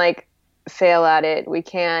can't like fail at it. We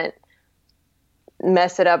can't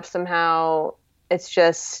mess it up somehow. It's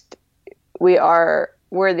just, we are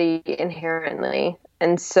worthy inherently.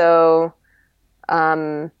 And so,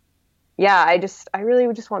 yeah, I really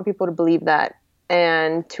would just want people to believe that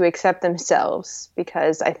and to accept themselves,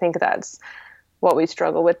 because I think that's what we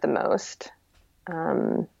struggle with the most.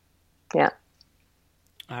 Yeah.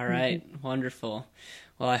 All right. Mm-hmm. Wonderful.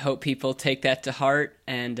 Well, I hope people take that to heart,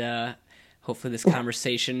 and hopefully this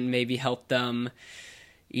conversation maybe help them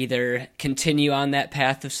either continue on that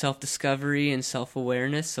path of self-discovery and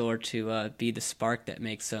self-awareness, or to be the spark that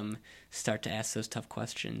makes them start to ask those tough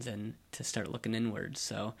questions and to start looking inwards.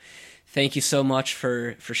 So thank you so much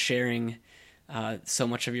for sharing so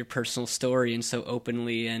much of your personal story, and so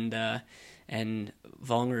openly and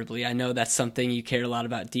vulnerably. I know that's something you care a lot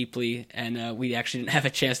about deeply, and we actually didn't have a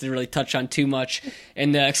chance to really touch on too much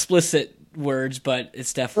in the explicit words, but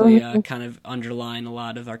it's definitely kind of underlying a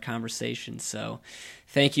lot of our conversation. So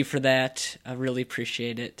thank you for that. I really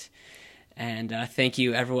appreciate it. And thank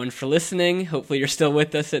you, everyone, for listening. Hopefully you're still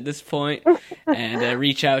with us at this point. And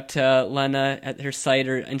reach out to Lena at her site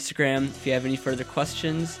or Instagram if you have any further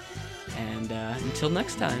questions. And until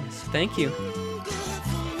next time, so thank you.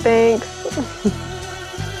 Thanks.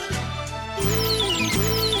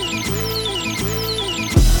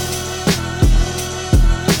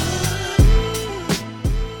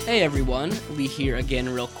 Hey everyone, Lee here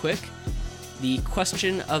again real quick. The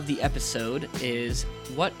question of the episode is,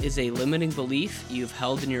 what is a limiting belief you've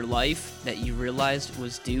held in your life that you realized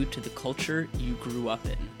was due to the culture you grew up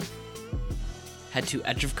in? Head to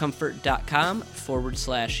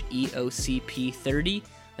edgeofcomfort.com/EOCP30,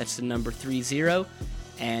 that's the number 30,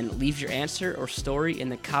 and leave your answer or story in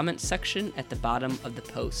the comments section at the bottom of the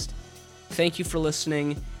post. Thank you for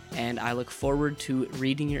listening, and I look forward to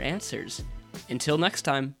reading your answers. Until next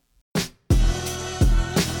time.